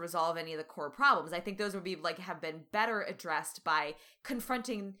 address or resolve any of the core problems. I think those would be, like, have been better addressed by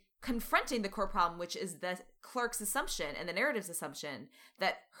confronting the core problem, which is the Clark's assumption and the narrative's assumption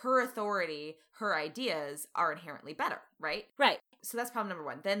that her authority, her ideas are inherently better, right? Right. So that's problem number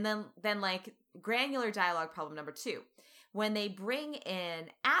 1. Then like, granular dialogue problem number 2. When they bring in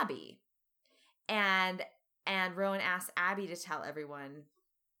Abby and Rowan asks Abby to tell everyone,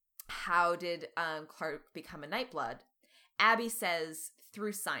 how did Clark become a Nightblood? Abby says,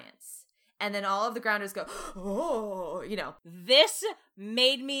 through science. And then all of the Grounders go, oh, you know. This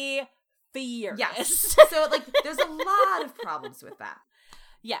made me furious. Yes. So, like, there's a lot of problems with that.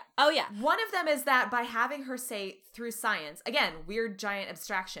 Yeah. Oh, yeah. One of them is that by having her say through science, again, weird giant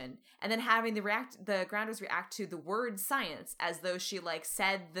abstraction, and then having the Grounders react to the word science as though she, like,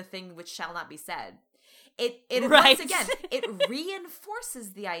 said the thing which shall not be said. It right. Once again, it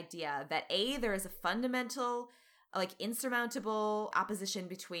reinforces the idea that there is a fundamental, like, insurmountable opposition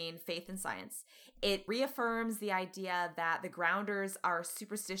between faith and science. It reaffirms the idea that the Grounders are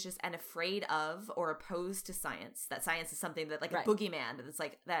superstitious and afraid of or opposed to science. That science is something that, like, right. a boogeyman that's,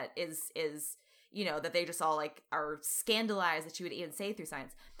 like, that is, you know, that they just all like are scandalized that she would even say through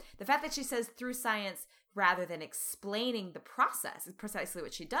science. The fact that she says through science rather than explaining the process, is precisely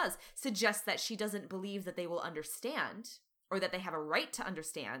what she does, suggests that she doesn't believe that they will understand or that they have a right to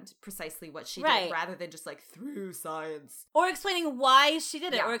understand precisely what she did, rather than just like through science. Or explaining why she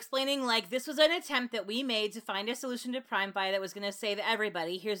did it, or explaining like, this was an attempt that we made to find a solution to Prime Fi that was going to save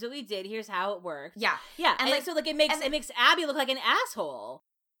everybody. Here's what we did. Here's how it worked. Yeah. Yeah. And like, so like it makes Abby look like an asshole.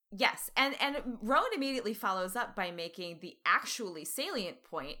 Yes. And Rowan immediately follows up by making the actually salient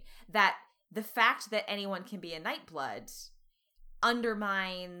point that the fact that anyone can be a Nightblood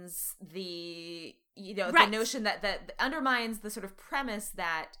undermines the, you know, the notion that undermines the sort of premise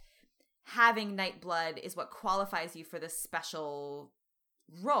that having Nightblood is what qualifies you for this special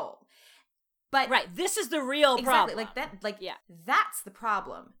role. But this is the real problem. That's the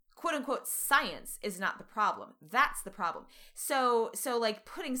problem. Quote unquote science is not the problem. That's the problem. So like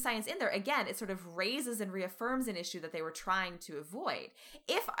putting science in there again, it sort of raises and reaffirms an issue that they were trying to avoid.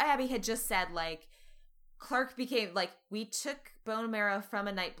 If Abby had just said like, Clark became like, we took bone marrow from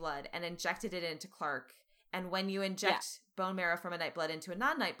a Nightblood and injected it into Clark, and when you inject bone marrow from a Nightblood into a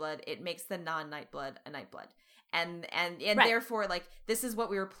non-Nightblood, it makes the non-Nightblood a Nightblood. And therefore, like, this is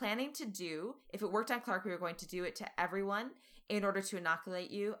what we were planning to do. If it worked on Clark, we were going to do it to everyone in order to inoculate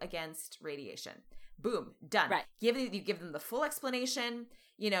you against radiation. Boom, done. Right. You give them the full explanation.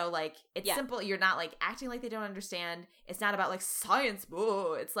 You know, like, it's simple. You're not, like, acting like they don't understand. It's not about, like, science.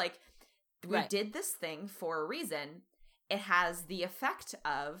 Whoa. It's like, we did this thing for a reason. It has the effect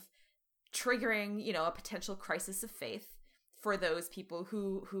of triggering, you know, a potential crisis of faith for those people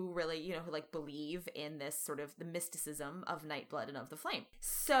who really, you know, who like believe in this sort of the mysticism of Nightblood and of the Flame.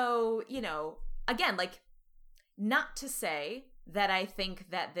 So, you know, again, like, not to say that I think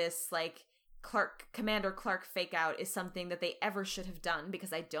that this like Commander Clark fake out is something that they ever should have done,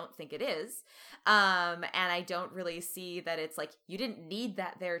 because I don't think it is. And I don't really see that it's like, you didn't need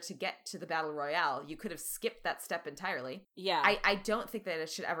that there to get to the Battle Royale. You could have skipped that step entirely. Yeah. I don't think that it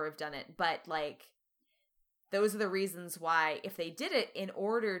should ever have done it, but like, those are the reasons why, if they did it in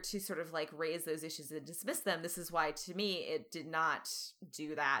order to sort of like raise those issues and dismiss them, this is why to me it did not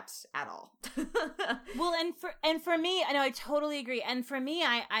do that at all. Well, and for me, I know I totally agree. And for me,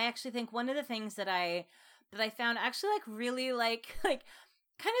 I actually think one of the things that I found actually like really like kind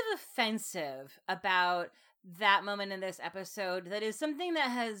of offensive about that moment in this episode, that is something that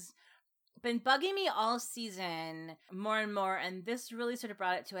has been bugging me all season more and more, and this really sort of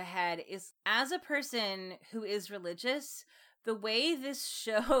brought it to a head, is as a person who is religious, the way this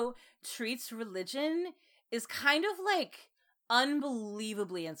show treats religion is kind of like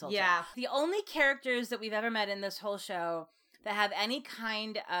unbelievably insulting. Yeah. The only characters that we've ever met in this whole show that have any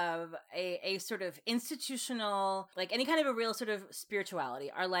kind of a sort of institutional, like any kind of a real sort of spirituality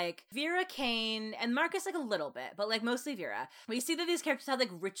are like Vera, Kane, and Marcus, like a little bit, but like mostly Vera. We see that these characters have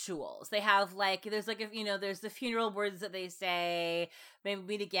like rituals. They have like, there's like, you know, there's the funeral words that they say, maybe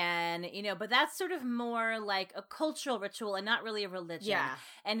meet again, you know, but that's sort of more like a cultural ritual and not really a religion. Yeah.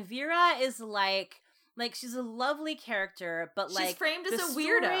 And Vera is like she's a lovely character, but like, she's framed as a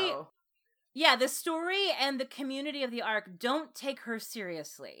weirdo. Yeah, the story and the community of the arc don't take her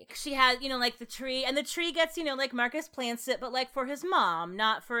seriously. She has, you know, like the tree, and the tree gets, you know, like Marcus plants it, but like for his mom,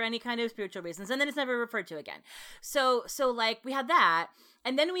 not for any kind of spiritual reasons. And then it's never referred to again. So like we have that.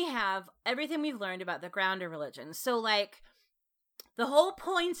 And then we have everything we've learned about the Grounder religion. So like the whole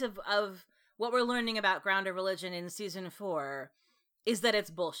point of what we're learning about Grounder religion in season 4 is that it's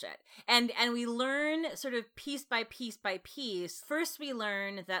bullshit. And we learn sort of piece by piece by piece. First, we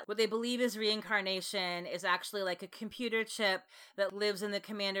learn that what they believe is reincarnation is actually like a computer chip that lives in the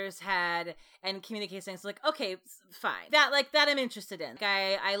commander's head and communicates things. Like, okay, fine. That I'm interested in.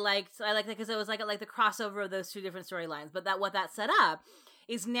 Like, I liked that because it was like the crossover of those two different storylines. But what that set up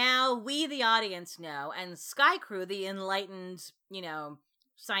is now we, the audience, know, and Sky Crew, the enlightened, you know,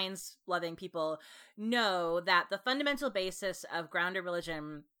 science-loving people, know that the fundamental basis of Grounder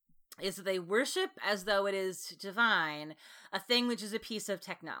religion is that they worship as though it is divine, a thing which is a piece of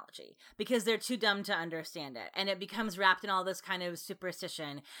technology, because they're too dumb to understand it. And it becomes wrapped in all this kind of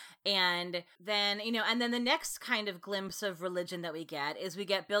superstition. And then, you know, and then the next kind of glimpse of religion that we get is we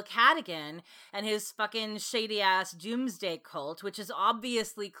get Bill Cadigan and his fucking shady-ass doomsday cult, which is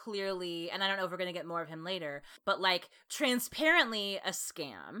obviously, clearly, and I don't know if we're going to get more of him later, but like transparently a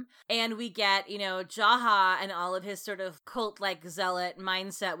scam. And we get, you know, Jaha and all of his sort of cult-like zealot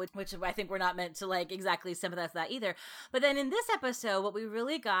mindset, which I think we're not meant to like exactly sympathize with that either. But then in this episode, what we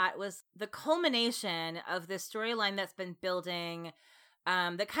really got was the culmination of this storyline that's been building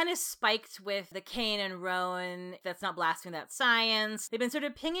that kind of spiked with the Cain and Rowan, that's not blasphemy, that's science. They've been sort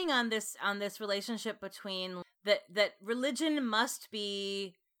of pinging on this relationship between that religion must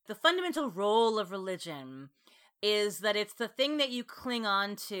be, the fundamental role of religion is that it's the thing that you cling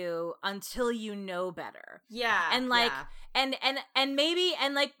on to until you know better. Yeah. And like, and maybe,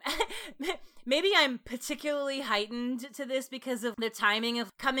 and like, maybe I'm particularly heightened to this because of the timing of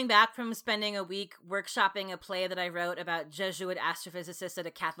coming back from spending a week workshopping a play that I wrote about Jesuit astrophysicists at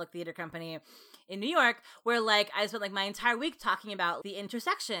a Catholic theater company in New York, where like I spent like my entire week talking about the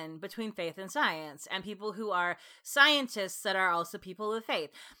intersection between faith and science and people who are scientists that are also people of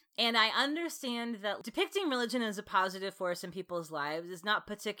faith. And I understand that depicting religion as a positive force in people's lives is not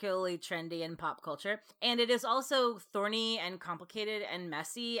particularly trendy in pop culture. And it is also thorny and complicated and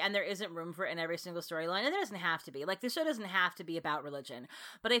messy, and there isn't room for it in every single storyline. And there doesn't have to be. Like, this show doesn't have to be about religion.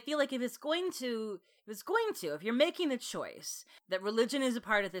 But I feel like if you're making the choice that religion is a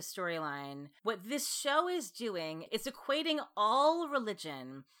part of this storyline, what this show is doing is equating all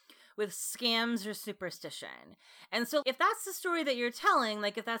religion with scams or superstition. And so if that's the story that you're telling,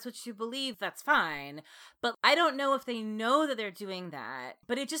 like if that's what you believe, that's fine. But I don't know if they know that they're doing that.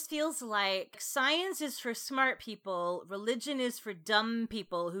 But it just feels like science is for smart people, religion is for dumb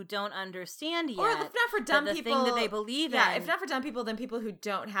people who don't understand yet. Or if not for dumb the people, thing that they believe in. Yeah, if not for dumb people, then people who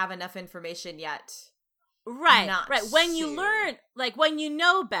don't have enough information yet. Right. When you learn, like when you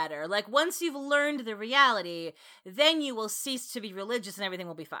know better, like once you've learned the reality, then you will cease to be religious and everything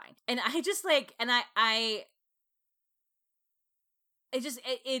will be fine. And I just like, and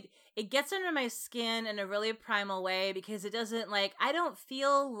it gets under my skin in a really primal way because it doesn't like, I don't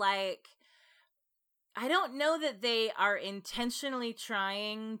know that they are intentionally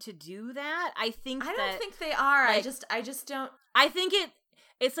trying to do that. I don't think they are. Like, I just don't. I think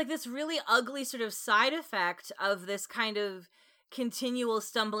it's like this really ugly sort of side effect of this kind of continual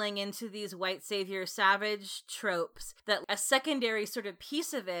stumbling into these white savior savage tropes, that a secondary sort of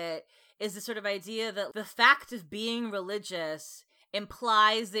piece of it is the sort of idea that the fact of being religious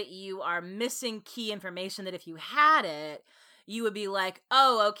implies that you are missing key information that if you had it, you would be like,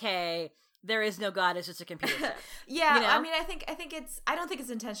 oh, okay, there is no God, it's just a computer chip. Yeah, you know? I mean, I don't think it's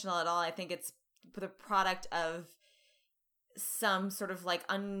intentional at all. I think it's the product of some sort of like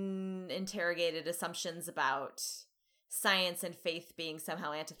uninterrogated assumptions about science and faith being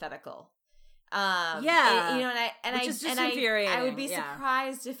somehow antithetical. Which is just infuriating. I would be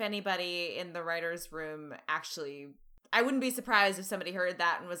surprised if anybody in the writer's room actually. I wouldn't be surprised if somebody heard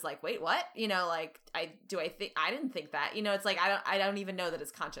that and was like, "Wait, what?" You know, like I didn't think that. You know, it's like I don't even know that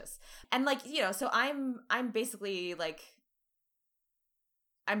it's conscious. And like, you know, so I'm basically like,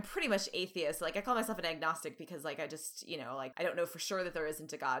 I'm pretty much atheist. Like I call myself an agnostic because like I just, you know, like I don't know for sure that there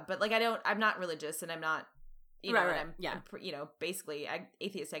isn't a God, but like I'm not religious and I'm not, you know, I'm you know, basically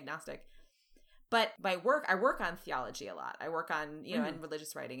atheist agnostic. But my work, I work on theology a lot. I work on, you know, and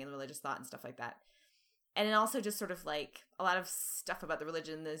religious writing and religious thought and stuff like that. And it also just sort of like a lot of stuff about the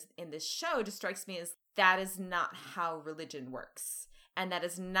religion in this show just strikes me as that is not how religion works. And that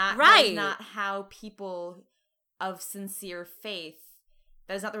is not, that is not how people of sincere faith,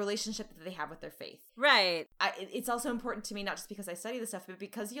 that is not the relationship that they have with their faith. Right. It's also important to me, not just because I study this stuff, but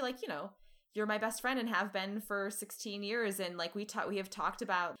because you're like, you know, you're my best friend and have been for 16 years. And like we have talked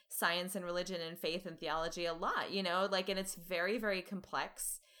about science and religion and faith and theology a lot, you know, like, and it's very, very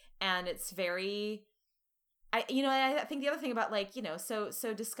complex and it's very, I think the other thing about like, you know, so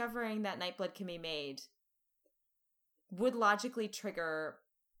discovering that Nightblood can be made would logically trigger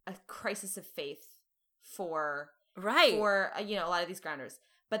a crisis of faith for you know, a lot of these grounders.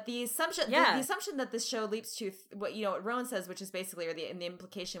 But the assumption, the assumption that this show leaps to, what, you know, what Rowan says, which is basically, or the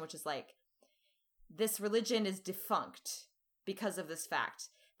implication, which is like, this religion is defunct because of this fact.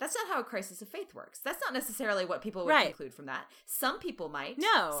 That's not how a crisis of faith works. That's not necessarily what people would conclude from that. Some people might.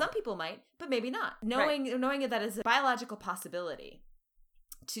 No. Some people might, but maybe not. Knowing that is a biological possibility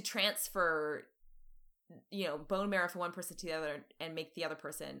to transfer, you know, bone marrow from one person to the other and make the other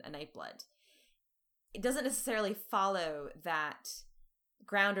person a Nightblood. It doesn't necessarily follow that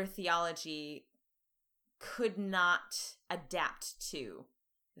grounder theology could not adapt to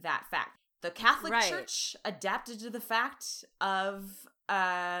that fact. The Catholic Church adapted to the fact of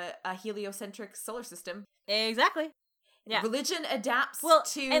a heliocentric solar system. Exactly. Yeah. Religion adapts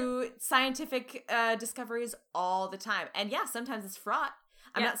to scientific discoveries all the time. And yeah, sometimes it's fraught.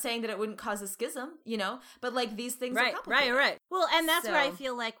 I'm not saying that it wouldn't cause a schism, you know, but like these things are complicated. Right. Well, and that's where I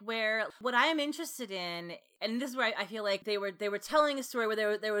feel like what I am interested in and this is where I feel like they were telling a story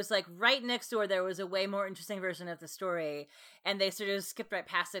where there was like right next door there was a way more interesting version of the story, and they sort of skipped right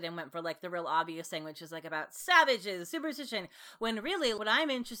past it and went for like the real obvious thing, which is like about savages, superstition, when really what I'm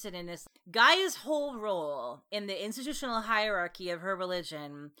interested in is Gaia's whole role in the institutional hierarchy of her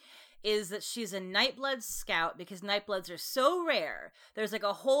religion is that she's a Nightblood scout, because Nightbloods are so rare. There's like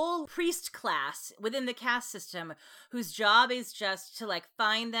a whole priest class within the caste system whose job is just to like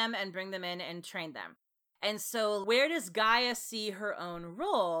find them and bring them in and train them. And so where does Gaia see her own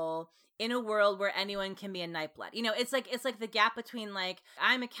role in a world where anyone can be a Nightblood? You know, it's like the gap between like,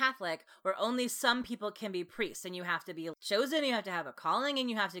 I'm a Catholic where only some people can be priests, and you have to be chosen, you have to have a calling, and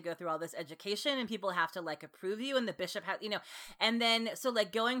you have to go through all this education, and people have to like approve you, and the bishop has, you know, and then so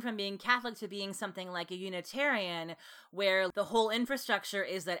like going from being Catholic to being something like a Unitarian where the whole infrastructure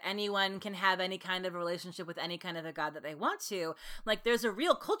is that anyone can have any kind of relationship with any kind of a god that they want to, like there's a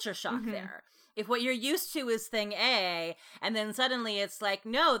real culture shock there. If what you're used to is thing A, and then suddenly it's like,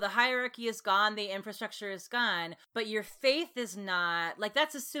 no, the hierarchy is gone, the infrastructure is gone, but your faith is not, like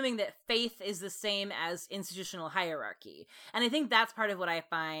that's assuming that faith is the same as institutional hierarchy. And I think that's part of what I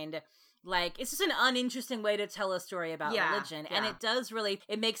find, like, it's just an uninteresting way to tell a story about religion. Yeah. And it does really,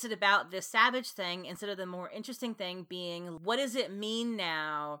 it makes it about this savage thing instead of the more interesting thing being, what does it mean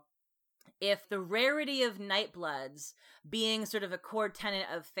now if the rarity of Nightbloods being sort of a core tenet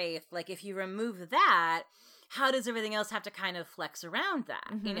of faith, like if you remove that, how does everything else have to kind of flex around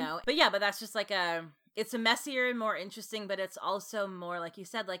that, you know? But yeah, but that's just like it's a messier and more interesting, but it's also more, like you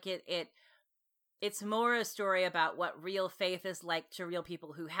said, like it's more a story about what real faith is like to real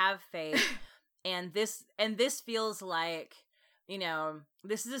people who have faith. and this feels like, you know,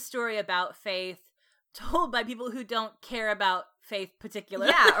 this is a story about faith told by people who don't care about faith particularly.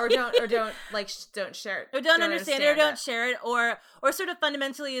 Yeah, or don't share it. Or don't understand it, or don't share it, or sort of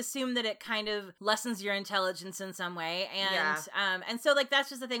fundamentally assume that it kind of lessens your intelligence in some way. And so like that's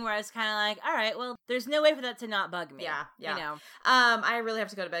just the thing where I was kind of like, all right, well, there's no way for that to not bug me. Yeah. You know? I really have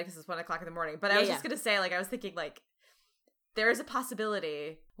to go to bed because it's 1:00 in the morning. But I was just gonna say, like, I was thinking, like, there is a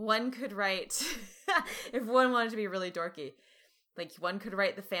possibility one could write if one wanted to be really dorky, like one could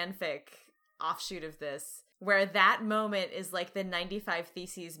write the fanfic offshoot of this, where that moment is like the 95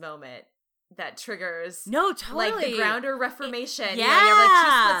 Theses moment that triggers like the Grounder Reformation. You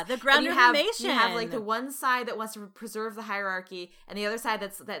have, like, the Grounder Reformation. You have like the one side that wants to preserve the hierarchy, and the other side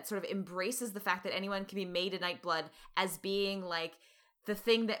that sort of embraces the fact that anyone can be made a Nightblood as being like the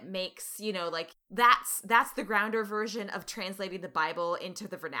thing that makes, you know, like that's the Grounder version of translating the Bible into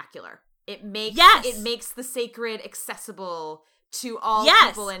the vernacular. It makes the sacred accessible to all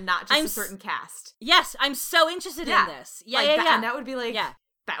people and not just a certain caste. Yes, I'm so interested in this. And that would be like,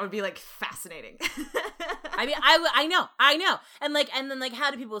 that would be like fascinating. I mean, I know. And then like,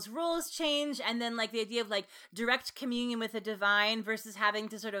 how do people's roles change? And then like the idea of like direct communion with the divine versus having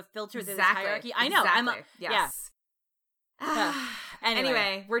to sort of filter through this hierarchy. I know. Yes.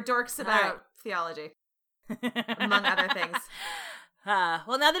 Anyway, we're dorks about theology, among other things.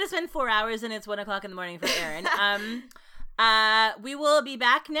 Well, now that it's been 4 hours and it's 1:00 in the morning for Erin, we will be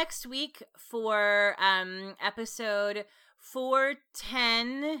back next week for episode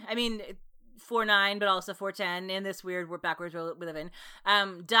 410. I mean, 49, but also 410 in this weird backwards world we live in.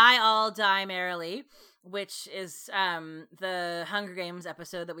 Die All, Die Merrily, which is the Hunger Games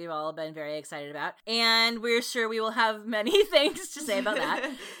episode that we've all been very excited about. And we're sure we will have many things to say about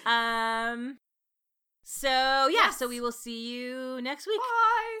that. So we will see you next week.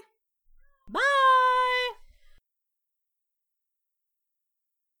 Bye. Bye.